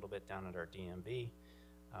expand a little bit down at our DMV,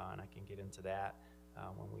 and I can get into that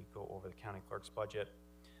when we go over the county clerk's budget.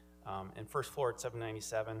 And first floor at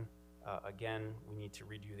 797, again, we need to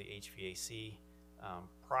redo the HVAC.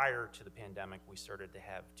 Prior to the pandemic, we started to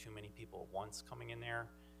have too many people at once coming in there,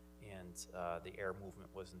 and the air movement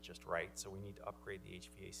wasn't just right, so we need to upgrade the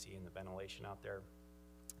HVAC and the ventilation out there.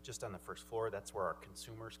 Just on the first floor, that's where our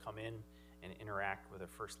consumers come in and interact with the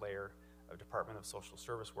first layer of Department of Social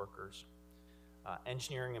Service workers.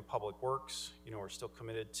 Engineering and Public Works, you know, we're still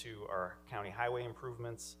committed to our county highway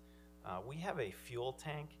improvements. We have a fuel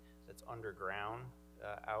tank that's underground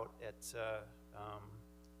out at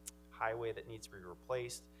highway that needs to be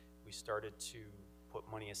replaced. We started to put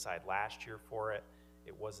money aside last year for it.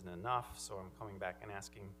 It wasn't enough, so I'm coming back and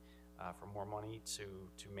asking for more money to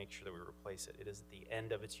make sure that we replace it. It is at the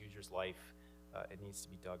end of its user's life. It needs to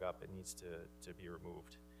be dug up. It needs to be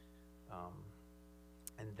removed.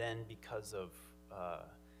 And then because of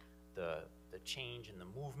the change in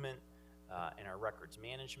the movement in our records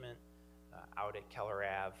management out at Keller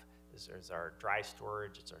Ave, is our dry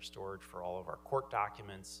storage. It's our storage for all of our court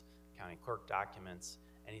documents, county clerk documents.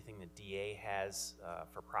 Anything the DA has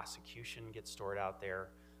for prosecution gets stored out there.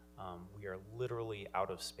 We are literally out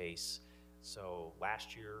of space. So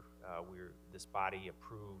last year, this body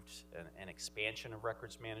approved an expansion of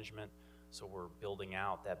records management. So we're building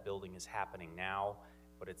out. That building is happening now,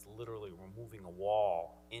 but it's literally removing a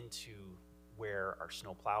wall into where our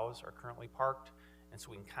snow plows are currently parked. And so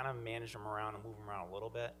we can kind of manage them around and move them around a little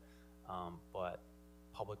bit. But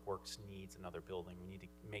Public Works needs another building. We need to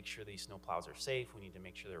make sure these snow plows are safe. We need to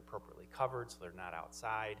make sure they're appropriately covered so they're not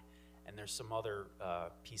outside. And there's some other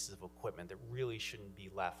pieces of equipment that really shouldn't be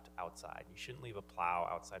left outside. You shouldn't leave a plow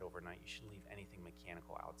outside overnight. You shouldn't leave anything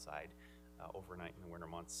mechanical outside overnight in the winter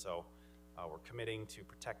months. So we're committing to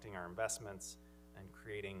protecting our investments and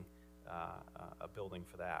creating a building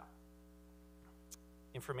for that.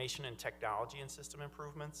 Information and technology and system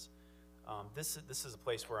improvements. This is a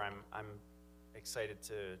place where I'm excited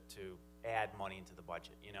to add money into the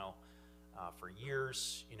budget. You know, for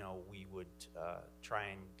years, you know, we would try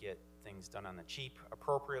and get things done on the cheap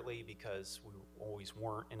appropriately because we always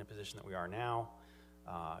weren't in a position that we are now.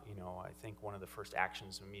 You know, I think one of the first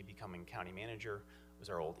actions of me becoming county manager was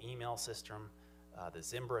our old email system, the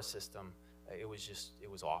Zimbra system. It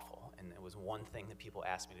was awful. And it was one thing that people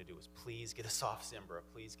asked me to do was, please get us off Zimbra,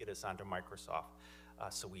 please get us onto Microsoft.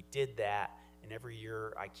 So we did that, and every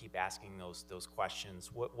year I keep asking those questions.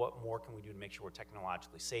 What more can we do to make sure we're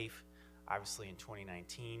technologically safe? Obviously in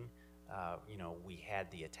 2019, you know, we had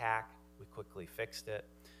the attack, we quickly fixed it.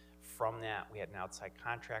 From that, we had an outside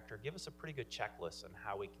contractor give us a pretty good checklist on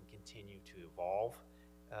how we can continue to evolve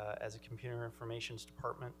as a computer informations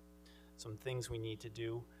department. Some things we need to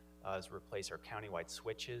do is replace our countywide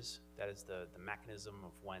switches. That is the mechanism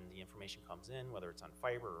of when the information comes in, whether it's on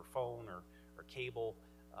fiber or phone or cable.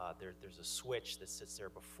 There's a switch that sits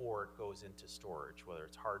there before it goes into storage, whether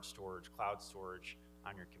it's hard storage, cloud storage,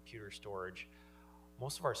 on your computer storage.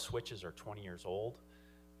 Most of our switches are 20 years old.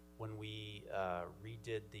 When we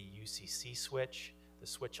redid the UCC switch, the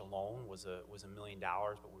switch alone was $1 million,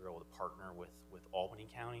 but we were able to partner with Albany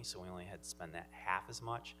County, so we only had to spend that half as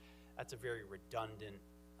much. That's a very redundant,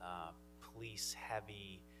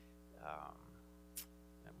 police-heavy,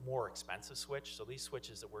 more expensive switch. So these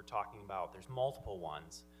switches that we're talking about, there's multiple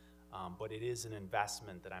ones, but it is an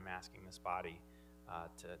investment that I'm asking this body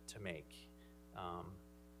to make. Our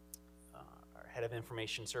head of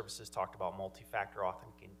information services talked about multi-factor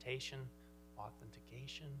authentication.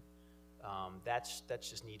 That's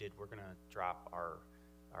just needed. We're going to drop our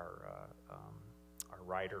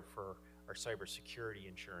rider for our cybersecurity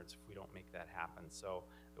insurance if we don't make that happen. So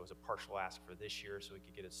there was a partial ask for this year so we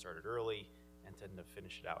could get it started early and tend to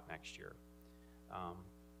finish it out next year.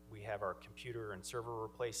 We have our computer and server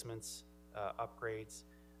replacements, upgrades,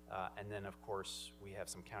 and then of course we have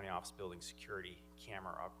some county office building security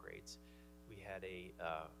camera upgrades. We had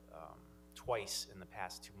twice in the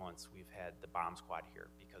past 2 months we've had the bomb squad here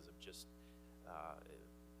because of just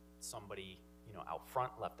somebody, you know, out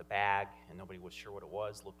front left a bag and nobody was sure what it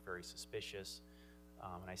was, looked very suspicious.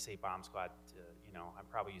 And I say bomb squad, you know, I'm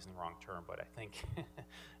probably using the wrong term, but I think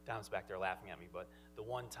Dom's back there laughing at me, but the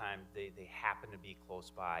one time they happened to be close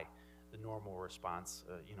by, the normal response,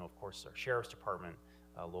 you know, of course, our sheriff's department,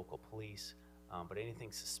 local police, but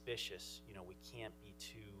anything suspicious, you know, we can't be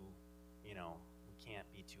too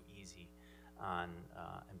easy on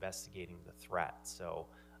investigating the threat. So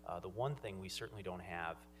The one thing we certainly don't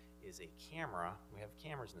have is a camera. We have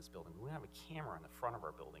cameras in this building, but we don't have a camera in the front of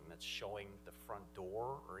our building that's showing the front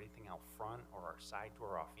door or anything out front or our side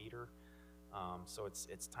door off either. So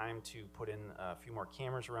it's time to put in a few more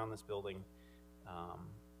cameras around this building.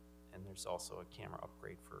 And there's also a camera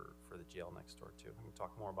upgrade for the jail next door too. We can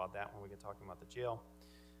talk more about that when we get talking about the jail.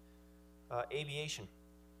 Aviation.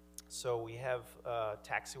 So we have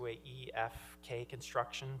taxiway EFK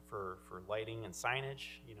construction for lighting and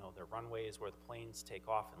signage. You know, the runway is where the planes take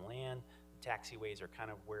off and land. The taxiways are kind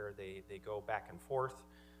of where they go back and forth.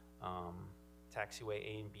 Taxiway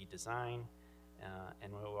A and B design.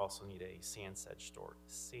 And we'll also need a sand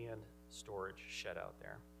storage shed out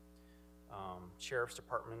there. Sheriff's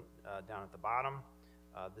Department down at the bottom.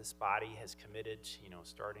 This body has committed, you know,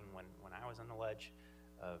 starting when I was on the ledge,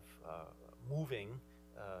 of moving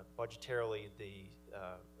budgetarily the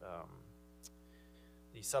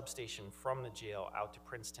substation from the jail out to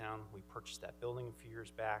Princetown. We purchased that building a few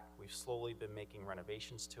years back. We've slowly been making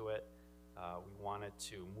renovations to it. We wanted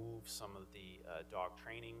to move some of the dog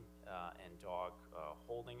training and dog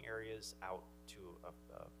holding areas out to a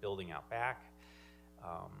building out back.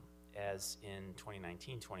 As in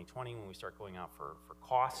 2019, 2020, when we start going out for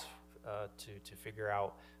costs to figure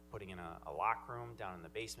out putting in a locker room down in the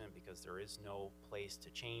basement, because there is no place to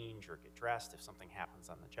change or get dressed if something happens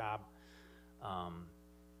on the job.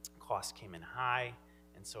 Costs came in high,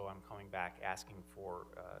 and so I'm coming back asking for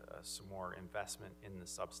some more investment in the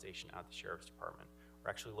substation out at the Sheriff's Department. We're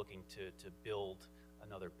actually looking to build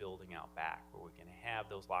another building out back where we can have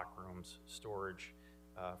those locker rooms, storage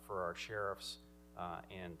for our sheriffs,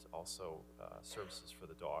 and also services for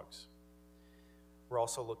the dogs. We're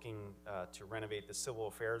also looking to renovate the Civil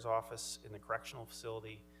Affairs office in the correctional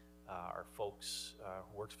facility. Our folks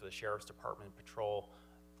who works for the Sheriff's Department patrol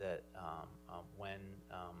that when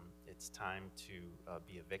it's time to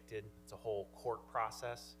be evicted. It's a whole court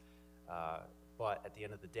process, but at the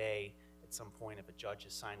end of the day, at some point, if a judge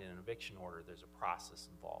has signed an eviction order, there's a process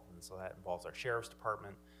involved, and so that involves our Sheriff's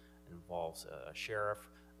Department, involves a sheriff,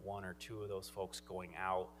 one or two of those folks going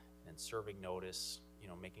out and serving notice, you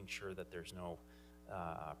know, making sure that there's no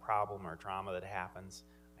problem or drama that happens.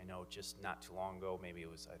 I know just not too long ago, maybe it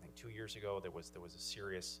was, I think 2 years ago, there was a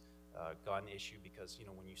serious gun issue, because, you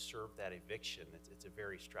know, when you serve that eviction, it's a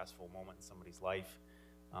very stressful moment in somebody's life.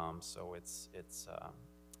 So it's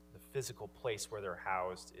the physical place where they're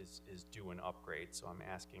housed is due an upgrade. So I'm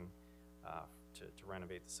asking to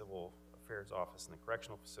renovate the Civil Affairs office in the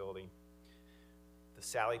correctional facility. The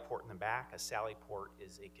sally port in the back. A sally port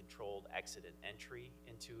is a controlled exit and entry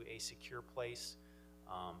into a secure place.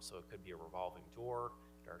 So it could be a revolving door.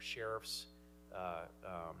 At our sheriff's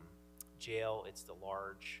jail, it's the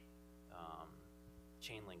large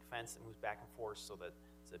chain link fence that moves back and forth so that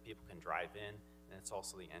people can drive in, and it's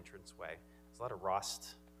also the entrance way. There's a lot of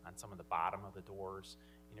rust on some of the bottom of the doors.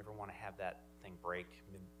 You never want to have that thing break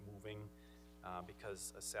mid-moving,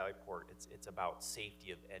 because a sally port, it's about safety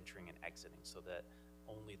of entering and exiting, so that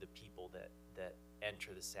only the people that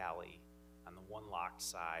enter the sally on the one locked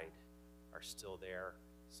side are still there,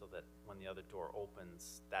 so that when the other door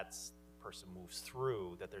opens, that's the person moves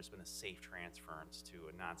through, that there's been a safe transference to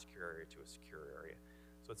a non-secure area to a secure area.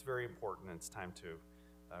 So it's very important, and it's time to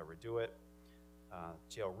redo it.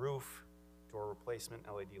 Jail roof, door replacement,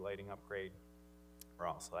 LED lighting upgrade. We're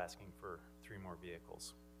also asking for 3 more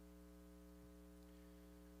vehicles.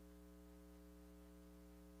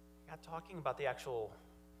 Got talking about the actual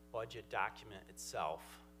budget document itself,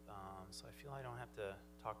 so I feel I don't have to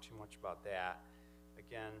talk too much about that.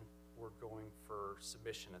 Again, we're going for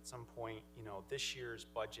submission at some point. You know, this year's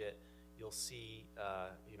budget, you'll see,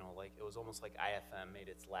 you know, like it was almost like IFM made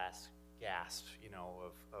its last gasp, you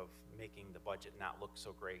know, of making the budget not look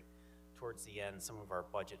so great. Towards the end, some of our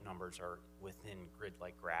budget numbers are within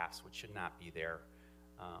grid-like graphs, which should not be there,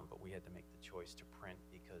 but we had to make the choice to print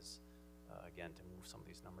because, again, to move some of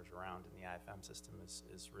these numbers around in the IFM system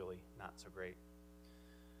is really not so great.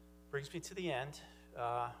 Brings me to the end.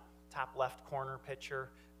 Top left corner picture,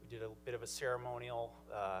 we did a bit of a ceremonial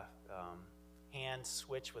hand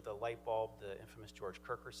switch with a light bulb. The infamous George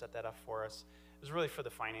Kirker set that up for us. It was really for the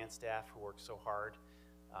finance staff who worked so hard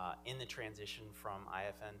in the transition from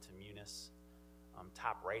IFN to Munis.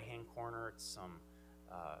 Top right-hand corner, it's some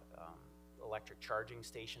electric charging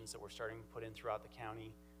stations that we're starting to put in throughout the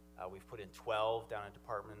county. We've put in 12 down at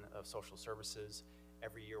Department of Social Services.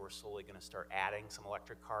 Every year we're slowly going to start adding some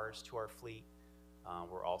electric cars to our fleet.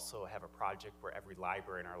 We'll also have a project where every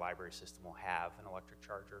library in our library system will have an electric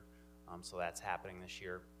charger. So that's happening this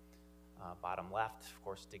year. Bottom left, of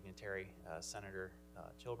course, dignitary Senator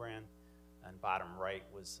Gillibrand. And bottom right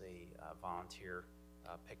was a volunteer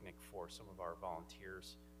picnic for some of our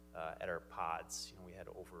volunteers at our pods. You know, we had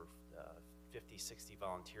over 50, 60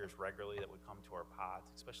 volunteers regularly that would come to our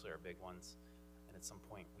pods, especially our big ones. And at some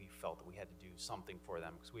point, we felt that we had to do something for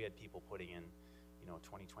them because we had people putting in, you know,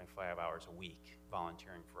 20, 25 hours a week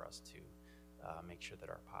volunteering for us to make sure that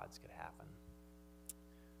our pods could happen.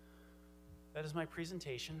 That is my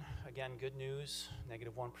presentation. Again, good news,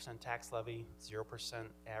 negative 1% tax levy,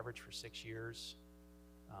 0% average for 6 years.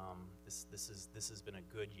 This has been a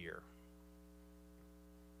good year.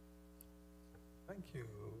 Thank you,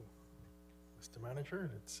 Mr.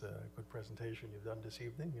 Manager. It's a good presentation you've done this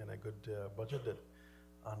evening and a good budget that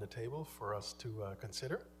on the table for us to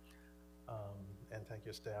consider. And thank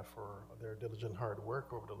your staff for their diligent hard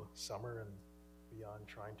work over the summer and beyond,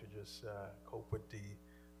 trying to just cope with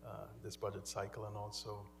this budget cycle and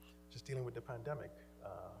also just dealing with the pandemic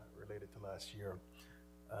related to last year.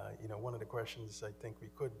 You know, one of the questions I think we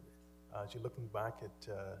could, as you're looking back at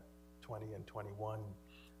 20 and 21,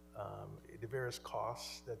 the various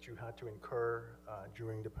costs that you had to incur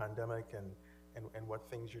during the pandemic and what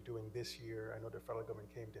things you're doing this year. I know the federal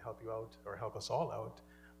government came to help you out, or help us all out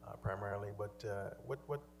primarily, but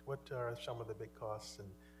what are some of the big costs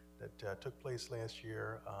that took place last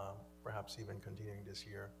year, perhaps even continuing this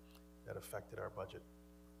year, that affected our budget?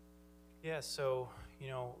 Yeah, so, you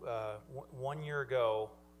know, 1 year ago,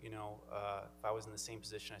 you know, if I was in the same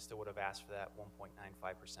position, I still would have asked for that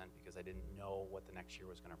 1.95% because I didn't know what the next year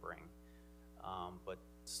was going to bring. But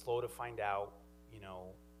slow to find out, you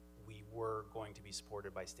know, we were going to be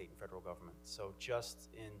supported by state and federal government. So just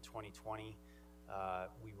in 2020,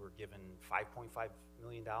 we were given $5.5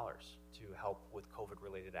 million to help with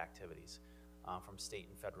COVID-related activities from state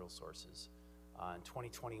and federal sources. In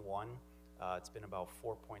 2021, it's been about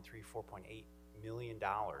 $4.3, $4.8 million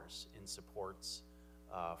in supports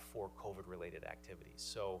for COVID-related activities.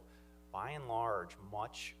 So by and large,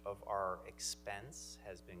 much of our expense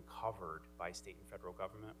has been covered by state and federal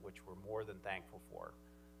government, which we're more than thankful for.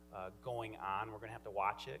 Going on, we're gonna have to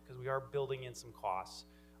watch it because we are building in some costs,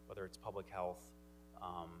 whether it's public health,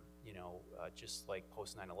 you know, just like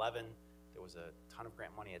post 9/11, there was a ton of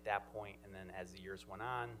grant money at that point, and then as the years went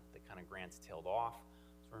on, the kind of grants tailed off.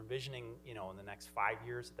 So we're envisioning, you know, in the next 5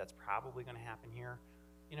 years that that's probably gonna happen here,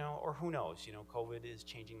 you know, or who knows, you know, COVID is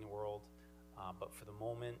changing the world, but for the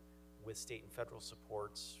moment, with state and federal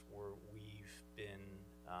supports, we've been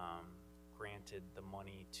granted the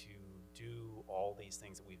money to do all these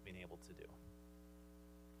things that we've been able to do.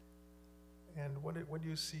 And what do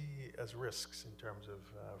you see as risks in terms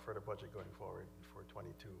of for the budget going forward for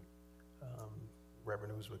 22?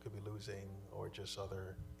 Revenues we could be losing, or just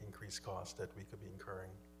other increased costs that we could be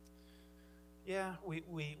incurring? Yeah,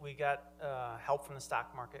 we got help from the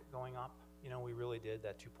stock market going up. You know, we really did.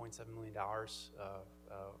 That $2.7 million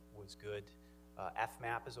was good.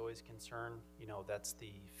 FMAP is always a concern. You know, that's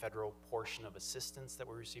the federal portion of assistance that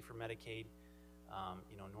we receive for Medicaid.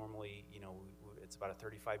 You know, normally, you know, it's about a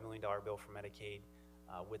 $35 million bill for Medicaid.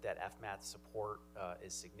 With that FMAP support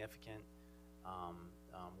is significant.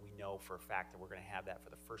 We know for a fact that we're going to have that for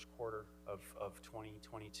the first quarter of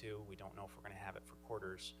 2022. We don't know if we're going to have it for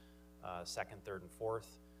quarters second, third, and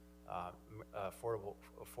fourth.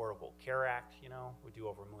 Affordable Care Act, you know, we do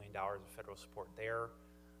over $1 million of federal support there.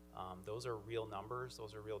 Those are real numbers.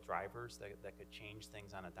 Those are real drivers that could change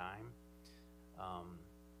things on a dime.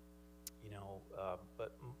 You know,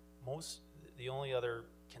 but the only other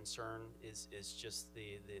concern is just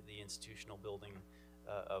the institutional building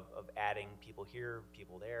of adding people here,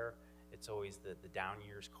 people there. It's always the down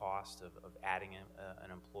years cost of adding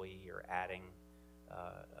an employee or adding,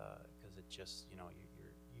 because it just, you know,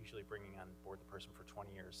 you're usually bringing on board the person for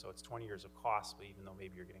 20 years. So it's 20 years of cost, but even though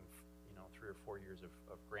maybe you're getting, you know, 3 or 4 years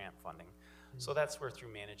of grant funding. So that's where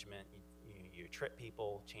through management, you trip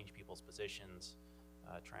people, change people's positions,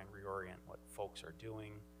 try and reorient what folks are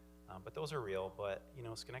doing. But those are real. But, you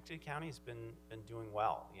know, Schenectady County has been doing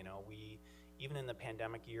well. You know, even in the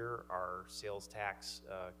pandemic year, our sales tax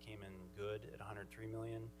came in good at $103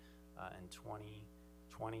 million in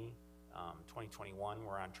 2020. 2021,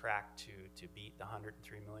 we're on track to beat the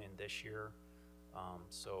 $103 million this year.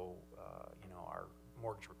 So, you know, our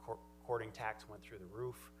mortgage recording tax went through the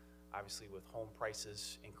roof, obviously with home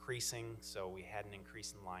prices increasing, so we had an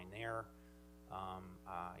increase in line there.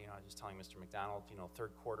 You know, I was just telling Mr. McDonald, you know,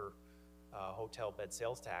 third quarter hotel bed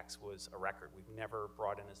sales tax was a record. We've never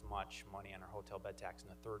brought in as much money on our hotel bed tax in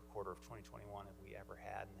the third quarter of 2021 as we ever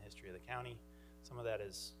had in the history of the county. Some of that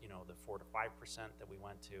is, you know, the 4 to 5% that we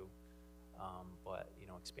went to. But, you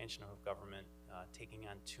know, expansion of government, taking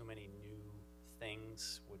on too many new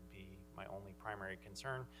things would be my only primary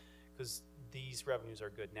concern, because these revenues are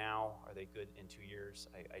good now. Are they good in 2 years?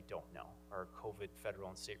 I don't know. Are COVID federal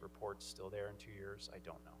and state reports still there in 2 years? I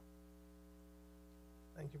don't know.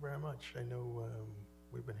 Thank you very much. I know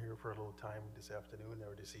we've been here for a little time this afternoon,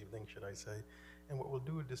 or this evening, should I say. And what we'll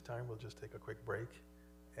do at this time, we'll just take a quick break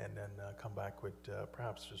and then come back with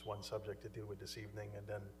perhaps just one subject to deal with this evening, and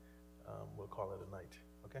then we'll call it a night.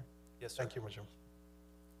 Okay? Yes, sir. Thank you, Majum.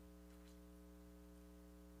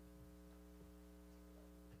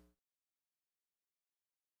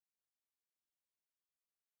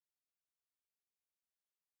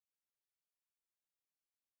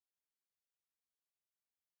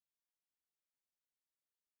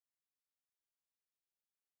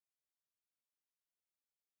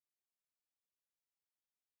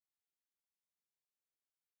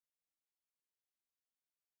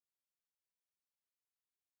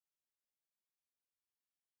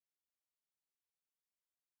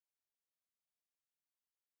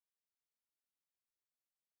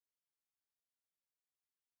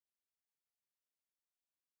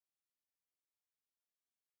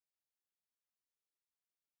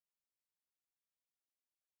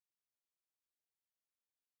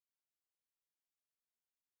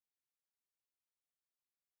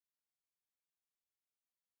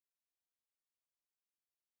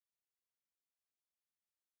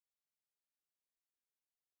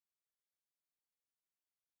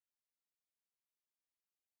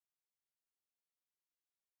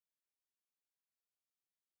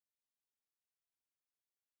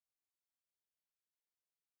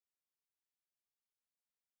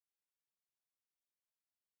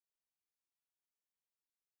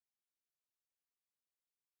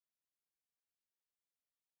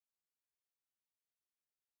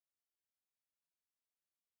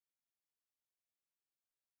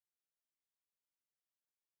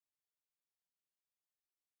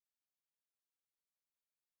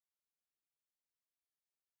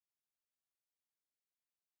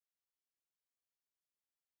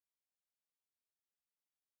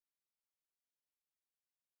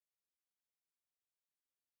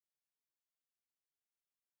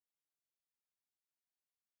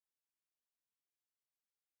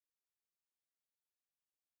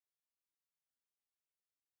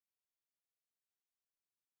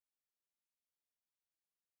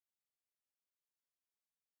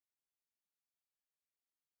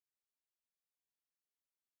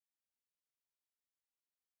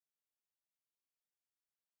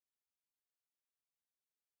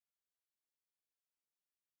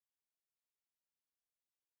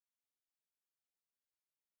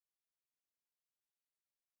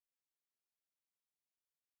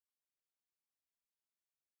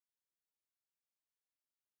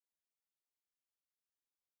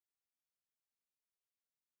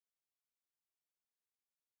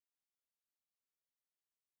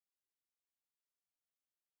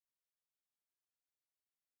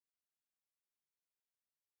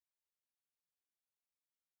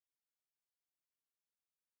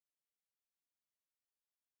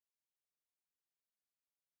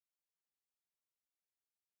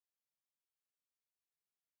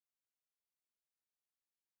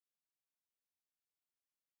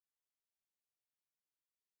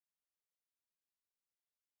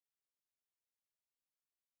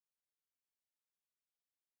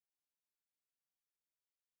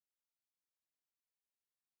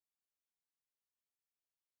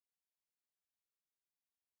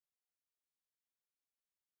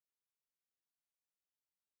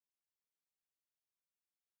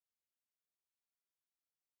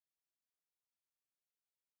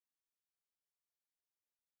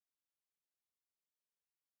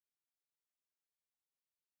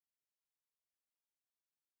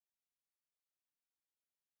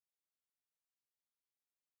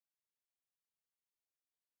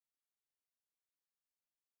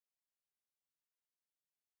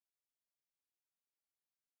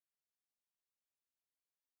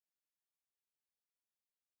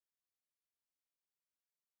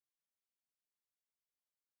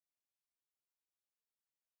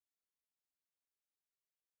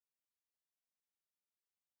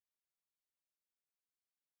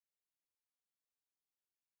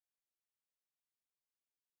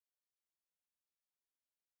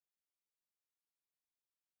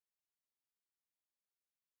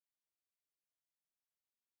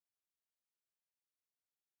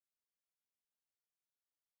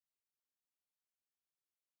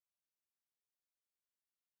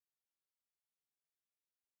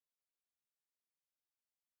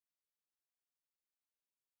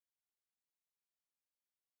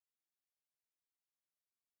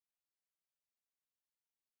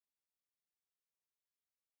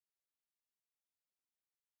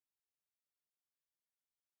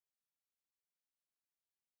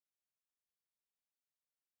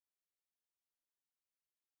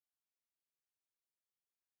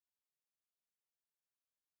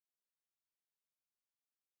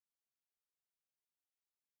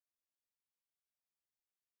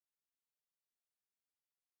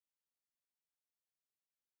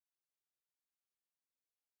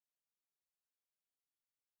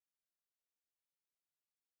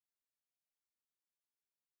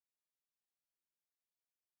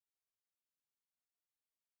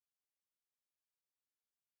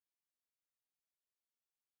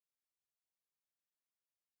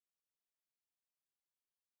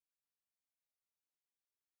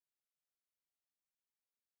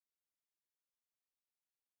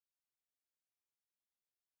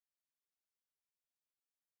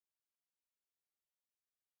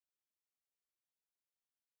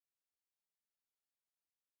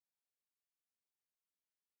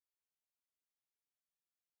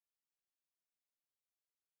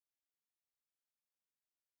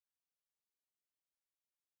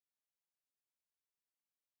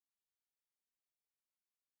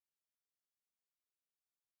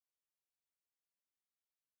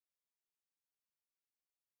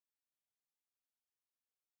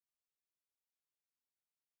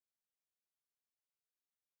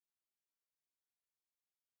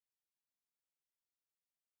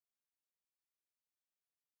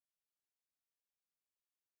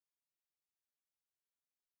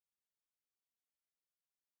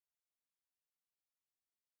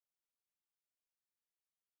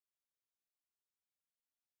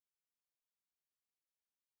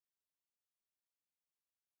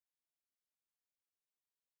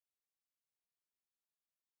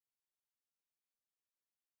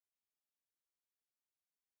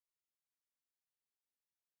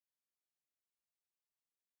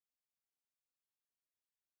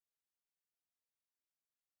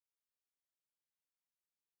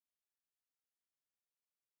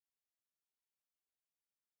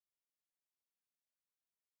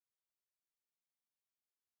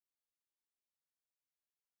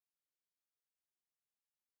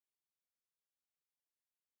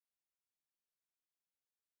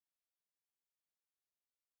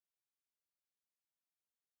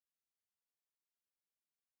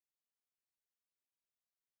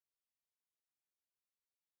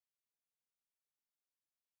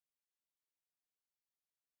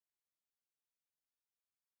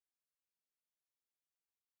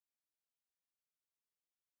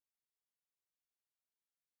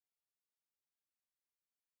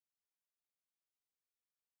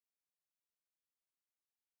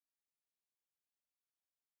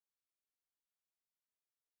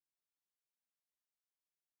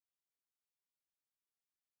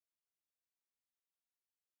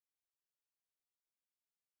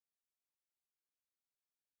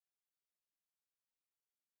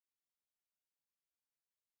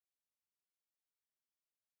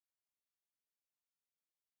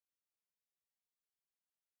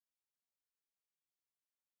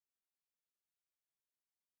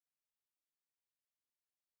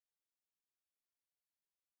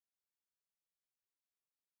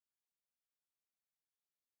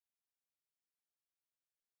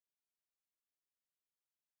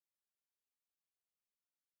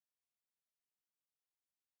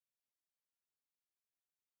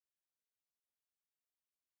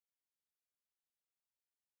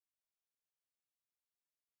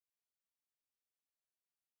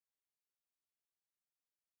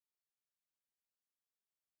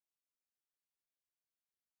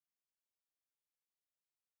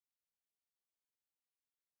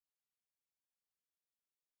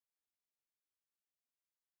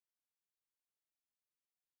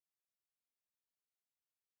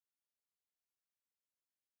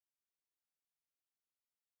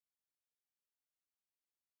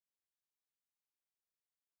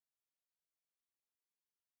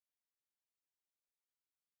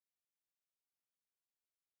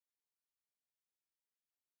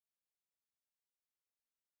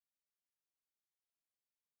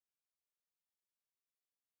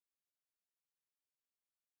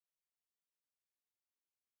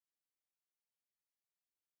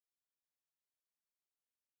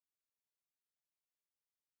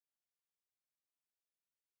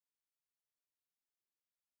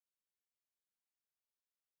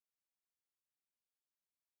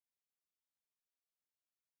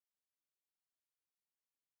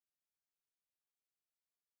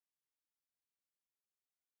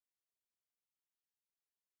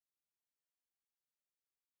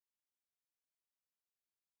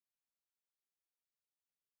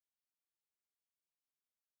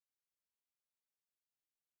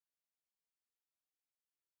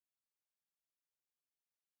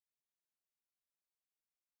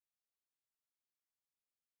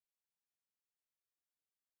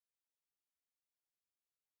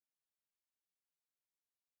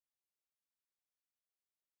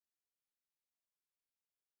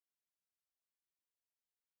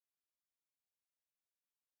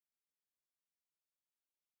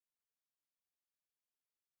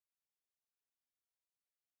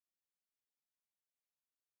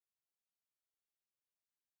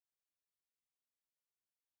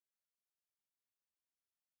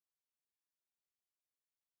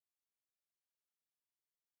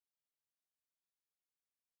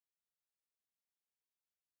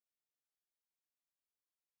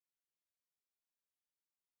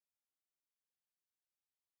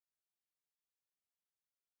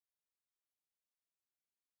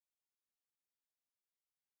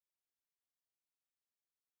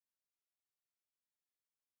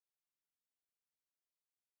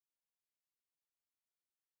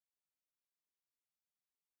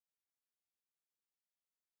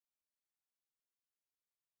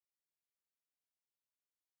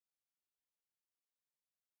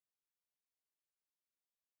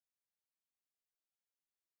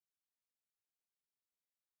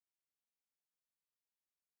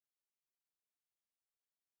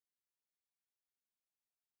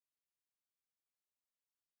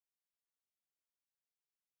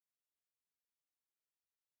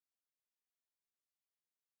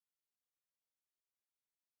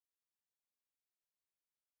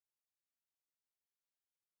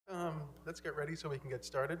 Let's get ready so we can get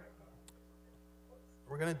started.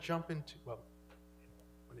 We're going to jump into, well,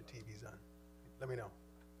 when the TV's on, let me know.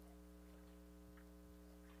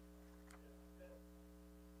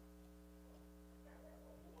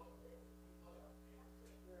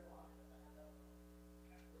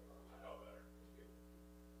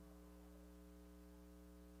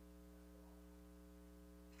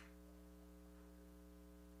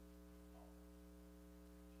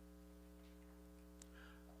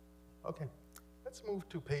 Okay, let's move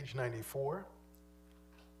to page 94.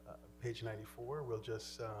 Page 94, we'll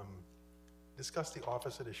just discuss the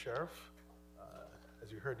office of the sheriff.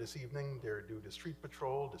 As you heard this evening, they're due to street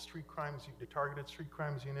patrol, the street crimes, the targeted street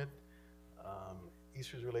crimes unit,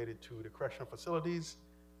 issues related to the correctional facilities.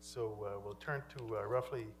 So we'll turn to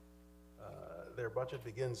roughly, their budget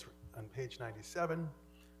begins on page 97,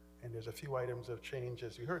 and there's a few items of change.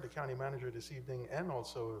 As you heard the county manager this evening, and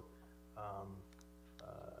also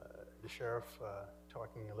the sheriff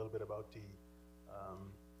talking a little bit about the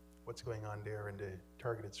what's going on there in the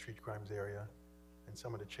targeted street crimes area and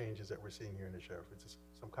some of the changes that we're seeing here in the sheriff. Just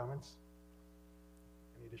some comments?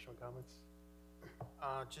 Any additional comments?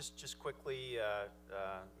 Just quickly,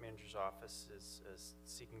 manager's office is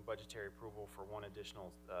seeking budgetary approval for one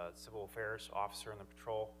additional civil affairs officer in the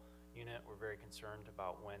patrol unit. We're very concerned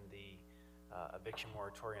about when the eviction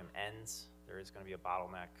moratorium ends. There is going to be a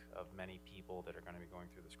bottleneck of many people that are going to be going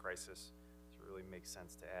through this crisis. So it really makes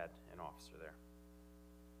sense to add an officer there.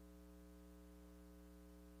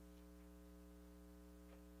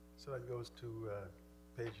 So that goes to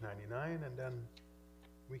page 99, and then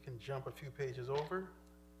we can jump a few pages over,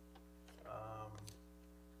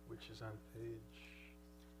 which is on page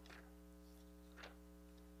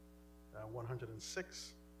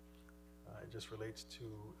 106. It just relates to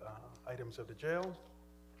items of the jail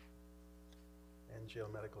and jail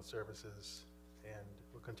medical services, and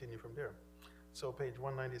we'll continue from there. So page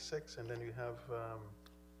 196, and then you have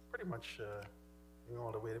pretty much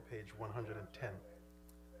all the way to page 110.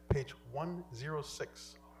 Page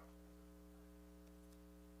 106.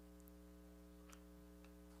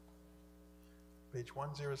 Page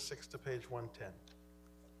 106 to page 110.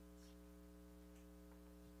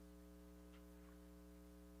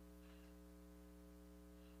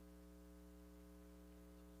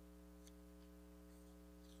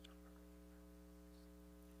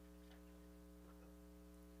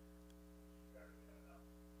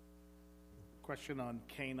 Question on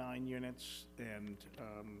K-9 units, and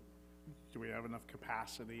do we have enough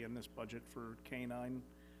capacity in this budget for K-9?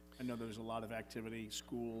 I know there's a lot of activity,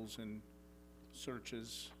 schools and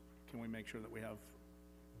searches. Can we make sure that we have?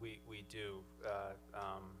 We do.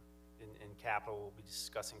 In capital, we'll be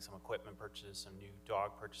discussing some equipment purchases, some new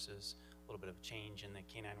dog purchases, a little bit of change in the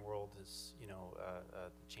canine world is,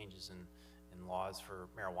 changes in laws for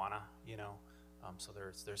marijuana, so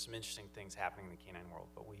there's some interesting things happening in the canine world,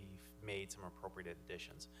 but we've made some appropriate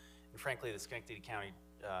additions. And frankly, the Schenectady County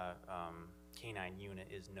canine unit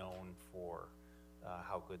is known for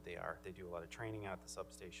how good they are. They do a lot of training out at the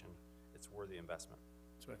substation. It's worthy investment.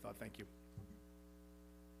 That's what I thought. Thank you.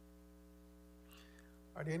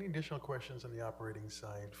 Are there any additional questions on the operating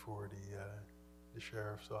side for the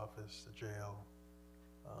sheriff's office, the jail,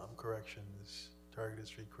 corrections, targeted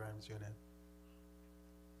street crimes unit?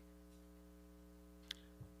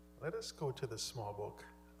 Let us go to the small book.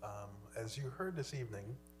 As you heard this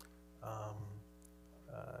evening,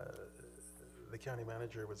 the county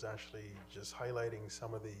manager was actually just highlighting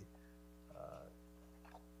some of the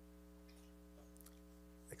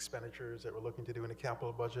expenditures that we're looking to do in the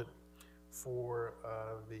capital budget for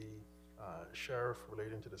the sheriff,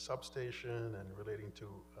 relating to the substation and relating to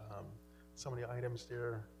some of the items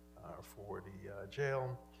there for the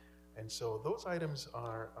jail. And so those items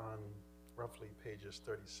are on roughly pages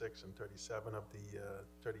 36 and 37 of the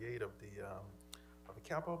 38 of the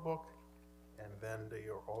capital book, and then they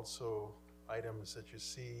are also items that you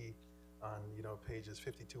see on pages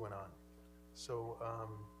 52 and on. So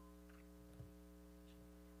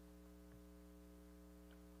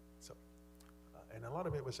and a lot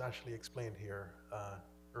of it was actually explained here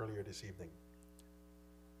earlier this evening.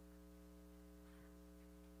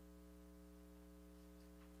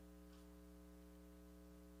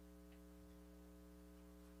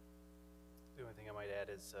 The only thing I might add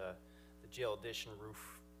is the jail addition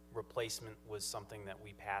roof replacement was something that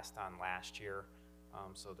we passed on last year.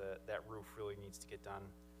 So that roof really needs to get done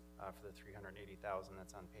for the $380,000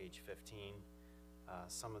 that's on page 15.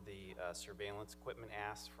 Some of the surveillance equipment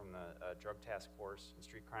asked from the drug task force and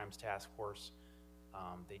street crimes task force,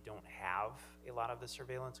 they don't have a lot of the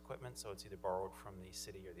surveillance equipment, so it's either borrowed from the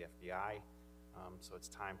city or the FBI. So it's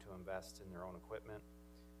time to invest in their own equipment.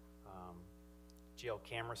 jail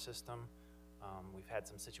camera system. We've had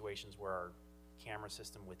some situations where our camera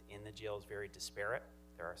system within the jail is very disparate.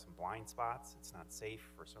 There are some blind spots. It's not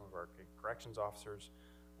safe for some of our corrections officers.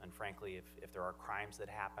 And frankly, if there are crimes that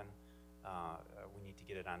happen, we need to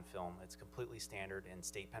get it on film. It's completely standard in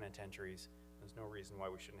state penitentiaries. There's no reason why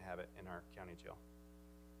we shouldn't have it in our county jail.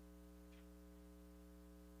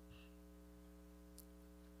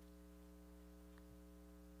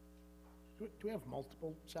 Do we have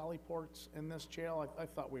multiple Sally ports in this jail? I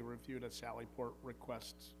thought we reviewed a Sally port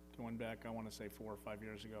request going back, I want to say 4 or 5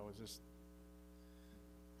 years ago. Is this?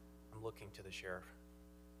 I'm looking to the sheriff.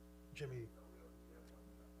 Jimmy,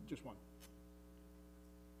 Just one.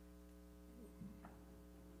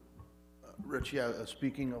 Rich, yeah,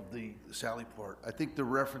 speaking of the Sally Port, I think they're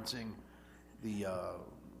referencing the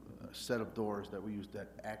set of doors that we use that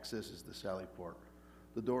accesses the Sally Port.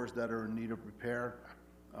 The doors that are in need of repair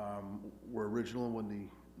were original when the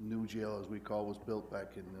new jail, as we call, was built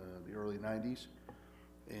back in the early 90s.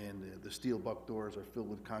 And the steel buck doors are filled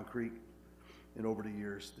with concrete. And over the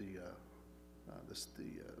years,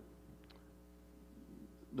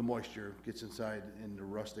 the moisture gets inside and they're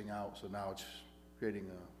rusting out, so now it's creating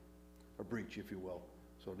a breach, if you will.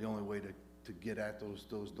 So the only way to get at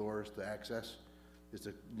those doors to access is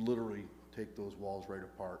to literally take those walls right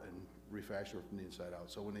apart and refashion it from the inside out.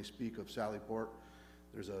 So when they speak of Sally Port,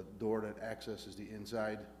 there's a door that accesses the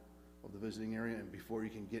inside of the visiting area, and before you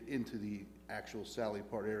can get into the actual Sally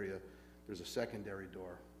Port area, there's a secondary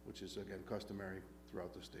door, which is again customary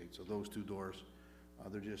throughout the state. So those two doors,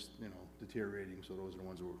 they're just, deteriorating, so those are the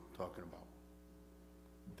ones that we're talking about.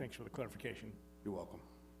 Thanks for the clarification. You're welcome.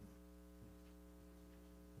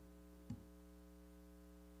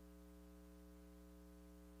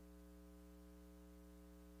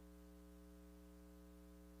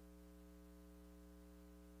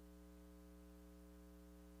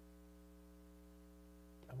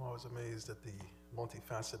 I'm always amazed at the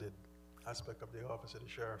multifaceted aspect of the office of the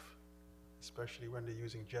sheriff, especially when they're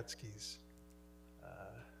using jet skis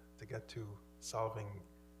to get to solving,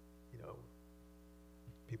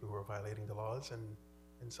 people who are violating the laws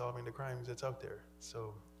and solving the crimes that's out there.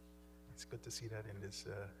 So it's good to see that in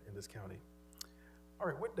this county. All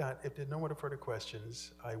right, with that, if there are no other further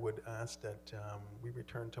questions, I would ask that we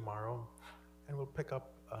return tomorrow, and we'll pick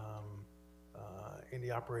up in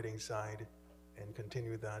the operating side and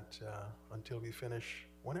continue that until we finish,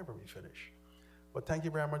 whenever we finish. But thank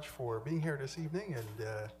you very much for being here this evening, and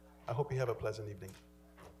I hope you have a pleasant evening.